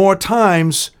couple more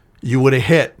times, you would have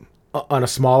hit. On a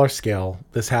smaller scale,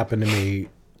 this happened to me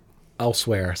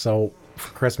elsewhere. So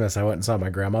for Christmas, I went and saw my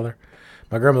grandmother.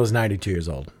 My grandmother's 92 years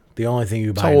old. The only thing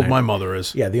you buy... That's how old my mother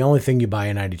is. Yeah, the only thing you buy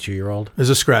a 92-year-old... is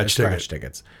a scratch ticket. Scratch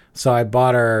tickets. So I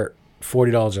bought her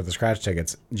 $40 worth of scratch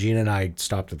tickets. Gina and I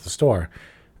stopped at the store.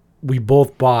 We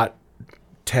both bought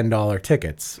 $10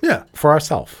 tickets. Yeah. For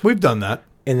ourselves. We've done that.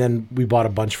 And then we bought a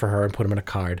bunch for her and put them in a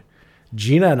card.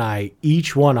 Gina and I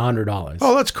each won $100.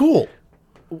 Oh, that's cool.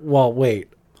 Well,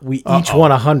 wait. We each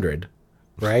won 100,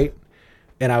 right?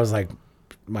 And I was like,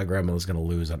 my grandmother's going to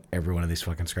lose on every one of these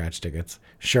fucking scratch tickets.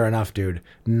 Sure enough, dude,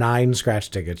 9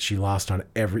 scratch tickets she lost on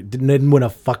every... Didn't win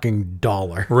a fucking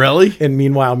dollar. Really? And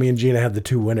meanwhile, me and Gina had the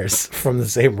 2 winners from the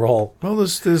same roll. Well,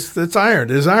 there's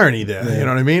irony there. Yeah. You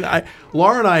know what I mean?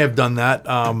 Laura and I have done that.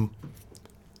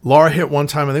 Laura hit one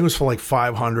time, I think it was for like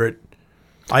 500.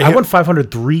 I won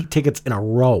 503 tickets in a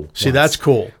row. See, that's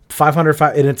cool.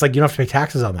 505, and it's like you don't have to pay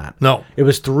taxes on that. No. It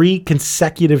was 3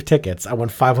 consecutive tickets. I won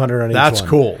 500 on each one. That's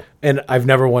cool. And I've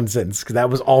never won since, because that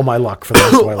was all my luck for the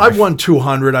rest of my life. I've won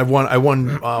 200. I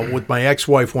won with my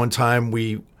ex-wife one time.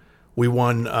 We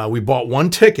won. We bought one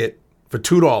ticket for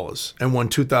 $2 and won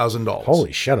 $2,000.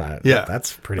 Holy shit! Yeah,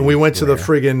 that's pretty. And we went rare. to the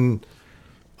friggin'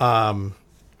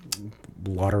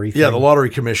 lottery thing? Yeah, the lottery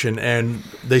commission, and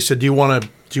they said, do you want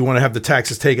to have the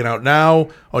taxes taken out now,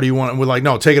 or do you want? And we're like,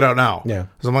 no, take it out now. Yeah,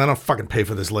 because I'm like, I don't fucking pay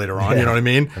for this later on. Yeah. You know what I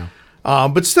mean? Yeah.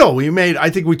 But still, I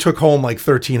think we took home like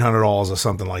 $1,300 or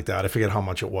something like that. I forget how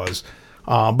much it was.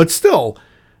 But still,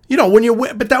 you know, when you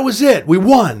win, but that was it. We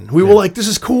won. We were like, this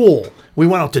is cool. We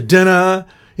went out to dinner.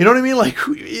 You know what I mean? Like,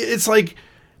 it's like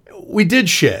we did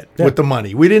shit with the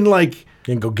money. We didn't like.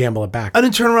 You can go gamble it back. I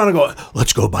didn't turn around and go,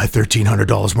 let's go buy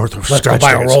 $1,300 worth of Let's go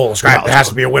buy a roll. There has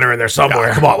to be a winner in there somewhere.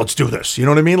 Yeah, come on, let's do this. You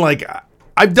know what I mean? Like,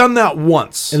 I've done that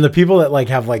once. And the people that like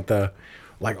have like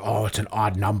oh, it's an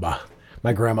odd number.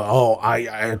 My grandma,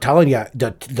 I'm telling you,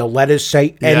 the letters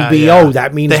say NBO. Yeah.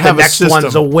 That means the next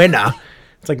one's a winner.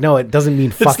 It's like, no, it doesn't mean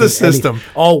fucking anything. It's the system.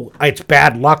 It's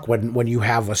bad luck when you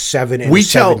have a 7 and a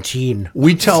 17.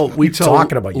 We tell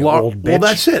talking about you old bitch. Well,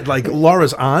 that's it. Like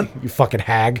Laura's aunt, you fucking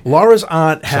hag. Laura's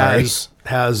aunt has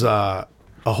a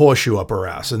horseshoe up her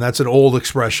ass, and that's an old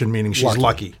expression meaning she's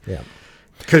lucky. Yeah.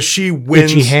 Because she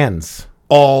wins Itchy hands.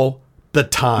 all the You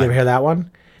time. ever hear that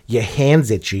one? Your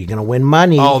hands itchy. You're gonna win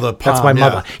money. Oh, the that's palm, my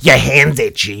mother. Your hands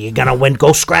itchy. You're gonna win.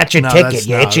 Go scratch a ticket. that's-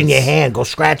 You're no, itching your that's- hand. Go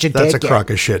scratch a That's ticket. a crock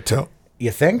of shit, too.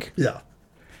 You think? Yeah.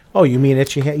 Oh, you mean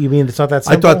itchy hand? You mean it's not that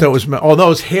I simple? thought that was, oh,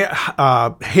 those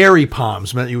hairy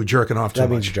palms meant you were jerking off too That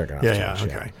much. means you're jerking off Yeah, too yeah, much,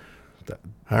 okay.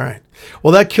 All right.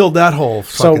 Well, that killed that whole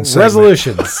So fucking segment.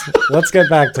 resolutions. Let's get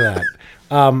back to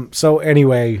that. So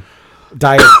anyway,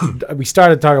 diet. We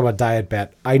started talking about diet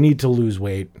bet. I need to lose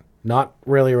weight. Not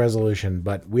really a resolution,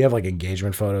 but we have like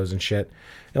engagement photos and shit.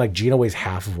 And like Gina weighs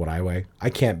half of what I weigh. I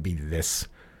can't be this,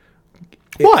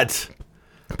 What?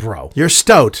 bro. You're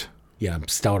stout. Yeah, I'm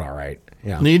stout. All right.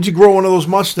 Yeah. Need to grow one of those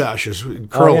mustaches. Oh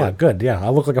Curl yeah, it. good. Yeah, I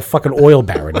look like a fucking oil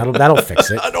baron. That'll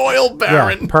fix it. An oil Yeah,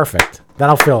 baron. perfect.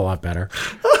 That'll feel a lot better.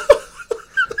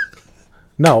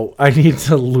 No, I need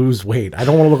to lose weight. I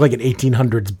don't want to look like an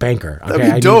 1800s banker. Okay?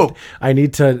 That'd be dope. I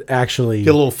need to actually.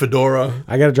 Get a little fedora.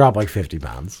 I got to drop like 50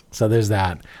 pounds. So there's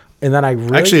that. And then I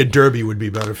really. Actually, a derby would be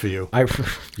better for you.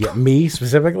 Yeah, me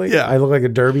specifically? Yeah. I look like a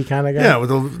derby kind of guy? Yeah, with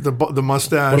the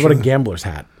mustache. What about a and- gambler's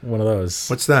hat? One of those.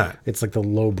 What's that? It's like the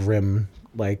low brim.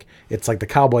 Like, it's like the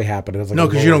cowboy hat, but it's like No, a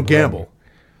because you lower don't brim. gamble.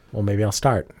 Well, maybe I'll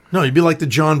start. No, you'd be like the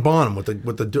John Bonham with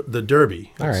the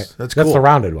derby. All right. That's cool. That's the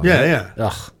rounded one. Yeah, right? yeah.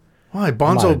 Ugh. Why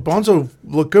Bonzo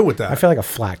look good with that. I feel like a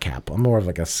flat cap. I'm more of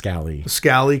like a scally.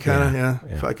 Scally kind of,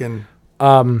 yeah. Fucking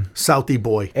Southie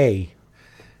boy.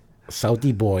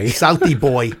 Southie boy. Southie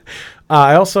boy.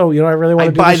 I also, you know what I really want I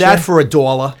to do buy this that year? for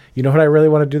 $1. You know what I really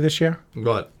want to do this year?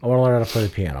 What? I want to learn how to play the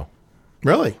piano.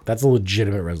 Really? That's a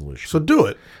legitimate resolution. So do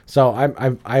it. So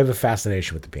I have a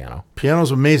fascination with the piano.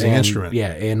 Piano's an amazing And, instrument.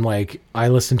 Yeah, and like I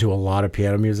listen to a lot of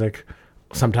piano music.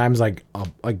 Sometimes like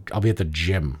I'll be at the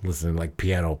gym listening to like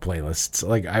piano playlists.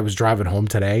 Like I was driving home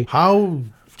today. How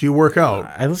do you work out?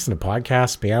 I listen to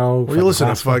podcasts, piano. Well, you listen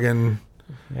to classical. fucking.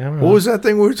 Yeah, I don't know. What was that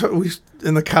thing we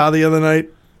in the car the other night?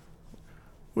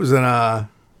 Was it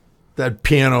that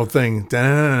piano thing?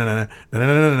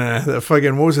 That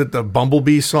fucking, what was it? The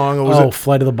Bumblebee song? Or was it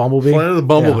Flight of the Bumblebee. Flight of the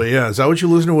Bumblebee? Yeah. Is that what you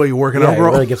listen to while you're working Yeah, out, it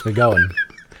bro? really gets me going.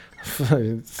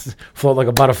 Float like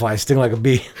a butterfly, sting like a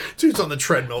bee. Dude's on the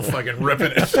treadmill, fucking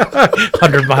ripping it.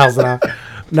 100 miles an hour.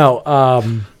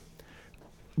 No,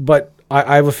 but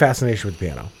I have a fascination with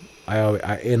piano.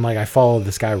 I follow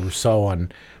this guy Rousseau on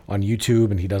YouTube,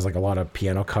 and he does like a lot of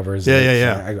piano covers. Yeah,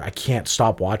 and yeah. I can't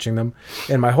stop watching them.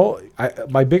 And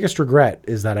my biggest regret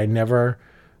is that I never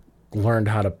learned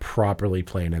how to properly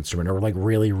play an instrument or like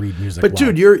really read music. But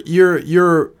well. dude,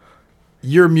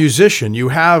 you're a musician. You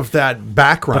have that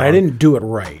background. But I didn't do it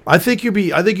right. I think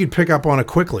you'd pick up on it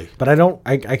quickly. But I don't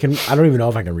even know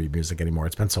if I can read music anymore.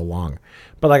 It's been so long.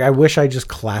 But like I wish I just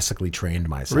classically trained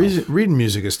myself. Reading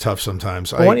music is tough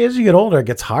sometimes. But as you get older, it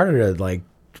gets harder to like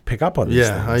pick up on these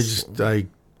things.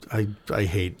 I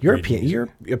hate. You're reading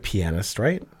a pianist,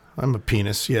 right? I'm a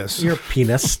penis. Yes. You're a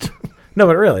pianist. No,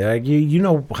 but really, like you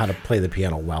know how to play the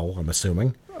piano well. I'm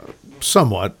assuming.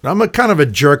 Somewhat. I'm a kind of a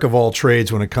jerk of all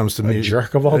trades when it comes to A music.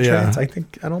 jerk of all Yeah. trades.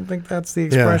 I don't think that's the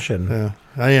expression. Yeah,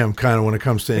 I am kind of when it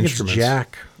comes to I think it's instruments.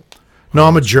 Jack. No,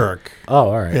 I'm a jerk. Oh,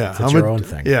 all right. Yeah, So it's your own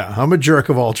thing. Yeah, I'm a jerk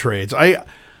of all trades. I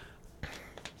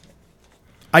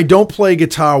don't play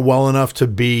guitar well enough to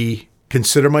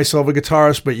consider myself a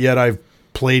guitarist, but yet I've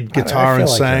played guitar I feel and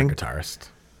like sang. you're a guitarist.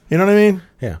 You know what I mean?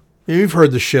 Yeah. You've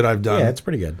heard the shit I've done. Yeah, it's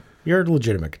pretty good. You're a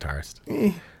legitimate guitarist.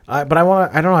 But I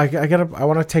want to. I don't know. I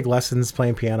want to take lessons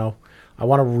playing piano. I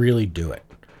want to really do it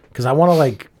because I want to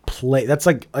like play. That's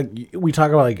like we talk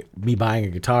about like me buying a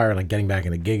guitar and like getting back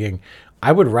into gigging.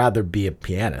 I would rather be a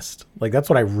pianist. Like that's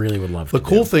what I really would love. The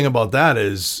cool thing about that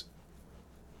is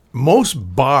most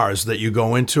bars that you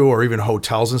go into, or even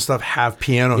hotels and stuff, have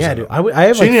pianos. Yeah, in dude. them. I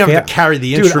have. So like, you didn't have to carry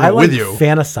the instrument I like with you.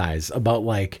 Fantasize about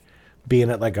like being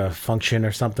at like a function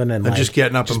or something and like, just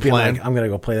getting up and being playing. Like, I'm gonna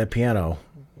go play that piano,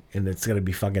 and it's gonna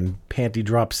be fucking panty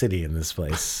drop city in this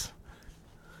place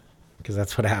because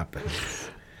that's what happened.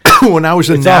 When I was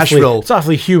in Nashville, It's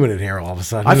awfully humid in here all of a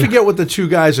sudden. I forget what the two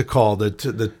guys are called,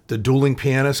 the dueling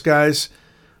pianist guys.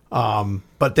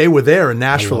 But they were there in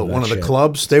Nashville love at one that of the shit.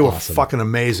 clubs. They were awesome. fucking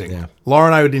amazing. Yeah. Laura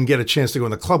and I didn't get a chance to go,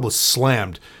 and the club was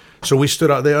slammed. So we stood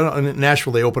out there. In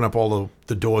Nashville, they open up all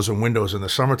the doors and windows in the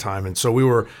summertime. And so we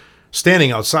were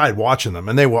standing outside watching them,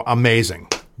 and they were amazing.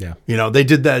 Yeah. You know, they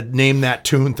did that name that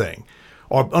tune thing.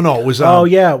 Or, oh, no, it was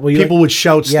yeah. Well, people would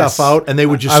shout yes. stuff out, and they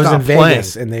would just I was stop in playing.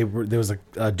 Vegas, and there was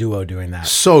a duo doing that.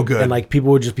 So good. And like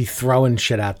people would just be throwing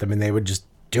shit at them, and they would just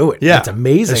do it. Yeah. It's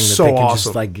amazing It's that so they can awesome.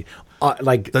 just like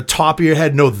like the top of your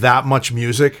head know that much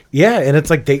music. Yeah, and it's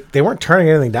like they weren't turning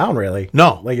anything down really.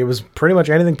 No. Like it was pretty much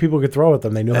anything people could throw at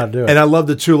them. They knew how to do it. And I loved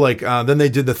it too. Like then they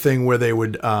did the thing where they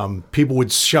would people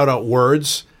would shout out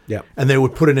words. Yeah. And they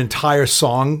would put an entire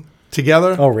song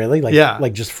together. Oh, really? Like, yeah.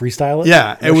 Like just freestyle it?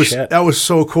 Yeah. No shit. That was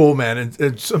so cool, man.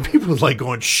 And some people were like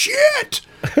going, shit.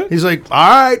 He's like, all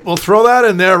right, we'll throw that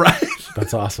in there, right?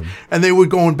 That's awesome. And they were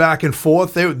going back and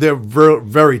forth. They're very,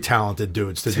 very talented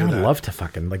dudes to do that. I'd love to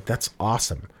fucking, like, that's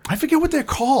awesome. I forget what they're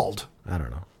called. I don't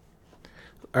know.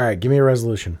 All right, give me a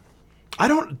resolution. I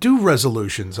don't do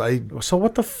resolutions. So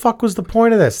what the fuck was the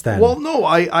point of this then? Well, no,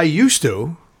 I used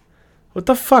to. What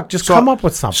the fuck? Just come up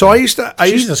with something. So I used to.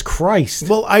 Jesus Christ.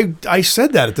 Well, I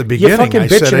said that at the beginning. fucking I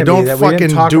said bitching I at don't me that we fucking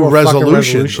didn't talk do about fucking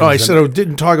resolutions. Oh, I said resolutions. I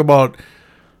didn't talk about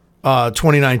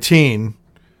 2019.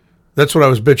 That's what I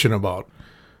was bitching about.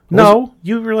 No,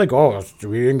 you were like, oh,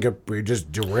 we just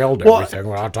derailed everything.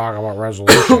 We're not talking about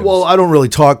resolutions. Well, I don't really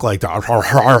talk like that.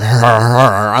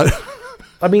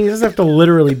 I mean, it doesn't have to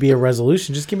literally be a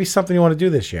resolution. Just give me something you want to do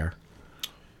this year.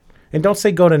 And don't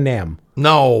say go to NAMM.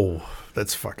 No,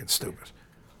 that's fucking stupid.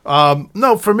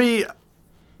 No, for me,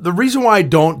 the reason why I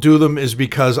don't do them is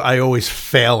because I always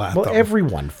fail at them. Well,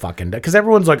 everyone fucking does. Because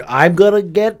everyone's like, I'm going to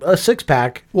get a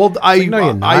six-pack. Well, Like, no,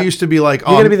 you're not. I used to be like, You're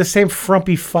going to be the same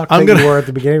frumpy fuck that you were at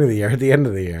the beginning of the year, at the end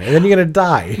of the year. And then you're going to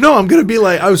die. No, I'm going to be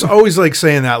like, I was always like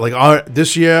saying that, like, all right,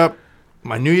 this year,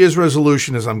 my New Year's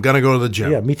resolution is I'm going to go to the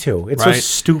gym. Yeah, me too. It's so Right?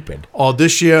 stupid. Oh,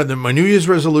 this year, then my New Year's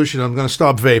resolution, I'm going to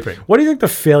stop vaping. What do you think the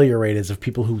failure rate is of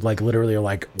people who like literally are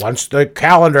like, once the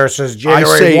calendar says I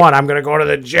January say- 1, I'm going to go to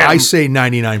the gym. I say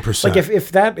 99%. like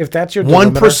if that's your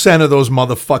 1% of those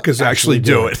motherfuckers actually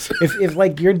do it. if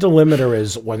like your delimiter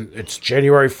is when it's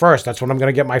January 1st, that's when I'm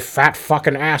going to get my fat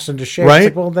fucking ass into shape. Right. It's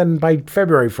like, well, then by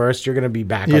February 1st, you're going to be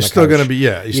back. You're on the still couch going to be,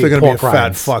 you're still eating going to be a pork fat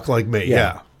rinds. fuck like me. Yeah.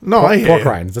 Yeah. No, Pork- I hate pork it.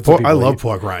 rinds. That's what people I love eat.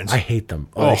 pork rinds. I hate them.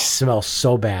 Oh, they smell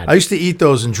so bad. I used to eat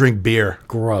those and drink beer.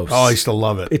 Gross. Oh, I used to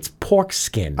love it. It's pork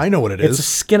skin. I know what it It's is. the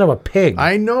skin of a pig.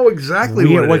 I know exactly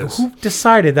Weird. what it Like, is. who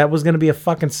decided that was going to be a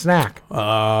fucking snack? The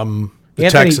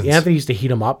Anthony Texans. used to heat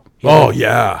them up. Oh,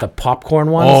 yeah. The popcorn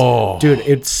ones. Oh. Dude,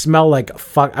 it smelled like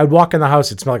fuck. I'd walk in the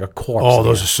house, it smelled like a corpse. Oh, there.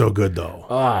 those are so good, though.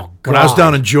 Oh, God. When I was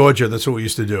down in Georgia, that's what we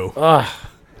used to do.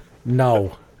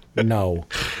 No.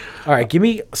 All right, give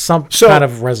me some kind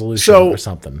of resolution or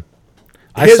something.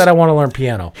 I said I want to learn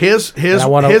piano. Here's I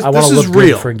wanna this look is good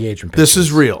real. for engagement This pictures.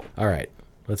 is real. All right,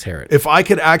 let's hear it. If I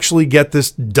could actually get this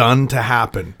done to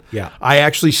happen, Yeah. I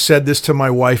actually said this to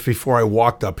my wife before I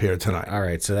walked up here tonight. All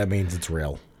right, so that means it's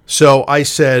real. So I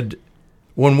said,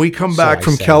 when we come back I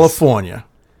from says. California,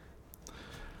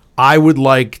 I would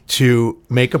like to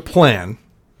make a plan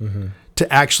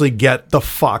to actually get the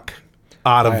fuck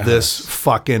out of this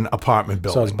fucking apartment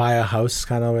building. So it's buy a house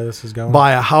kind of where this is going?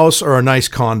 Buy a house or a nice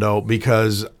condo,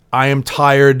 because I am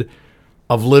tired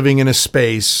of living in a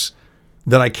space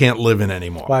that I can't live in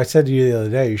anymore. Well, I said to you the other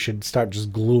day, you should start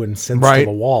just gluing synths Right. to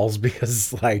the walls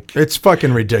because, like, It's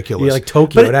fucking ridiculous. you're like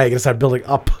Tokyo But- now. You gotta start building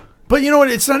up. But you know what?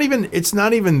 It's not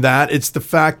even that. It's the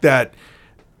fact that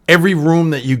every room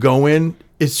that you go in,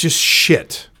 it's just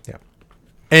shit. Yeah.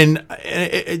 And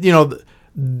you know,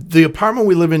 the apartment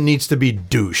we live in needs to be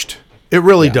douched. It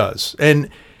really does. And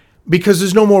because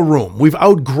there's no more room. We've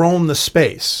outgrown the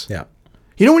space. Yeah.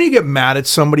 You know when you get mad at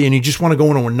somebody and you just want to go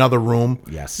into another room?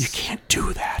 Yes. You can't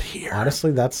do that here.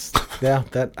 Honestly, that's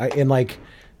and like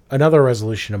another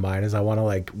resolution of mine is I want to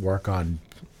like work on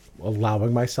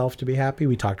allowing myself to be happy.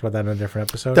 We talked about that in a different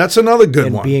episode. That's another good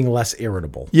and one. being less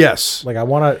irritable. Yes. Like I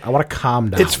want to calm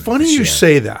down. It's funny this you year.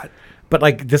 say that. But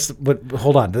like this, but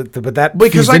hold on, but that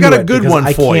Because feeds I got into a it good because one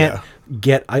I for can't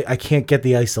I can't get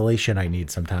the isolation I need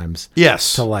sometimes.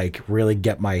 Yes. To like really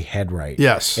get my head right.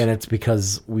 Yes. And it's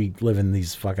because we live in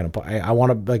these fucking. I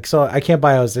want to like so I can't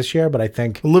buy a house this year, but I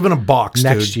think Live in a box,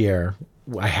 next dude. year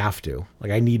I have to.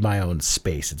 Like I need my own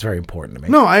space. It's very important to me.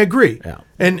 No, I agree. Yeah.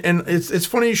 And it's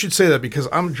funny you should say that, because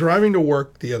I'm driving to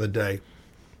work the other day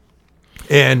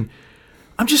and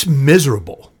I'm just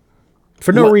miserable.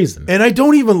 For no reason. And I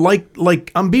don't even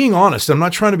like I'm being honest. I'm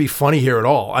not trying to be funny here at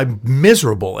all. I'm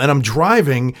miserable and I'm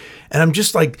driving and I'm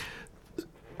just like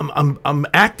I'm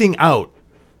acting out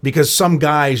because some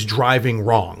guy's driving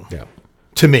wrong Yeah.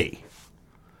 to me.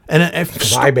 And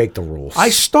I make the rules. I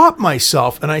stopped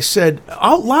myself and I said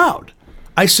out loud,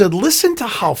 I said, listen to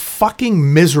how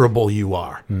fucking miserable you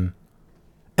are.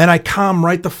 And I calmed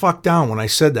right the fuck down when I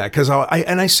said that, because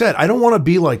I said, I don't want to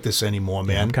be like this anymore,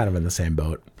 man. I'm kind of in the same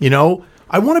boat. You know,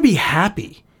 I want to be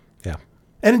happy. Yeah.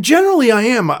 And generally I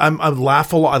am. I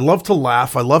laugh a lot. I love to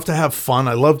laugh. I love to have fun.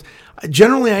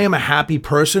 Generally I am a happy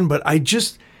person, but I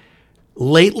just,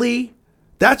 lately,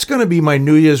 That's going to be my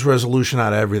New Year's resolution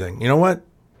out of everything. You know what?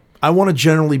 I want to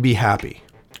generally be happy.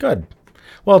 Good.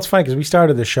 Well, it's funny because we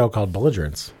started this show called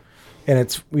Belligerence,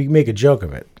 and we make a joke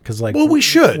of it because we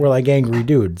should. We're like angry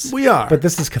dudes. We are. But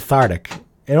this is cathartic.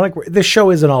 And like this show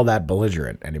isn't all that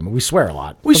belligerent anymore. We swear a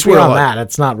lot. We swear a lot. That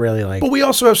it's not really like. But we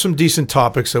also have some decent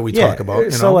topics that we talk about. You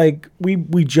so know? like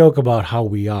we joke about how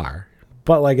we are,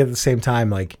 but like at the same time,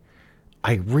 like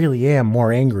I really am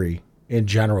more angry in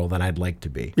general than I'd like to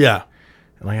be. Yeah.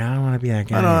 Like I don't want to be that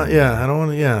guy. I don't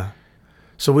want to. Yeah.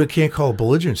 So we can't call it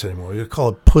belligerence anymore. We call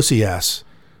it pussy ass.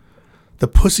 The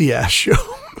pussy ass show.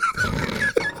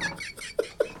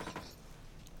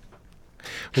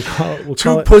 We'll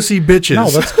call it pussy bitches. No,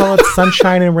 let's call it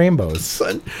Sunshine and Rainbows.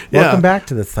 Welcome back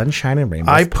to the Sunshine and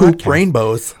Rainbows. I poop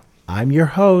rainbows. I'm your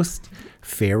host,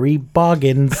 Fairy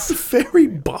Boggins. Fairy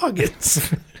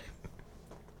Boggins.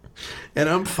 And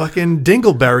I'm fucking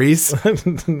Dingleberries.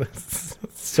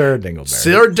 Sir Dingleberries.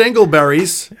 Sir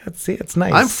Dingleberries. See, it's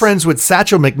nice. I'm friends with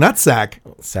Satchel McNutsack.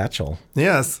 Satchel.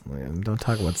 Yes. Man, don't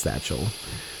talk about Satchel.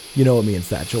 You know what me and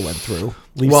Satchel went through.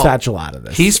 Leave Satchel out of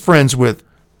this. He's friends with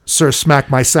Sir Smack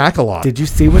My Sack a Lot. Did you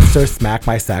see what Sir Smack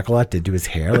My Sack a Lot did to his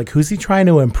hair? Like, who's he trying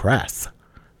to impress?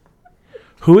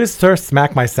 Who is Sir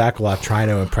Smack My Sack a Lot trying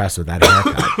to impress with that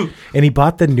haircut? And he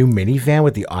bought the new minivan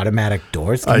with the automatic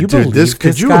doors. Can you believe this?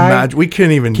 Could you imagine? We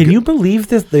can't even. Can you believe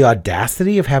this? The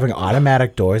audacity of having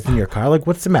automatic doors in your car. Like,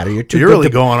 what's the matter? You're really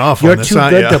going off on this.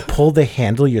 You're too good to pull the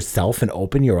handle yourself and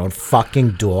open your own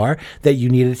fucking door. That you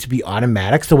need it to be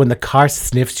automatic. So when the car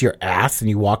sniffs your ass and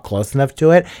you walk close enough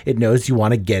to it, it knows you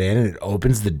want to get in and it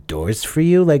opens the doors for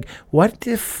you. Like, what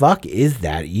the fuck is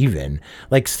that even?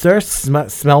 Like, Sir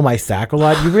Smell My Sack a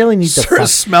Lot. You really need to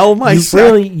smell my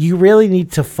sack. You really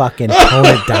need to fucking tone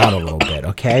it down a little bit,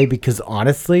 okay? Because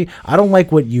honestly, I don't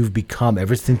like what you've become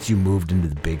ever since you moved into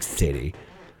the big city.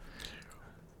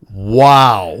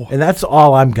 Wow. And that's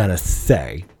all I'm gonna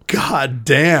say. God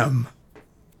damn.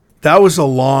 That was a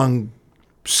long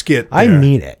skit there. I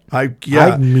mean it. I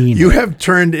mean you it. have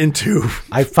turned into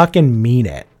I fucking mean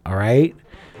it, all right?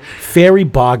 Fairy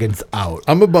Boggins out.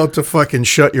 I'm about to fucking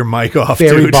shut your mic off,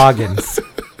 Fairy dude. Boggins.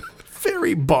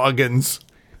 Fairy Boggins.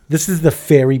 This is the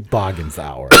Fairy Boggins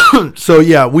hour. So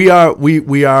yeah, we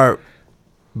are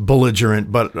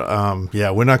belligerent, but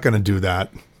yeah, we're not going to do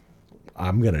that.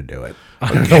 I'm going to do it.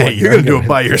 Okay, you're going to do it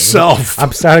by yourself.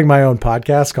 I'm starting my own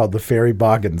podcast called the Fairy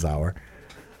Boggins Hour.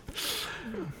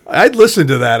 I'd listen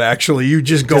to that actually. You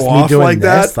just go off like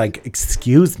that. Like,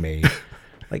 excuse me.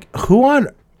 Like, who on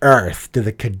earth do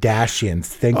the Kardashians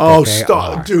think that they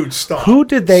stop, are? Dude, stop. Who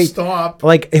did they stop?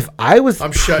 Like, if I was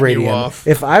pretty enough,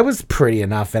 if I was pretty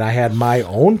enough and I had my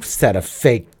own set of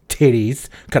fake titties,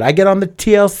 could I get on the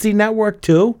TLC network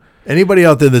too? Anybody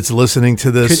out there that's listening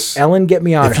to this, could Ellen get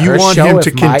me on if you her want show him if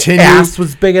to my continue, ass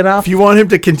was big enough? If you want him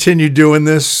to continue doing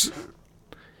this,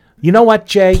 you know what,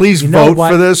 Jay? Please vote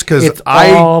for this because it's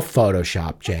all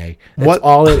Photoshop, Jay. That's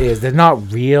all it is. They're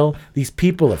not real. These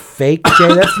people are fake,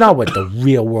 Jay. That's not what the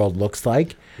real world looks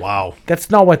like. Wow. That's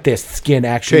not what their skin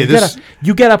actually.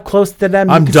 You get up close to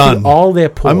them. I'm done. See all their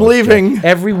pores. I'm leaving. Jay.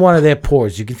 Every one of their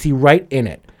pores. You can see right in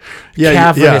it.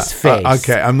 Cavernous face.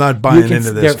 Okay, I'm not buying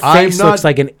into this. Their face looks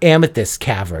like an amethyst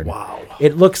cavern. Wow.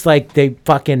 It looks like it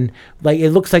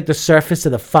looks like the surface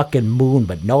of the fucking moon,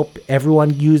 but nope.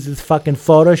 Everyone uses fucking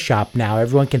Photoshop now.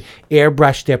 Everyone can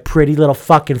airbrush their pretty little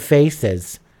fucking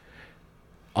faces.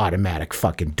 Automatic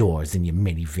fucking doors in your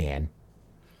minivan.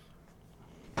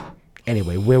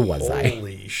 Anyway, where was I?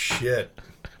 Holy shit.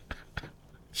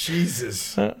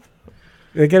 Jesus.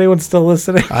 Think anyone's still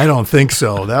listening? I don't think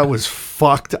so. That was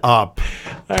fucked up.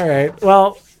 All right.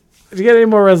 Well, did you get any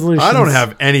more resolutions? I don't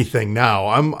have anything now.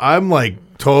 I'm like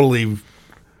totally.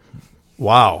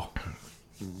 Wow.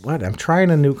 What? I'm trying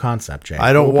a new concept, Jay.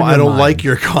 I don't like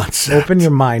your concept. Open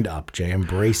your mind up, Jay.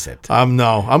 Embrace it. You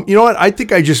know what? I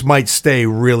think I just might stay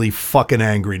really fucking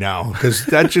angry now because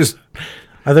that just.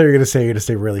 I thought you were going to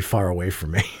stay really far away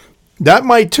from me. That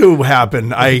might too happen.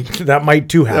 That might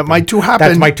too happen. That might too happen.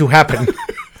 That might too happen.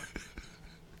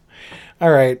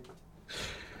 All right.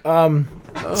 So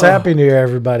happy New Year,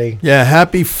 everybody. Yeah,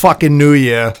 happy fucking New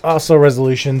Year. Also,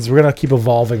 resolutions. We're going to keep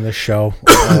evolving this show.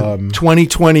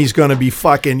 2020 is going to be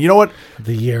fucking, you know what?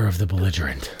 The year of the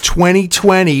belligerent.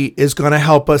 2020 is going to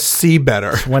help us see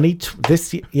better.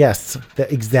 Yes,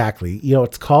 exactly. You know,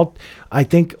 it's called, I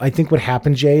think what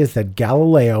happened, Jay, is that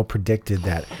Galileo predicted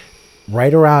that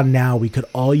right around now, we could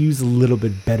all use a little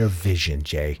bit better vision,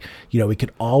 Jay. You know, we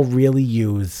could all really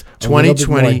use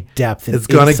 2020 depth and it's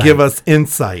going to give us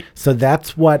insight. So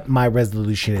that's what my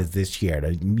resolution is this year,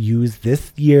 to use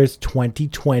this year's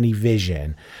 2020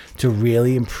 vision to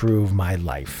really improve my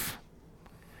life.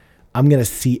 I'm going to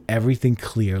see everything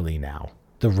clearly now.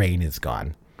 The rain is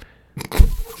gone.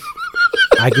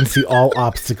 I can see all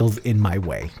obstacles in my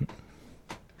way.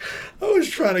 I was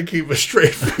trying to keep a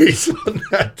straight face on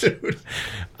that, dude.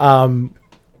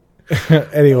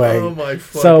 Anyway, oh my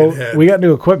fucking so head. we got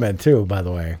new equipment too, by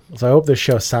the way. So I hope this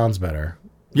show sounds better.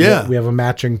 Yeah. We have a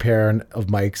matching pair of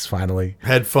mics finally.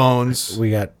 Headphones.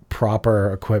 We got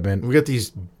proper equipment. We got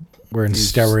these. We're in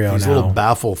stereo these now. little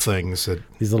baffle things.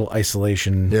 These little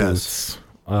isolation booths.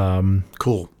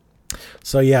 Cool.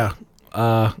 So yeah,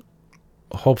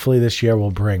 hopefully this year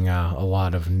will bring a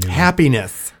lot of new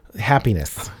happiness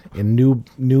and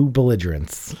new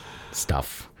belligerence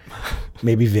stuff.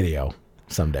 Maybe video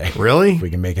someday. Really? If we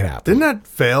can make it happen. Didn't that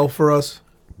fail for us?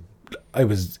 It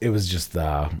was just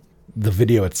the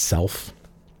video itself.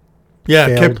 Yeah,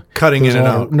 it failed. kept cutting in and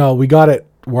out. No, we got it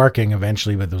working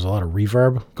eventually, but there was a lot of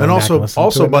reverb. And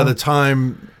also by the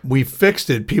time we fixed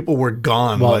it, people were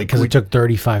gone. Well, because it took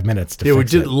 35 minutes to fix it. We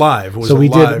did it live.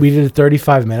 We did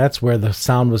 35 minutes where the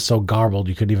sound was so garbled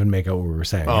you couldn't even make out what we were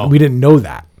saying. Oh. And we didn't know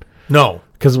that. No.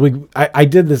 Because I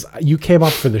did this. You came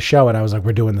up for the show, and I was like,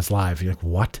 "We're doing this live." You're like,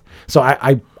 "What?" So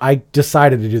I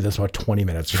decided to do this about 20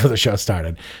 minutes before the show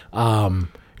started. And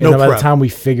then by the time we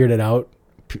figured it out,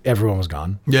 everyone was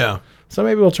gone. Yeah. So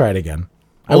maybe we'll try it again.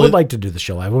 I would like to do the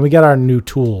show live when we get our new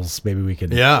tools. Maybe we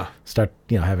could start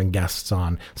having guests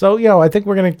on. So I think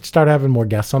we're gonna start having more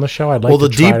guests on the show. I'd like. Well, the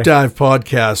Deep Dive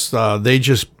podcast, they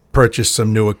just purchased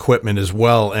some new equipment as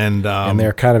well, and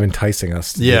they're kind of enticing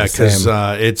us. Because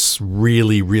it's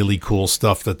really, really cool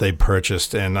stuff that they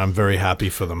purchased, and I'm very happy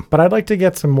for them. But I'd like to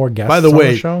get some more guests. By the way,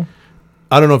 on the show.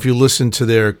 I don't know if you listened to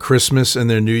their Christmas and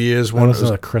their New Year's one. This is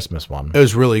a Christmas one. It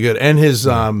was really good, and his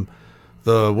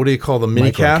the what do you call the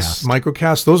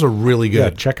microcast? Those are really good. Yeah,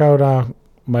 check out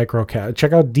Microcast.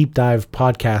 Check out Deep Dive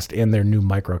podcast and their new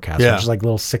Microcast, which is like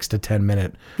little 6 to 10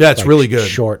 minute. Yeah, it's really good.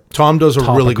 Short. Tom does a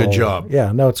really good job.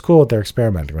 Yeah, no, it's cool that they're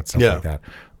experimenting with stuff like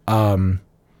that.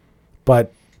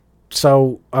 But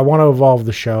so I want to evolve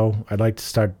the show. I'd like to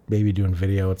start maybe doing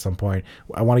video at some point.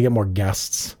 I want to get more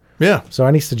guests. Yeah. So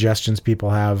any suggestions people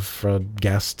have for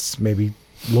guests, maybe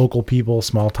local people,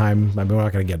 small time. I mean, we're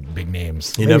not going to get big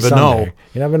names. You never know.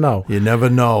 You never know. You never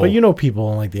know. But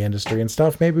people in like the industry and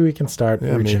stuff. Maybe we can start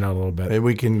reaching out a little bit. Maybe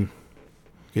we can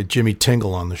get Jimmy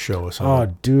Tingle on the show or something.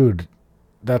 Oh, dude,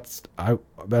 that's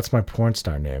my porn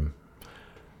star name.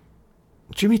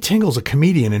 Jimmy Tingle's a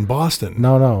comedian in Boston.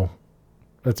 No,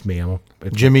 that's me.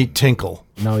 Jimmy Tinkle.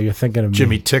 No, you're thinking of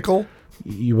Jimmy me. Tickle.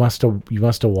 You must have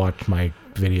watched my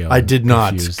video. I did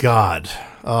not. Confused. God.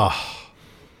 Oh.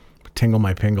 Tingle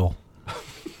my pingle.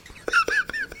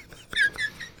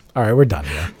 All right, we're done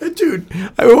here. Dude,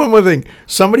 I have one more thing.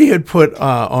 Somebody had put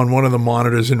on one of the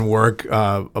monitors in work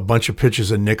a bunch of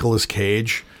pictures of Nicolas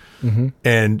Cage. Mm-hmm.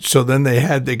 And so then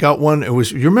they got one. It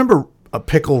was, you remember a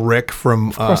Pickle Rick from...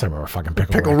 Of course I remember fucking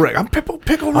Pickle Rick. I'm Pickle Rick.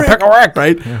 I'm Pickle Rick.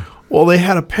 Right? Yeah. Well, they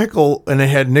had a pickle and it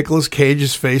had Nicolas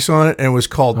Cage's face on it and it was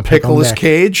called Pickle's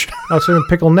Cage. Oh, it's even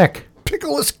Pickle Nick.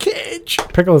 Pickle's Cage.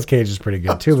 Pickle's Cage is pretty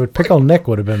good too, but Pickle Nick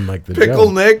would have been like the Pickle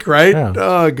joke. Nick, right? Yeah.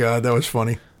 Oh God, that was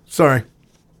funny. Sorry.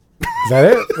 Is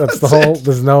that it? That's the whole.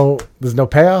 There's no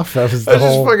payoff. That was the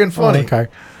whole. Just fucking funny. Oh, okay.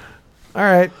 All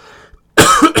right.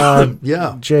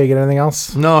 Yeah. Jay, get anything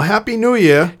else? No. Happy New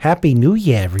Year. Happy New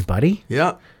Year, everybody.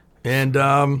 Yeah.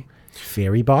 And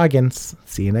Fairy Boggins.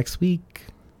 See you next week.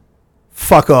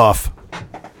 Fuck off.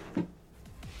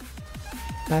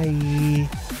 Bye.